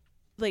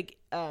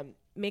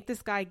make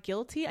this guy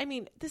guilty. I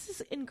mean, this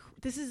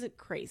is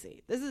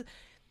crazy.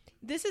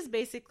 This is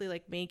basically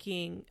like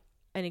making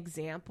an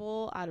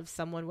example out of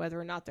someone, whether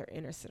or not they're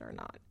innocent or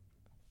not.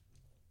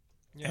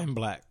 And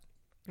black.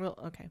 Well,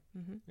 okay.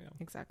 Yeah.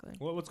 Exactly.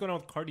 What's going on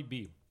with Cardi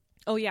B?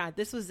 Oh, yeah.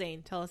 This was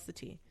Zane. Tell us the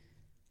tea.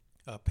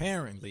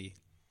 Apparently,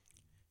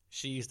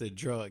 she used to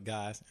drug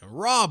guys and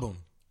rob them.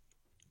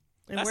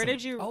 And That's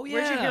where'd some- you Oh, hear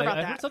I about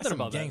heard that? something That's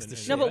about some that. gangster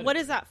shit. No, but what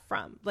is that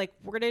from? Like,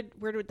 where did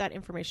that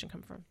information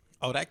come from?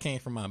 Oh, that came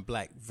from my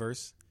Black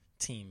Verse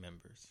team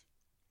members.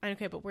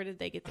 Okay, but where did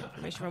they get the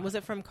information from? Was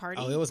it from Cardi?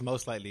 Oh, it was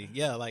most likely.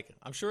 Yeah, like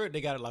I'm sure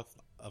they got it off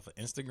of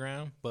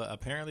Instagram, but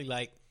apparently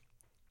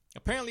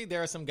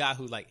there is some guy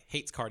who like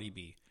hates Cardi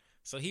B.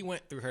 So he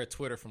went through her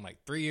Twitter from like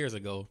 3 years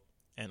ago,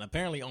 and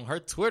apparently on her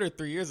Twitter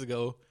 3 years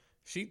ago,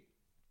 she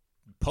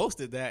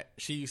posted that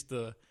she used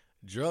to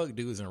drug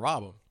dudes and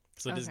rob them.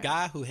 So this Okay.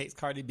 guy who hates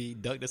Cardi B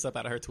dug this up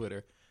out of her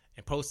Twitter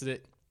and posted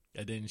it,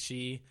 and then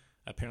she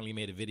apparently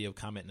made a video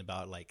commenting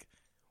about like,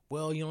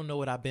 well, you don't know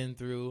what I've been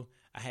through.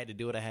 I had to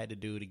do what I had to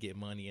do to get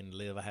money and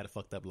live. I had a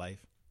fucked up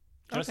life.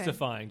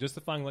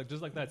 justifying like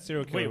just like that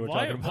serial killer Wait, we're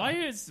why? talking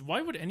about.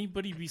 Why would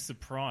anybody be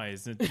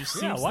surprised? It just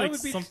Yeah, seems why like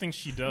would be- something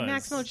she does.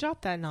 Maximo,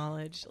 drop that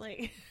knowledge.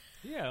 Like,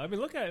 Yeah, I mean,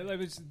 look at it. Like,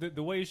 it's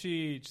the way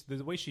she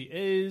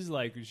is.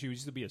 Like, she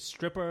used to be a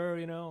stripper.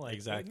 You know, like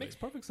Exactly. It makes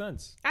perfect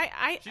sense.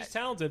 she's She's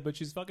talented, but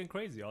she's fucking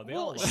crazy. All day.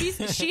 well,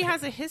 she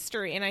has a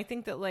history, and I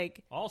think that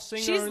like all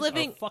singers she's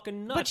living are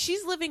fucking nuts. but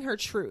she's living her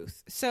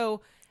truth.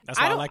 So That's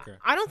why I don't like her.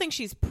 I don't think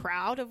she's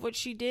proud of what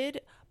she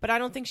did, but I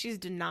don't think she's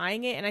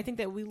denying it. And I think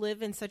that we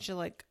live in such a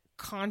like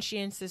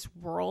conscientious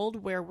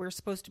world where we're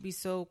supposed to be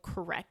so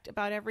correct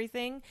about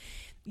everything.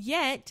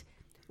 Yet,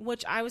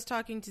 which I was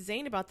talking to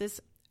Zane about this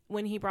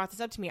when he brought this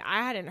up to me,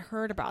 I hadn't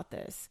heard about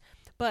this.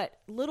 But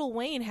Lil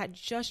Wayne had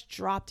just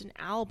dropped an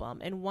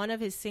album, and one of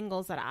his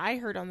singles that I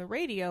heard on the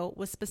radio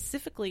was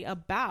specifically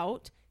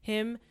about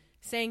him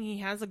saying he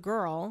has a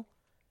girl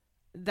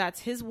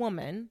that's his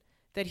woman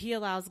that he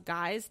allows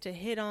guys to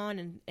hit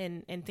on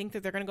and think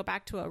that they're going to go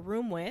back to a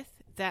room with,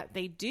 that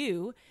they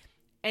do,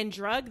 and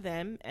drug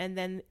them, and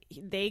then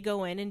they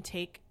go in and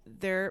take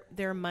their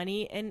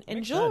money and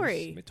Makes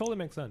jewelry. sense. It totally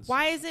makes sense.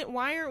 Why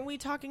aren't we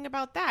talking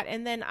about that?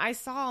 And then I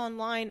saw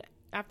online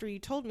after you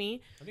told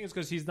me, I think it's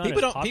because he's not People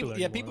as don't. popular People,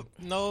 yeah, anymore.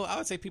 people. No, I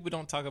would say people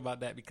don't talk about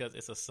that because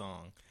it's a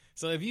song.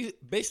 So if you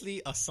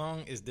basically a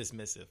song is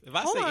dismissive. If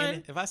I Hold say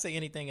on. if I say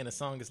anything in a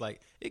song, it's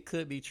like it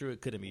could be true,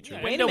 it couldn't be true.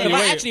 Yeah, Wait a If minute.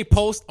 I actually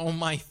post on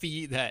my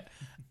feed that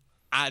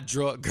I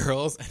drug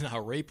girls and I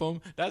rape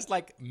them, that's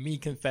like me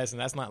confessing.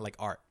 That's not like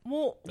art.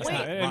 well, That's wait.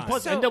 not And Right.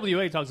 plus, So-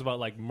 NWA talks about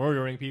like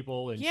murdering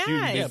people and Yes.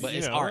 shooting. Yeah, but you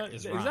it's know, art,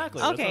 it's rhymes.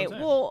 exactly. that's what Okay, I'm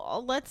saying.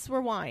 well, let's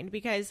rewind,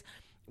 because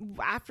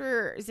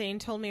after Zane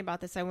told me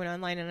about this, I went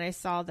online and I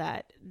saw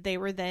that they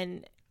were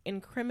then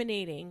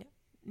incriminating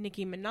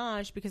Nicki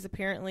Minaj because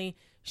apparently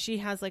she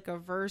has like a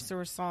verse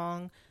or a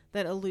song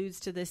that alludes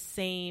to this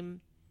same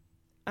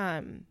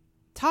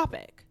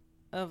topic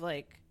of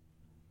like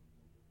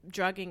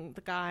drugging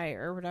the guy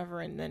or whatever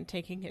and then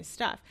taking his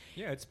stuff.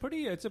 Yeah, it's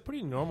a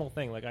pretty normal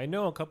thing. Like I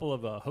know a couple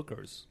of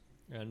hookers,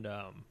 and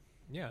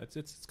yeah,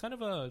 it's kind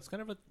of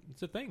a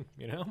thing,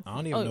 you know. I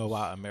don't even Oh. know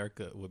why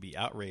America would be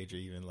outraged or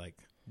even like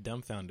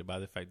dumbfounded by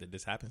the fact that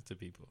this happens to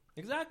people.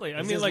 Exactly. I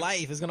It's mean, his like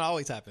life. It's gonna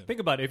always happen. think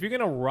about it. If you're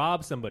gonna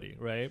rob somebody,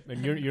 right,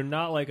 and you're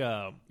not like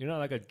a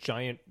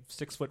giant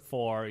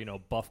 6'4",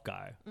 buff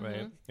guy, right,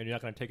 and you're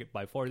not gonna take it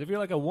by force. If you're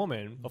like a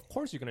woman, of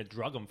course you're gonna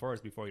drug him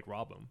first before you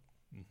rob him.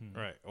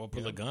 Right. Or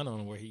put a gun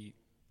on where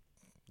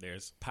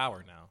there's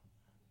power now.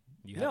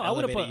 You No, have I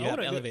would've elevated, put- you I have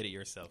would've- elevated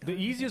yourself. The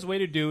easiest way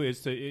to do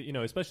is to,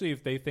 especially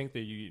if they think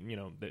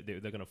that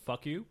they're gonna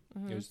fuck you,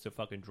 is to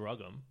fucking drug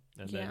them,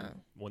 and Yeah.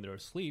 then when they're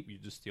asleep, you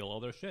just steal all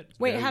their shit. It's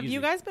Wait, very have easy.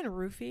 you guys been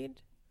roofied?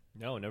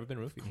 No, never been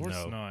roofied. Of course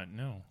No. not.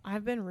 No.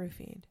 I've been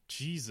roofied.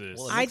 Jesus.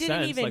 Well, it I makes didn't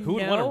sense. even like who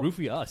would know- want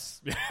to roofie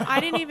us? I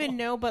didn't even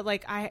know, but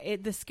like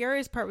the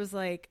scariest part was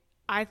like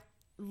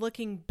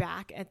looking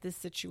back at this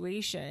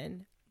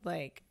situation,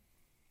 like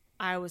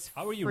I was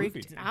How were you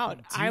freaked roofied? out.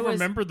 Do I you was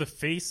remember the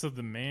face of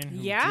the man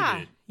who yeah,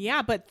 did it?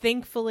 yeah, but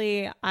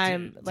thankfully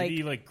I'm Did like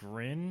he like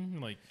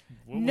grin? Like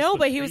what was no, the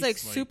but he was face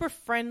like super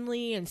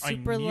friendly and I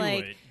super knew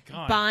like it.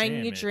 God buying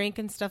damn you it. drink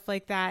and stuff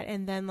like that.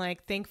 And then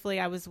like thankfully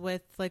I was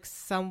with like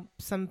some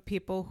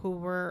people who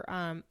were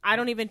I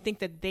don't even think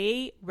that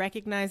they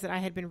recognized that I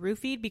had been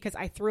roofied because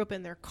I threw up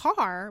in their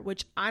car,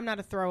 which I'm not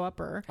a throw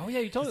upper. Oh yeah,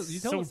 you told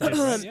So us that. Right?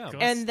 Yeah.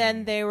 disgusting. And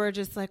then they were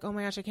just like, "Oh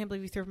my gosh, I can't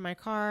believe you threw up in my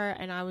car,"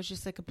 and I was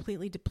just like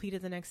completely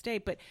depleted the next day.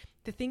 But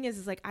the thing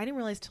is like I didn't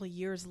realize till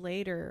years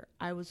later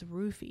I was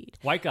roofied.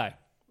 White guy.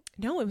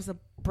 No, it was a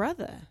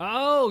brother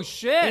Oh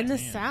shit! in the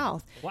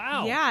South.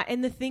 Wow. Yeah,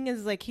 and the thing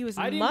is like he was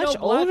I didn't much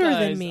know black older guys,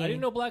 than me. I didn't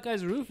know black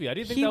guys roofie. I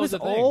didn't think He that was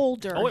was a thing.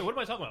 older. Oh wait, what am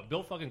I talking about?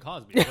 Bill fucking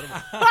Cosby. What am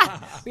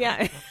I-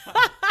 Yeah,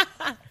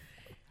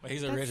 But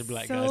he's a That's rich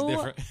black guy. It's so-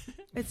 different.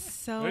 it's That's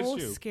so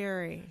true.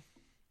 scary,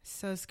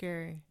 so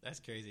scary. That's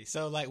crazy.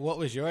 So, like, what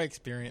was your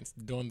experience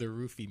doing the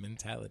roofie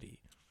mentality?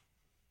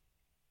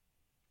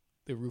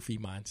 The roofie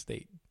mind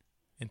state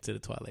into the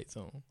Twilight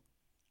Zone.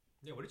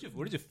 yeah, what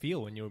did you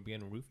feel when you were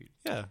being roofied?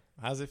 Yeah.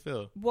 How's it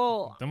feel?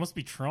 Well, That must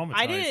be traumatizing.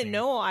 I didn't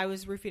know I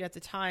was roofied at the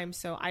time,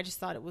 so I just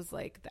thought it was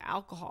like the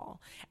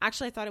alcohol.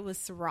 Actually, I thought it was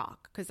Ciroc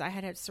because I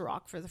had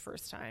Ciroc for the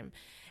first time.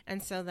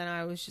 And so then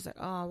I was just like,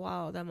 oh,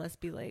 wow, that must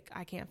be like,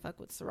 I can't fuck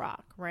with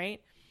Ciroc,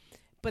 right?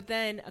 But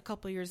then a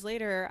couple years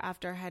later,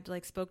 after I had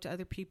like spoke to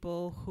other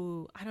people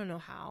who, I don't know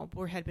how,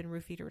 or had been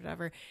roofied or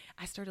whatever,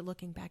 I started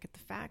looking back at the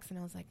facts and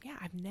I was like, yeah,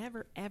 I've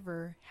never,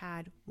 ever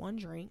had one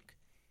drink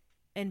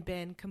and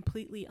been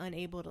completely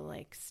unable to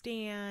like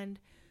stand,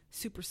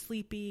 super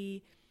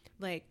sleepy,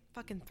 like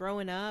fucking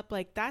throwing up.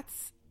 Like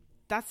that's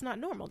not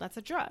normal. That's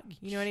a drug.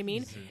 You know what I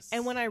mean? Jesus.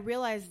 And when I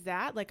realized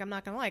that, like, I'm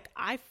not gonna lie,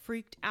 I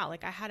freaked out.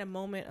 Like I had a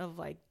moment of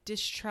like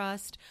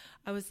distrust.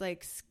 I was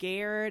like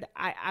scared.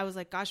 I was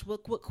like, gosh,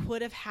 what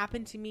could have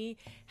happened to me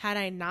had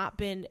I not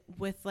been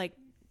with like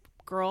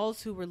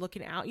girls who were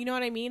looking out? You know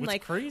what I mean? What's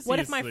like crazy what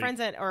if is, my like- friends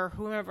or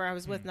whomever I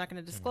was with, not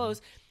going to disclose,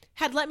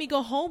 had let me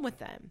go home with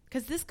them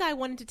because this guy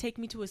wanted to take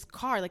me to his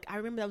car. Like, I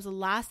remember that was the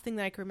last thing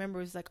that I could remember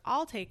was like,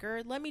 I'll take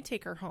her. Let me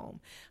take her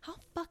home. How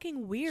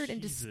fucking weird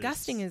and Jesus.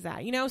 disgusting is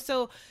that? You know,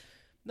 so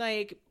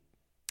like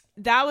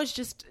that was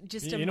just a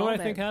You know what I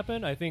moment. think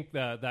happened? I think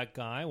that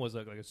guy was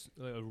like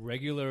a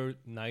regular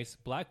nice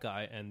black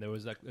guy, and there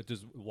was like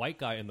this white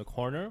guy in the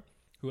corner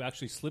who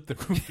actually slipped the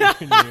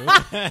roofie in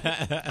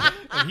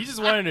you, and he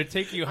just wanted to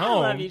take you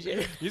home. love you,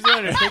 Jay. He just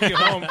wanted to take you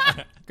home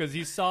because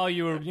he saw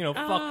you were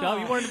fucked up.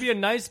 He wanted to be a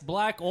nice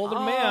black older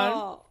man,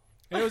 Oh.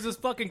 and it was this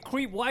fucking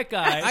creep white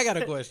guy. I got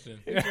a question.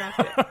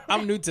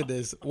 I'm new to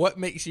this. What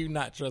makes you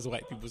not trust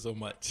white people so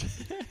much?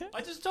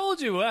 I just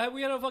told you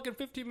we had a fucking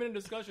 15-minute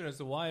discussion as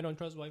to why I don't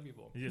trust white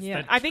people. Yes, Yeah,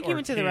 that I think he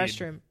went to the arcade.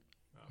 restroom.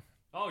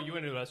 Oh, you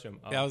went to the restroom.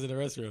 Oh. Yeah, I was in the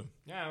restroom.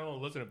 Yeah, I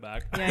don't listen it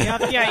back.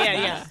 Yeah,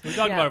 yeah. We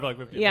talked Yeah. about it for like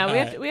 15 Yeah,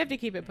 minutes. we have to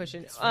keep it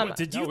pushing.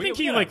 Did you No, we- think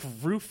we he gotta- like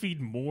roofied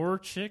more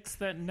chicks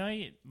that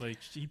night?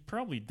 Like he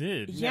probably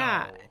did.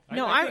 Yeah. No.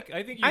 No, I I think-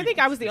 I think I you- think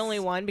I was the only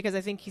one because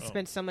I think he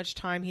spent so much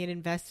time he had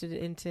invested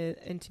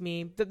into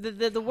me.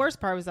 The worst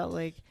part was that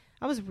like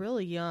I was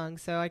really young,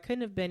 so I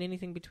couldn't have been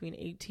anything between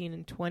 18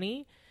 and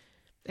 20.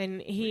 And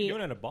What are you he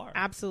doing at a bar?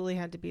 absolutely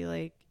had to be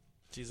like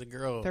She's a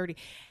girl. 30.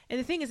 And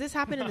the thing is, this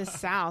happened in the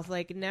South.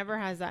 Like, never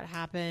has that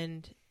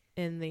happened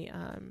in the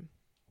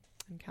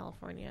in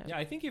California. Yeah,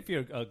 I think if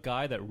you're a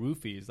guy that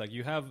roofies, like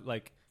you have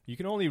like you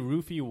can only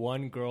roofie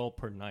one girl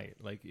per night,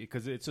 like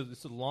because it's a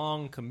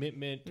long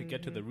commitment to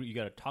get to the you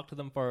got to talk to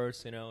them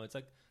first. You know, it's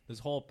like this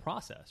whole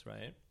process,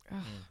 right?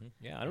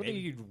 Yeah, I don't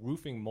think you're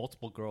roofing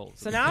multiple girls.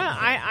 So now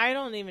I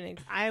don't even.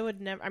 I would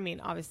never. I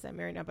mean, obviously I'm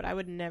married now, but I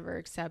would never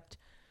accept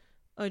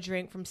a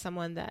drink from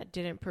someone that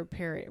didn't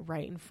prepare it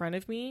right in front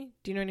of me.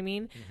 Do you know what I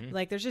mean?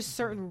 Like, there's just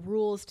certain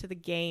rules to the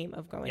game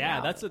of going yeah,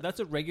 out. that's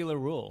a regular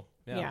rule.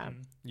 Yeah.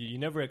 You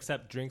never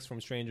accept drinks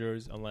from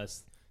strangers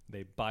unless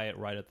they buy it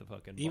right at the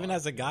fucking Even bar.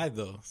 as a guy,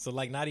 though. So,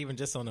 like, not even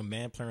just on a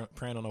man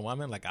preying on a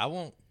woman. Like, I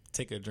won't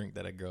take a drink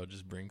that a girl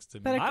just brings to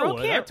me. But a I girl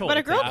would. I can't. totally But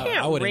a girl take it. I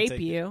can't wouldn't rape take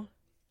it. you.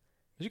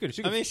 She could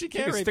she can't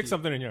rape stick you.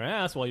 something in your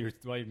ass while you're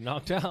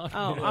knocked out.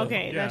 Oh, you know?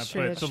 okay, Yeah, that's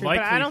true. but That's the true. But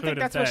I don't think likelihood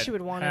that's of what that she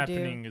would want to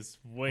happening do. is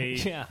way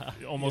Yeah.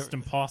 almost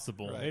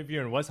impossible. If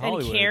you're in West And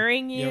Hollywood,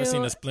 carrying you. You ever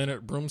seen a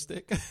splintered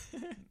broomstick?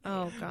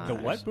 Oh god. the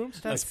what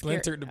broomstick? That's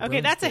splintered scary. the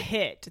Okay, that's a broomstick.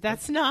 hit.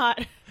 That's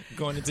not.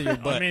 Going into your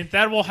butt. I mean,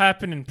 that will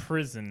happen in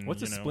prison.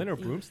 What's a you know? splinter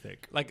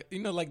broomstick? like, you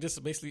know, like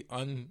just basically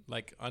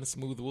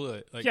unsmooth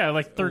wood. Like, Yeah,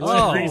 like 13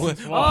 Oh.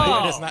 reasons Oh.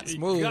 why. It's not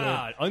smooth.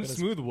 God, But it's-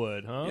 unsmooth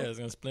wood, huh? Yeah, it's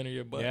gonna splinter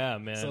your butt. Yeah,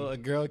 man. So a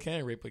girl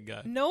can rape a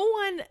guy. No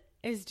one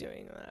is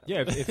doing that.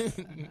 Yeah, if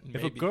a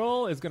Maybe.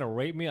 girl is gonna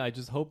rape me, I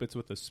just hope it's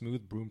with a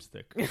smooth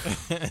broomstick.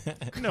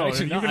 No, I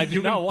do not- I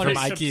do not want pick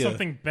from up IKEA.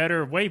 something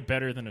better, way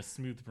better than a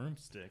smooth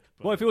broomstick.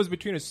 But Well, if it was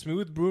between a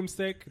smooth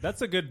broomstick,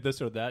 that's a good this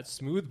or that.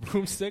 Smooth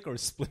broomstick or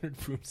splintered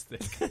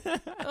broomstick.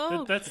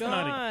 Oh that's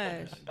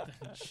gosh. not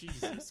a, Jesus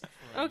Christ.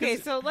 Okay,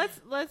 so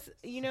let's.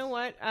 You know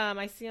what?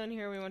 I see on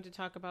here we want to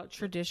talk about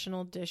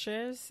traditional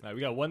dishes. All right,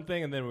 we got one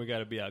thing, and then we got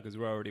to be out because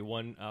we're already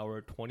 1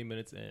 hour 20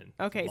 minutes in.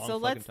 Okay, Long so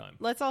fucking time.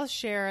 let's all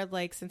share,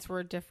 like, since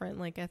we're different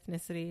like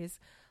ethnicities,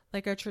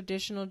 like a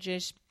traditional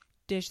dish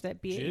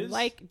that be Jizz?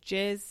 like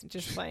jizz,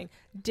 just playing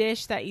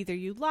dish that either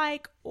you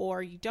like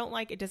or you don't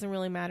like. It doesn't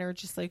really matter.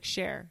 Just like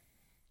share.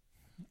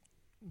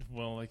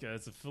 Well, like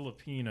as a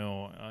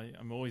Filipino,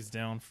 I'm always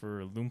down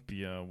for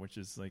lumpia, which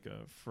is like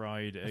a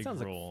fried egg sounds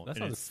like- roll. that and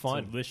sounds it's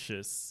fun.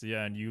 delicious.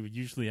 Yeah, and you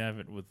usually have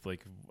it with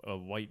like a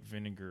white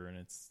vinegar, and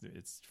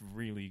it's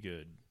really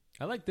good.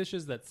 I like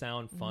dishes that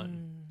sound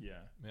fun. Yeah.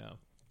 Yeah.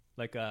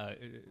 Like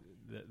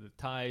the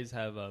Thais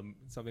have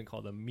something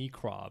called a mee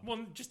krob.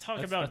 Well, just talk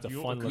That's- about that's a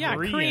the fun Korean. looking- Yeah,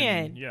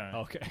 Korean. Yeah.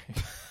 Okay.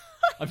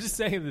 I'm just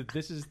saying that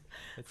dishes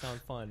that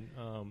sound fun.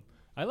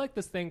 I like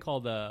this thing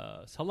called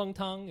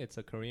seolleongtang. It's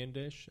a Korean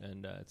dish,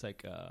 and it's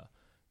like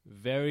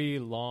very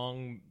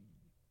long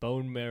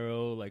bone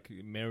marrow, like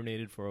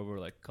marinated for over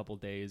like a couple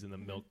days, and the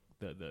milk,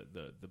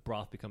 the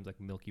broth becomes like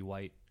milky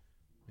white.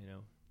 You know,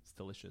 it's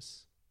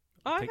delicious.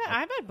 Oh, Take-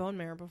 I've had bone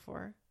marrow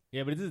before.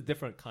 Yeah, but it is a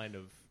different kind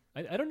of.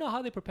 I don't know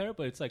how they prepare it,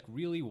 but it's like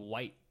really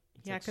white.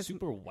 It's Yeah, like 'cause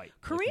super white,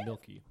 Korean- like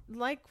milky.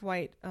 Like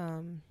white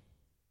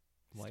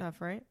White.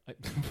 stuff, right?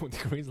 The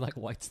Koreans like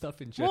white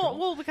stuff in general.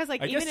 Well, because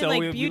like I even guess in so. like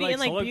We beauty like and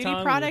like beauty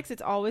seolleongtang, products,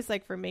 it's always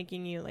like for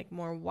making you like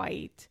more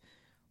white.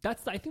 I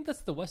think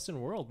that's the Western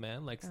world,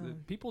 man. Like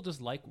people just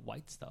like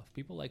white stuff.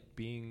 People like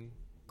being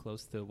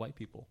close to white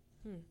people.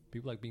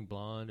 People like being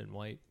blonde and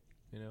white.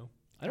 You know,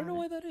 I don't know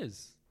why that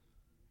is.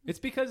 It's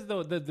because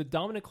the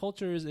dominant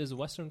culture is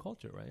Western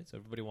culture, right? So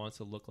everybody wants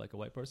to look like a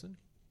white person.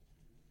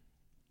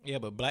 Yeah,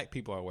 but black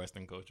people are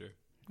Western culture.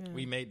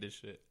 We made this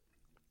shit.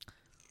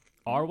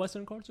 Our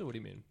Western culture? What do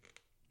you mean?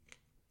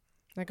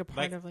 Like a part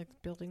Like- of like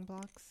building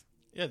blocks.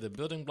 Yeah, the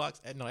building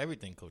blocks. No,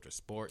 everything culture,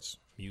 sports,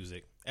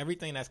 music,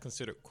 everything that's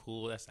considered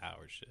cool. That's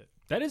our shit.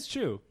 That is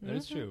true. That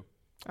is true.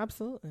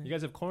 Absolutely. You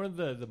guys have cornered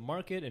the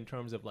market in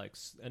terms of like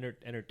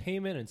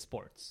entertainment and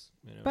sports.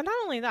 You know? But not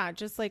only that,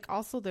 just like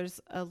also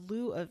there's a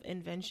lieu of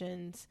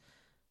inventions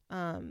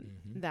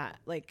that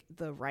like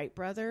the Wright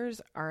brothers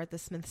are at the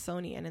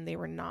Smithsonian and they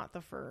were not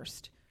the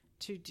first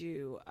to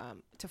do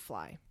to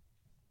fly.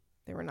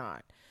 They were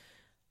not.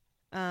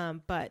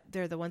 But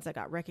they're the ones that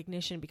got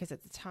recognition because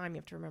at the time you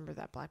have to remember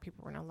that black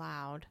people weren't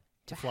allowed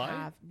to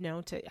fly?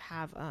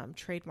 have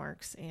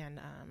trademarks and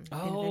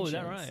Oh, is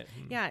that inventions. right?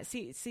 Yeah.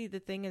 See, the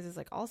thing is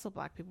like also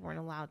black people weren't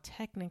allowed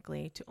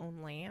technically to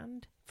own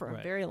land for a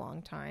Right. very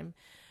long time.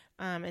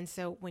 And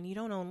so when you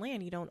don't own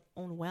land, you don't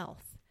own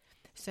wealth.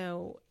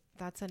 So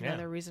that's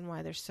another reason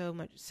why there's so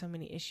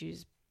many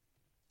issues.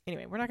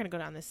 Anyway, we're not going to go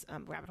down this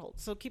rabbit hole.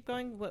 So keep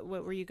going. What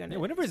were you going to?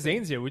 Yeah, whenever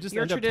Zane's here, we just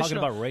Your end up talking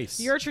traditional- about race.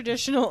 Your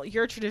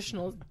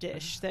traditional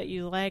dish that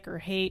you like or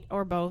hate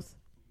or both,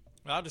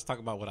 Well, I'll just talk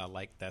about what I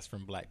like that's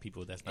from black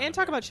people. That's not and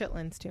talk about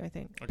American. chitlins too. I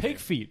think. Pig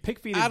feet. Pig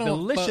feet is I don't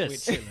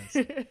delicious. fuck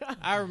with chitlins.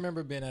 I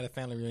remember being at a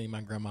family reunion. My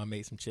grandma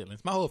made some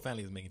chitlins. My whole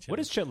family was making chitlins. What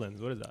is chitlins?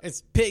 What is that?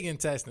 It's pig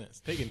intestines.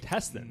 Pig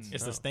intestines.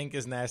 It's the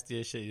stinkest,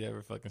 nastiest shit you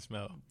ever fucking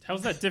smell.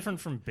 How's that different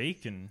from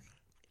bacon?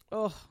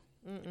 Oh,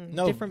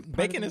 No, Different part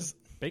bacon of is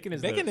Bacon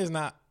is bacon the, is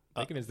not.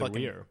 bacon is the fucking-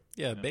 rear.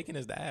 Yeah, bacon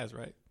is the ass,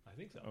 right? I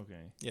think so.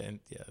 Okay. Yeah,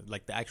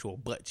 like the actual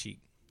butt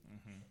cheek.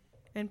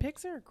 and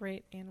pigs are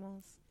great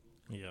animals.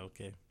 Yeah,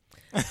 okay.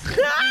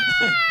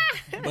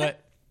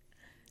 But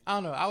I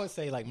don't know. I would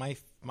say like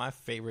my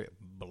favorite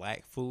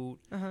black food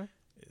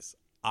is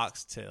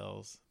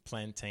oxtails,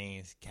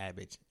 plantains,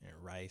 cabbage, and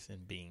rice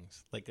and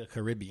beans, like a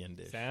Caribbean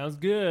dish, Sounds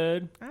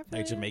good. I feel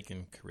like ya.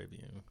 Jamaican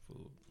Caribbean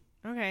food.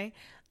 Okay.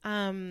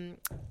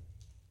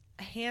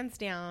 Hands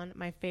down,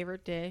 my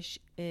favorite dish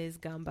is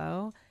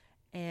gumbo,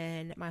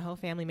 and my whole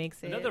family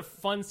makes it. Another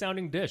fun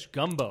sounding dish,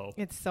 gumbo.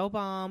 It's so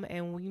bomb,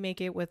 and we make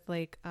it with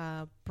like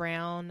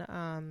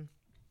brown,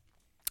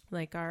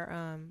 like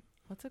our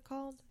what's it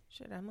called?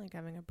 Shit, I'm like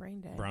having a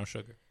brain dead. Brown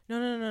sugar.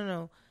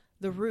 No.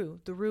 The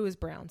roux is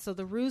brown. So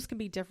the roux can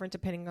be different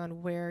depending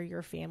on where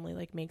your family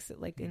like makes it,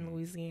 like in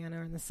Louisiana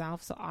or in the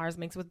South. So ours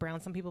makes it with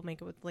brown. Some people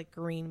make it with like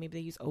green. Maybe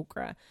they use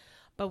okra,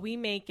 but we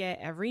make it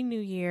every New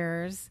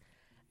Year's.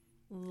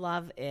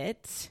 Love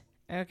it.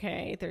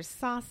 Okay. There's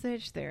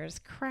sausage. There's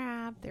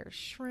crab. There's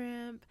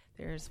shrimp.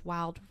 There's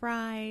wild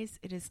rice.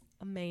 It is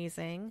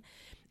amazing.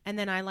 And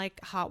then I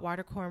like hot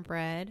water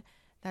cornbread.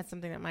 That's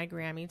something that my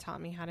Grammy taught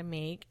me how to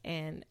make.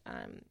 And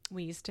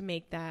we used to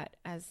make that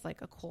as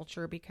like a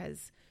culture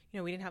because, you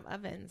know, we didn't have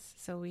ovens.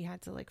 So we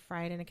had to like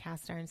fry it in a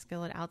cast iron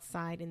skillet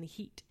outside in the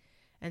heat.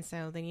 And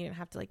so then you didn't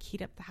have to like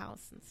heat up the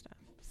house and stuff.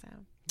 So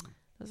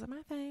those are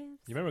my faves.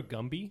 You remember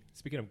Gumby?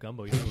 Speaking of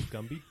gumbo, you remember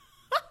Gumby?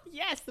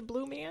 Yes, the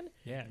blue man.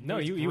 Yeah. No,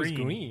 he was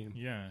green.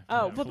 Yeah.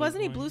 Oh, Yeah. but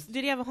wasn't he blue?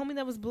 Did he have a homie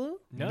that was blue?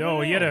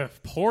 No, he had a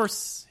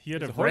horse. He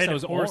had a The horse red that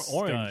was horse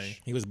orange. guy.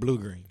 He was blue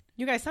green.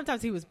 You guys,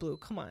 sometimes he was blue.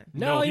 Come on.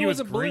 No, No, he he was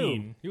was a blue.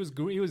 green. He was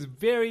green. He was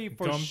very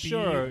for Gumby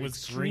sure was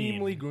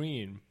extremely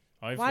green.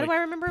 I've, Why like, do I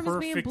remember him as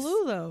being perfect-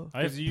 blue though?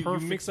 I have Because you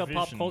perfect mix up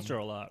pop vision. culture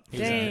a lot.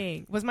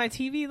 Dang. Was my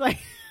TV like?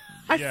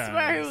 I Yeah,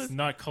 swear it it's was.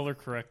 not color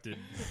corrected.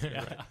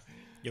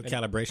 Your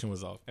calibration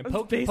was off. And That's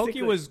Pokey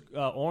basically- was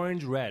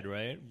orange red,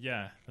 right?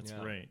 Yeah, that's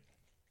Yeah. right.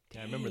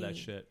 Yeah, I remember that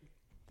Dang. shit.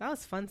 That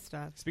was fun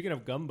stuff. Speaking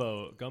of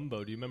gumbo,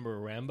 do you remember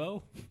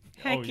Rambo?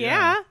 Heck Oh,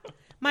 yeah. yeah.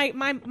 My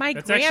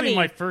That's Grammy. actually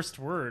my first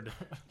word.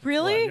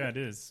 Really? Yeah, it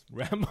is.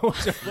 Rambo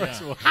was your Yeah,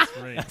 first one. that's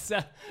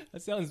right.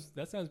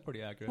 That sounds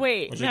pretty accurate.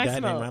 Wait, Was your dad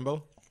named Maximo.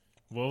 Rambo?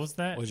 What was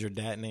that? Was your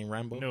dad named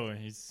Rambo? No,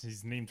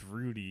 he's named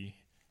Rudy.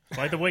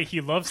 By the way, he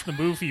loves the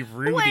movie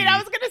Rudy. Wait, I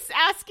was gonna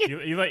ask you.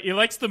 He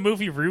likes the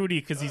movie Rudy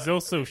because he's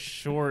also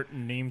short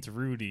and named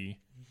Rudy.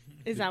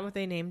 Is that what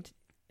they named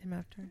him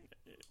after?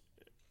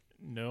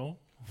 No.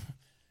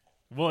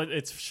 Well,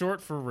 it's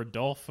short for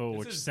Rodolfo, It's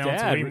which his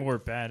sounds dad. way more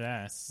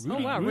badass.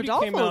 Rudy, Oh, wow, Rudy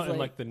Rodolfo's came out in like-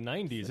 like the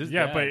 90s. His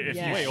Yeah, dad but is if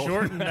Yeah. you way older.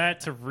 shorten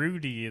that to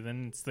Rudy,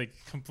 then it's like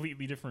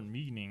completely different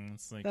meaning.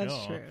 It's like, That's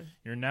oh, true.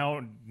 you're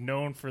now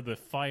known for the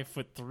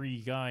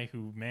 5'3" guy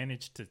who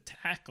managed to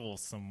tackle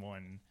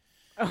someone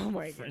Oh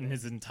my in goodness.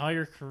 his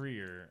entire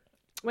career.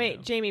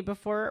 Wait, Jamie,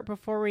 before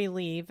we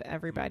leave,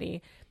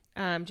 everybody,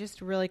 just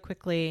really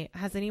quickly,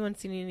 has anyone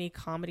seen any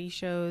comedy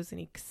shows,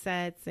 any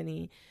cassettes,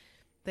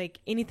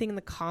 anything in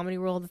the comedy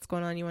world that's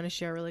going on you want to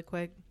share really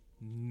quick?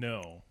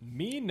 No.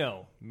 Me,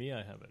 no. Me,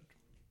 I haven't.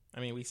 I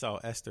mean, we saw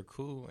Esther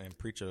Koo and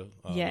Preacher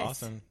Yes.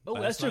 Lawson. Oh,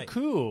 last Esther night.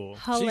 Cool.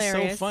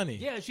 Hilarious. She's so funny.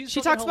 Yeah, she's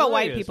She fucking talks about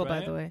white hilarious, people, by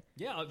right? the way.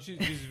 Yeah,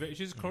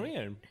 she's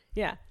Korean.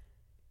 Yeah.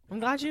 I'm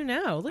glad you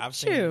know. Look I've at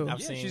seen- you. I've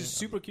Yeah, seen- she's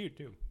super cute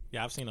too.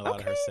 Yeah, I've seen a lot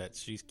of her Okay.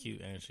 sets. She's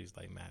cute and she's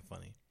like mad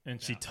funny.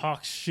 And she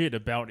talks shit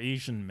about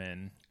Asian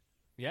men.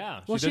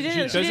 Yeah. Well, she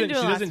doesn't- didn't do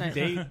it last doesn't night.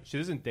 date. She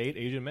doesn't date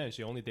Asian men.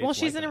 She only dates. Well,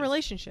 she's white in a guys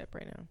relationship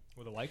right now.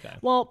 with a white guy.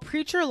 Well,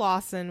 Preacher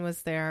Lawson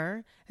was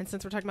there, and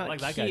since we're talking about I like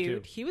that guy,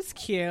 cute, too. he was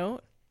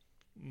cute.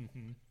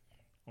 Mm-hmm.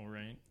 All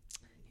right.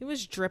 He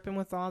was dripping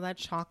with all that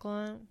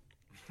chocolate.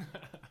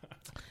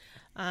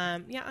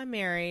 Yeah, I'm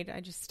married.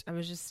 I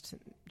was just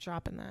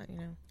dropping that, you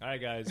know. All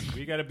right, guys,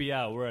 we gotta be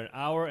out. We're an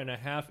hour and a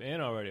half in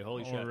already.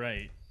 Holy shit! All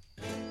right.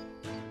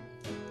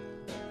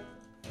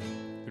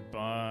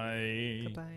 Goodbye. Goodbye.